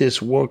need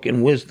this work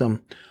and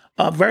wisdom.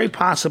 Very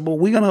possible.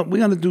 We're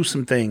gonna do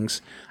some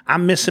things.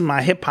 I'm missing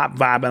my hip hop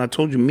vibe, and I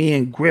told you, me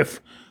and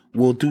Griff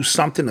will do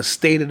something, a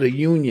State of the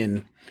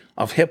Union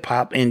of hip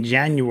hop in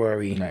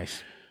January.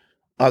 Nice.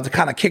 To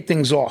kind of kick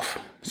things off.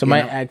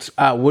 Somebody asks,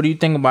 what do you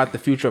think about the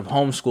future of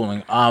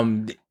homeschooling?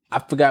 I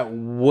forgot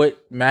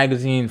what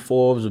magazine,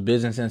 Forbes or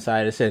Business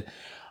Insider said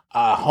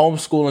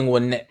homeschooling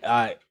would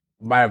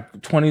by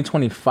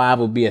 2025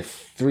 will be a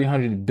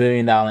 $300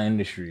 billion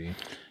industry.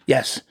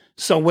 Yes.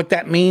 So what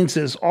that means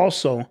is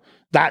also,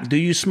 Doc, do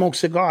you smoke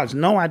cigars?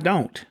 No, I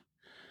don't.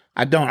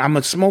 I'm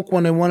gonna smoke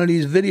one in one of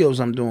these videos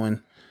I'm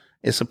doing.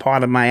 It's a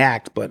part of my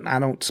act, but I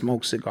don't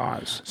smoke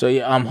cigars. So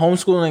yeah,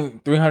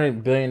 homeschooling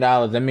 $300 billion.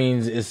 That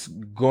means it's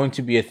going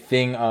to be a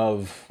thing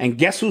of. And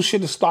guess who should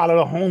have started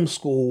a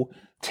homeschool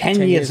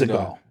 10 years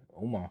ago?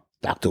 Umar.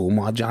 Dr.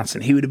 Umar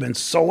Johnson. He would have been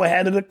so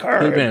ahead of the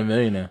curve. He'd have been a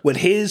millionaire with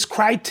his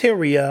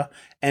criteria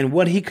and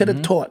what he could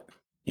have taught.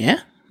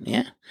 Yeah,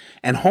 yeah.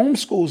 And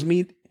homeschools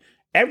meet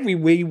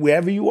everywhere,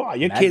 wherever you are.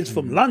 Your kids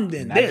from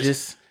London,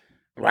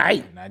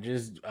 right? Not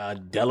just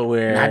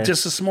Delaware, not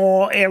just a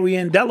small area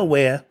in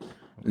Delaware.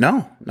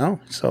 No.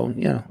 So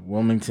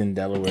Wilmington,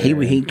 Delaware.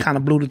 He kind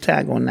of blew the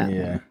tag on that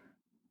one.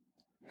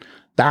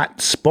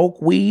 Dot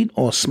spoke weed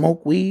or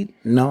smoke weed?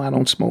 No, I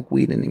don't smoke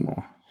weed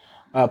anymore.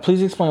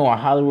 Please explain why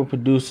Hollywood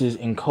producers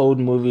encode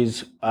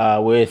movies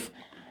with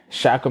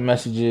shocker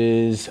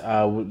messages.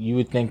 You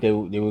would think they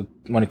would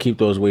want to keep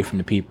those away from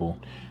the people.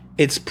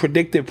 It's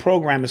predictive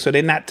programming, so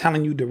they're not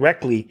telling you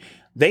directly.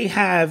 They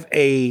have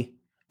an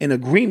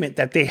agreement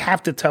that they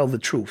have to tell the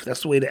truth.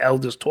 That's the way the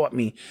elders taught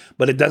me,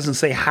 but it doesn't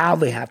say how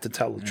they have to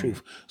tell the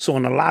truth. So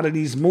in a lot of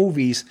these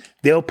movies,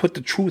 they'll put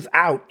the truth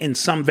out in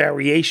some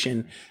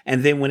variation,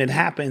 and then when it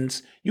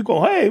happens, you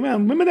go, hey man,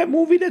 remember that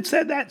movie that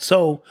said that?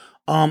 So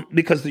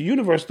because the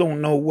universe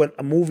don't know what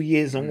a movie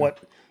is and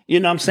what, you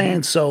know what I'm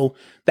saying? So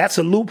that's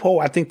a loophole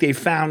I think they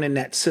found in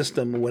that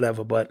system or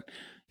whatever. But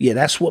yeah,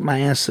 that's what my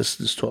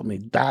ancestors taught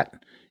me.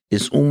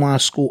 Is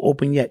Umar's school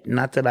open yet?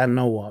 Not that I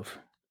know of.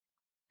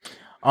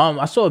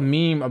 I saw a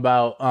meme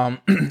about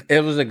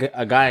it was a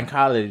guy in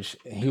college.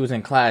 He was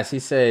in class. He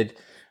said,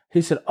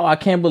 "Oh, I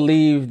can't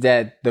believe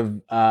that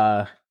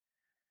the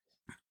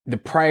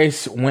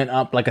price went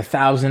up like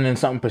 1,000 and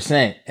something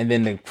 %." And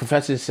then the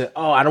professor said,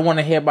 "Oh, I don't want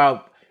to hear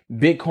about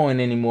Bitcoin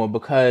anymore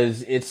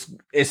because it's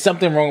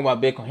something wrong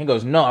about Bitcoin." He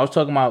goes, "No, I was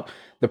talking about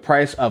the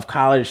price of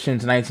college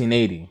since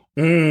 1980."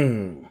 You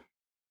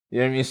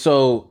know what I mean?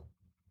 So,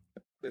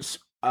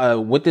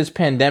 what this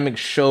pandemic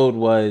showed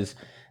was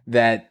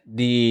that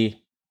the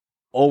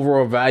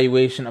overall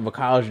valuation of a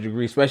college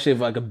degree, especially if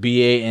like a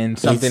BA in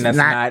something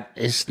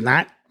it's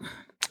not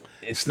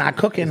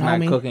cooking,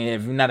 homie. Cooking.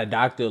 If you're not a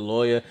doctor, a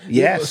lawyer.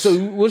 Yes. So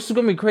what's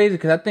going to be crazy?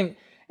 Because I think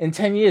in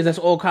 10 years, that's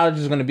all college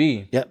is going to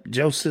be. Yep.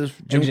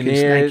 Joseph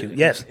engineers. Thank you.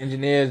 Yes.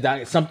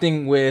 Engineers,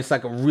 something where it's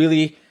like a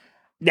really...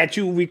 that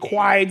you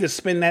required to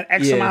spend that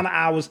X amount of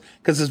hours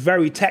because it's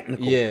very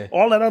technical. Yeah.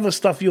 All that other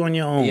stuff you on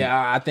your own.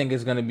 Yeah, I think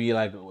it's going to be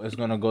like, it's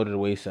going to go to the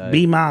wayside.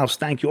 B Miles,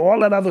 thank you. All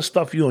that other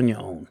stuff you on your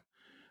own.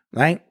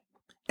 Right?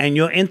 And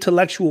your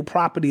intellectual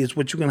property is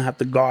what you're going to have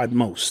to guard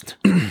most.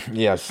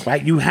 Yes.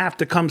 Right? You have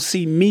to come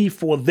see me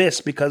for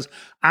this because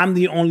I'm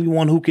the only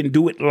one who can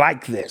do it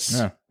like this.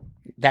 Yeah.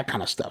 That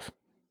kind of stuff.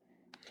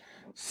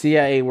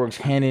 CIA works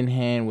hand in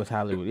hand with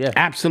Hollywood. Yeah.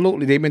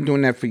 Absolutely. They've been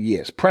doing that for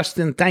years.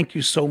 Preston, thank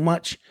you so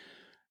much.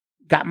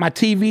 Got my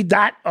TV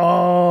dot.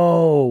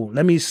 Oh,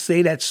 let me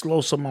say that slow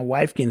so my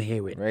wife can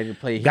hear it. Ready to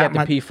play. Got the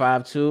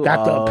P5 too.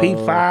 Got the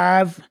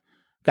P5.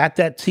 Got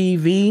that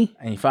TV.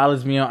 And he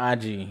follows me on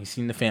IG. He's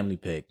seen the family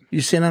pic.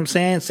 You see what I'm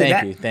saying? So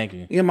thank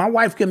you. Yeah, my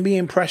wife can be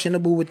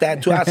impressionable with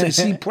that too. I say,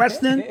 see,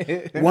 Preston,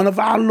 one of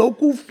our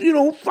local,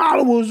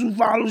 followers who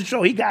follows the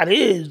show, he got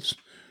his.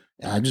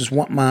 I just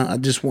want,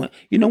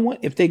 you know what?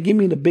 If they give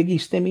me the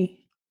Biggie stimmy,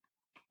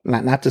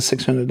 not the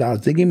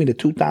 $600, they give me the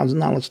 $2,000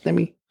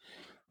 stimmy,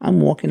 I'm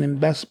walking in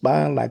Best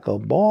Buy like a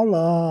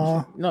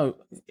baller. No,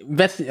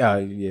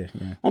 yeah.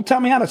 Don't tell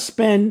me how to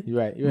spend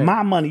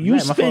my money. You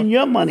spend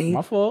your money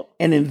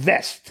and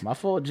invest. My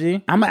fault,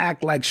 G. I'm going to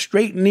act like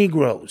straight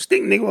Negroes.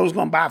 Think Negroes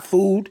going to buy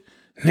food?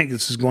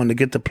 Niggas is going to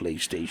get the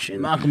PlayStation.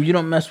 Malcolm, you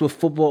don't mess with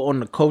football on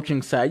the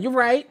coaching side. You're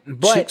right.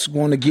 But chicks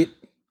going to get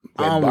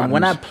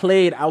when I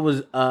played, I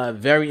was a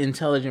very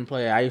intelligent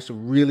player. I used to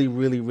really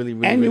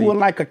and you were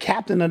like a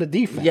captain of the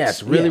defense.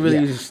 Yes,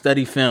 really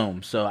study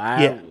film. So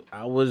I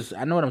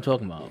know what I'm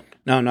talking about.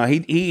 No,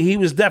 he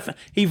was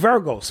definitely he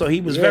Virgo, so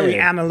he was very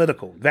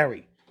analytical,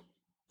 very.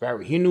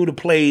 He knew the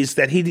plays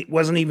that he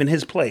wasn't even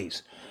his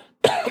plays.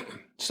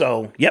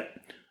 So, yep.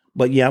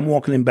 But yeah, I'm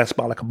walking in Best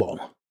Buy like a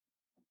baller.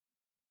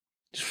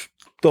 Just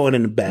throw it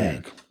in the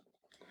bag.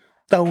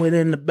 Throw it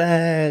in the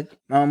bag.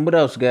 What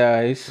else,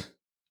 guys?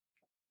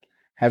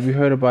 Have you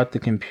heard about the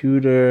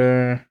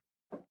computer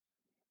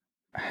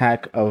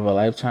hack of a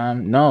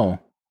lifetime? No.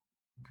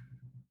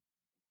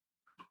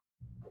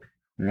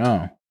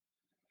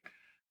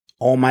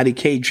 Almighty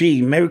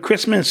KG, Merry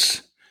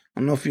Christmas. I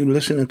don't know if you're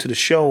listening to the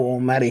show,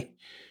 Almighty,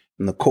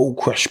 and the Cold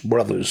Crush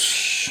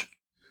Brothers.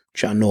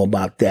 What y'all know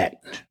about that?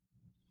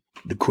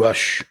 The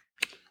Crush.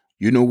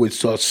 You know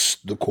it's us,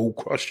 the Cold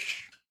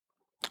Crush.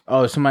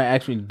 Oh, somebody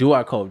asked me, do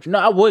I coach? No,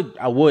 I would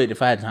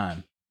if I had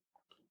time.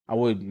 I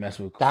would mess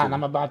with. God,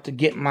 I'm about to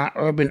get my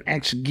Urban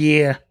X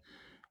gear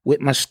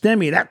with my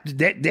STEMI.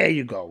 That there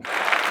you go.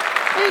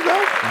 There you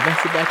go.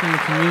 Invest it back in the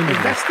community.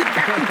 Invest it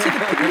back into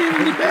the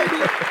community, baby.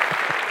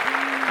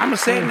 I'm going to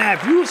say now,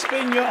 if you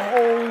spend your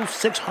whole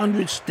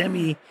 600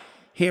 STEMI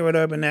here at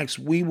Urban X,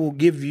 we will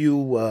give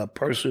you a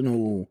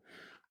personal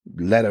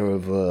letter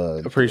of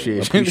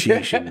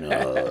appreciation.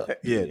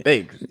 Yeah,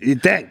 thanks.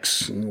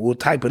 Thanks. We'll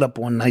type it up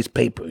on nice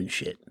paper and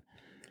shit.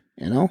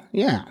 You know?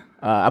 Yeah.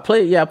 I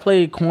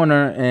play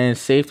corner and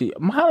safety.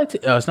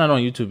 It's not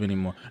on YouTube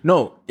anymore.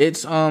 No,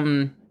 it's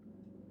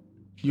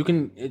you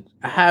can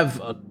I have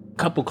a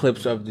couple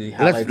clips of the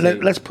highlights.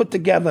 Let's put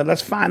together.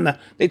 Let's find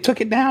they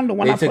took it down. The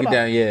one I put took it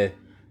down. Yeah.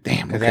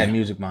 Damn. Because it had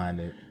music behind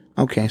it.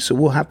 Okay, so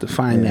we'll have to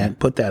find that,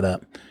 put that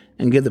up,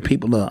 and give the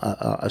people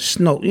a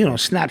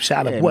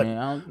snapshot of what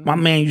my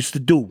man used to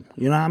do.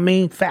 You know what I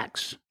mean?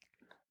 Facts.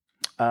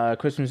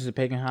 Christmas is a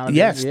pagan holiday.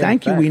 Yes,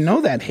 thank you. We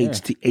know that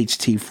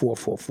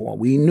HT444.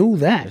 We knew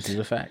that. This is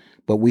a fact.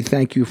 But we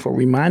thank you for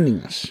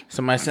reminding us.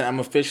 Somebody said I'm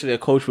officially a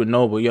coach with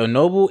Noble. Yo,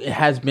 Noble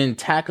has been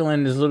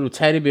tackling this little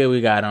teddy bear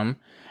we got him,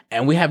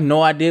 and we have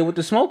no idea what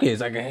the smoke is.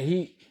 Like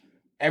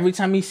every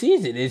time he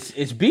sees it,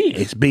 it's beef.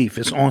 It's beef.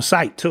 It's on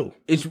site too.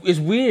 It's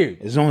weird.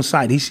 It's on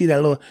site. He see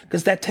that little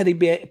because that teddy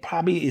bear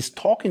probably is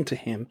talking to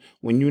him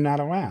when you're not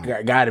around.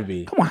 Gotta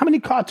be. Come on, how many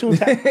cartoons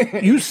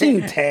have you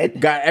seen,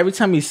 Ted? God, every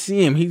time you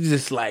see him, he's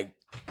just like,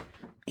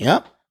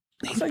 yep.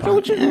 He's like, yo,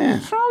 what's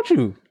wrong with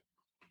you?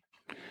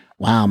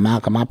 Wow,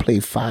 Malcolm, I play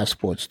 5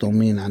 sports. Don't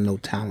mean I know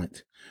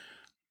talent.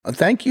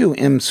 Thank you,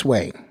 M.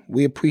 Sway.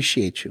 We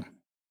appreciate you.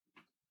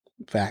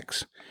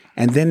 Facts.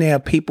 And then there are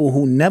people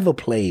who never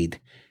played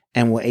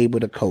and were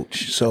able to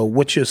coach. So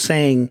what you're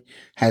saying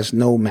has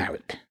no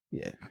merit.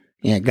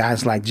 Yeah,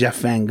 guys like Jeff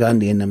Van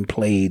Gundy and them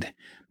played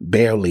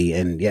barely,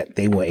 and yet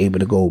they were able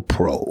to go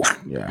pro.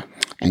 Yeah.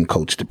 And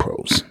coach the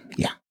pros.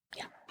 Yeah.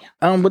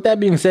 With that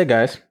being said,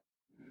 guys.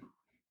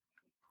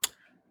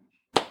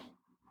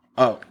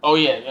 Oh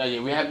yeah.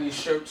 We have these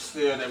shirts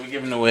still that we're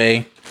giving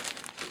away.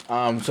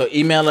 So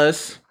email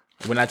us.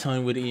 We're not telling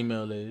you what the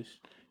email is.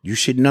 You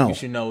should know. You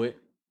should know it.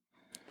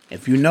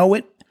 If you know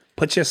it,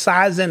 put your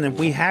size in. If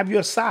we have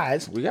your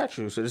size, we got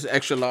you. So this is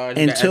extra large.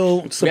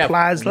 Until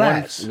supplies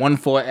last. One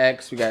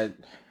 4X. We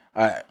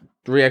got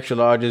 3 extra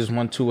larges,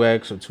 1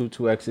 2X or 2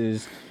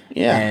 2Xs.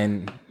 Yeah.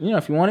 And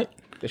if you want it,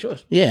 that's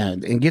yours. Yeah,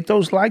 and get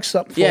those likes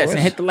up for us. Yes, and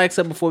hit the likes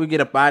up before we get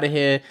up out of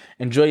here.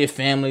 Enjoy your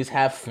families.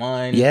 Have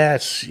fun.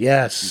 Yes.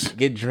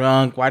 Get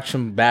drunk. Watch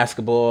some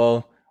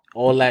basketball.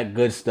 All that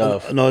good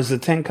stuff. No, it's the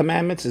 10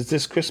 Commandments. Is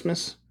this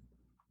Christmas?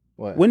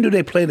 What? When do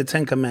they play the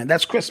 10 Commandments?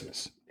 That's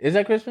Christmas. Is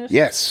that Christmas?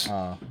 Yes.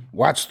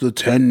 Watch the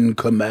 10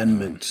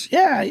 Commandments.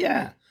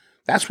 Yeah.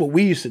 That's what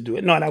we used to do.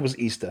 No, that was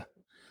Easter.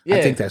 Yeah.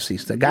 I think that's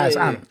Easter. Guys,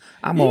 I'm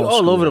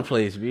all over the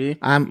place, B.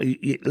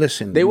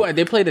 Listen.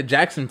 They played the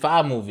Jackson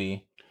 5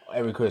 movie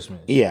every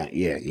Christmas. Yeah.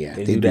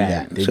 They do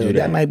that.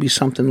 That might be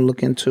something to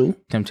look into.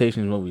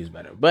 Temptations movie is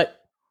better. But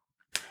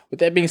with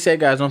that being said,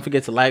 guys, don't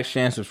forget to like,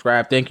 share, and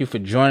subscribe. Thank you for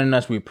joining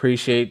us. We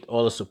appreciate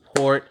all the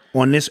support.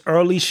 On this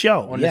early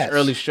show.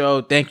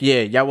 Thank you.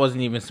 Yeah, y'all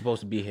wasn't even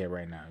supposed to be here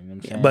right now. You know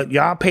what I'm saying? But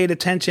y'all paid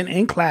attention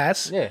in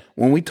class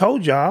when we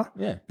told y'all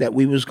that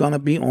we was going to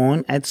be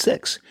on at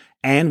 6.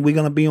 And we're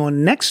going to be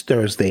on next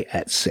Thursday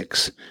at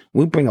 6.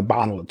 We'll bring a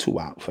bottle or 2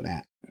 out for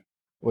that.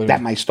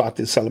 That might start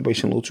this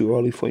celebration a little too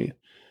early for you.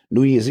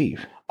 New Year's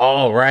Eve.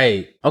 Oh,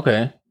 right.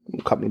 Okay.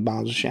 A couple of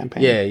bottles of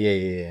champagne.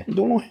 Yeah.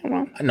 Doing no harm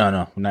wrong?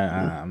 No.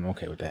 I'm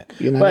okay with that.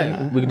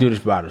 But we can do this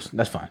bottles.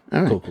 That's fine.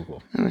 All right.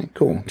 Cool. All right,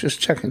 cool. Just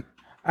checking.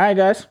 All right,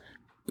 guys.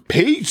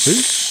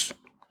 Peace.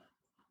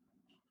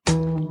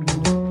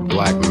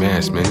 Black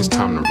mass, man, it's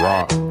time to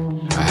rock.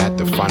 I had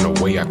to find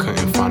a way, I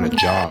couldn't find a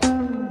job.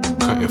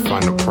 Couldn't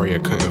find a prayer,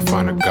 couldn't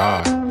find a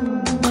God.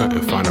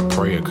 Couldn't find a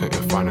prayer,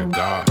 couldn't find a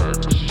God.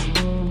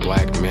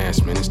 Black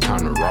mass, man, it's time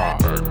to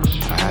rock.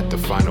 I had to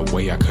find a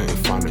way, I couldn't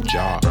find a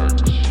job.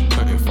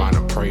 Couldn't find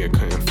a prayer,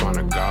 couldn't find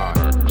a God.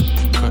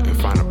 Couldn't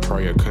find a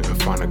prayer, couldn't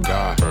find a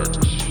God.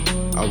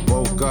 I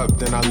woke up,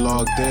 then I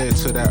logged in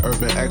to that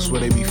Urban X where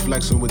they be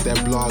flexing with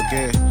that blog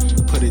in.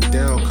 Put it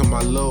down, cause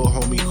my little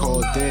homie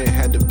called in.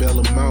 Had to bail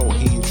him out,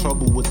 he in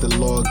trouble with the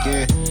law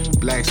again.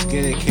 Black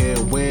skin can't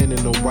win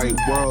in the white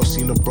world.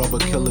 Seen a brother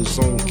kill his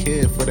own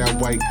kid for that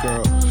white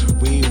girl.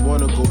 We ain't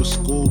wanna go to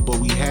school, but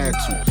we had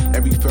to.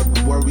 Every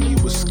February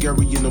it was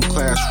scary in them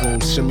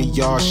classrooms. Shimmy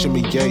y'all,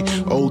 shimmy yay.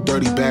 Old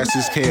dirty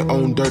bastards can't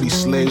own dirty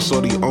slaves,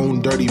 or they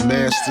own dirty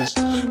masters.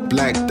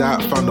 Black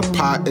Dot found a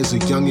pot as a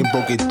youngin',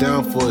 broke it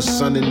down for his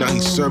son, and now he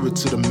serve it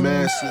to the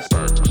masses.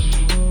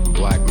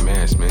 Black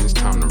mass, man, it's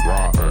time to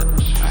rock.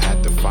 I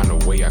had to find a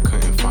way, I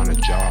couldn't find a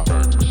job.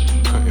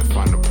 Couldn't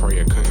find a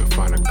prayer, couldn't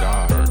find a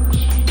God.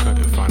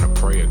 Couldn't find a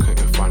prayer,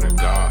 couldn't find a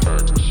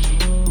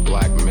God.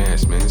 Black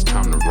mass, man, it's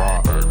time to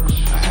rock.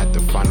 I had to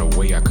find a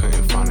way, I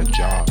couldn't find a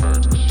job.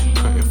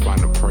 Couldn't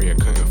find a prayer,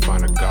 couldn't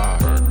find a God.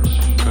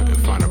 Couldn't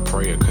find a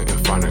prayer,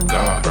 couldn't find a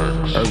God.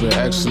 Urban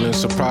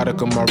excellence, a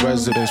product of my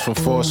residence. From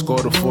 4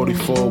 to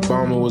 44,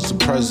 Obama was the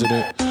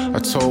president. I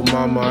told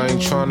mama I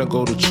ain't tryna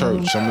go to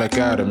church. I'm like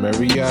Adam,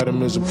 every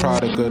Adam is a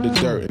product of the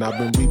dirt. And I've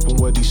been reaping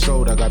what he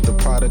sowed. I got the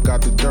product,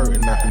 got the dirt.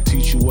 And I can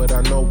teach you what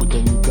I know, but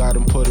then you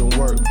gotta put in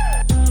work.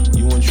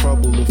 You in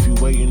trouble if you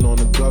waiting on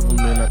the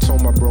government. I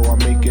told my bro I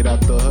make it out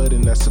the hood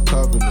and that's a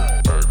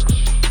covenant.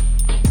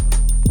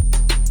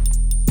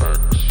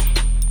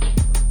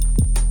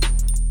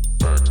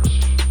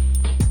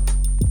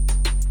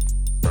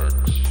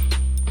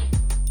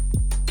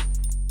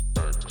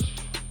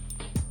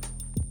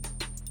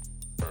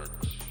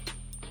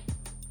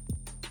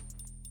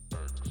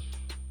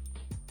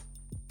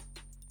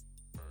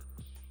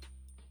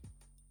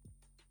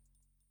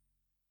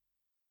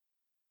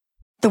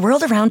 The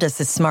world around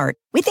us is smart.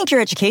 We think your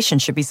education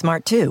should be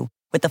smart too.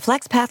 With the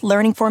FlexPath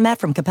learning format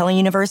from Capella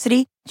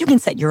University, you can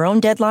set your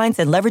own deadlines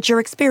and leverage your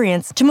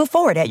experience to move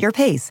forward at your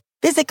pace.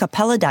 Visit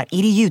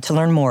capella.edu to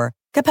learn more.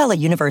 Capella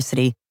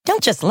University.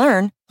 Don't just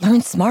learn,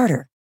 learn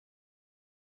smarter.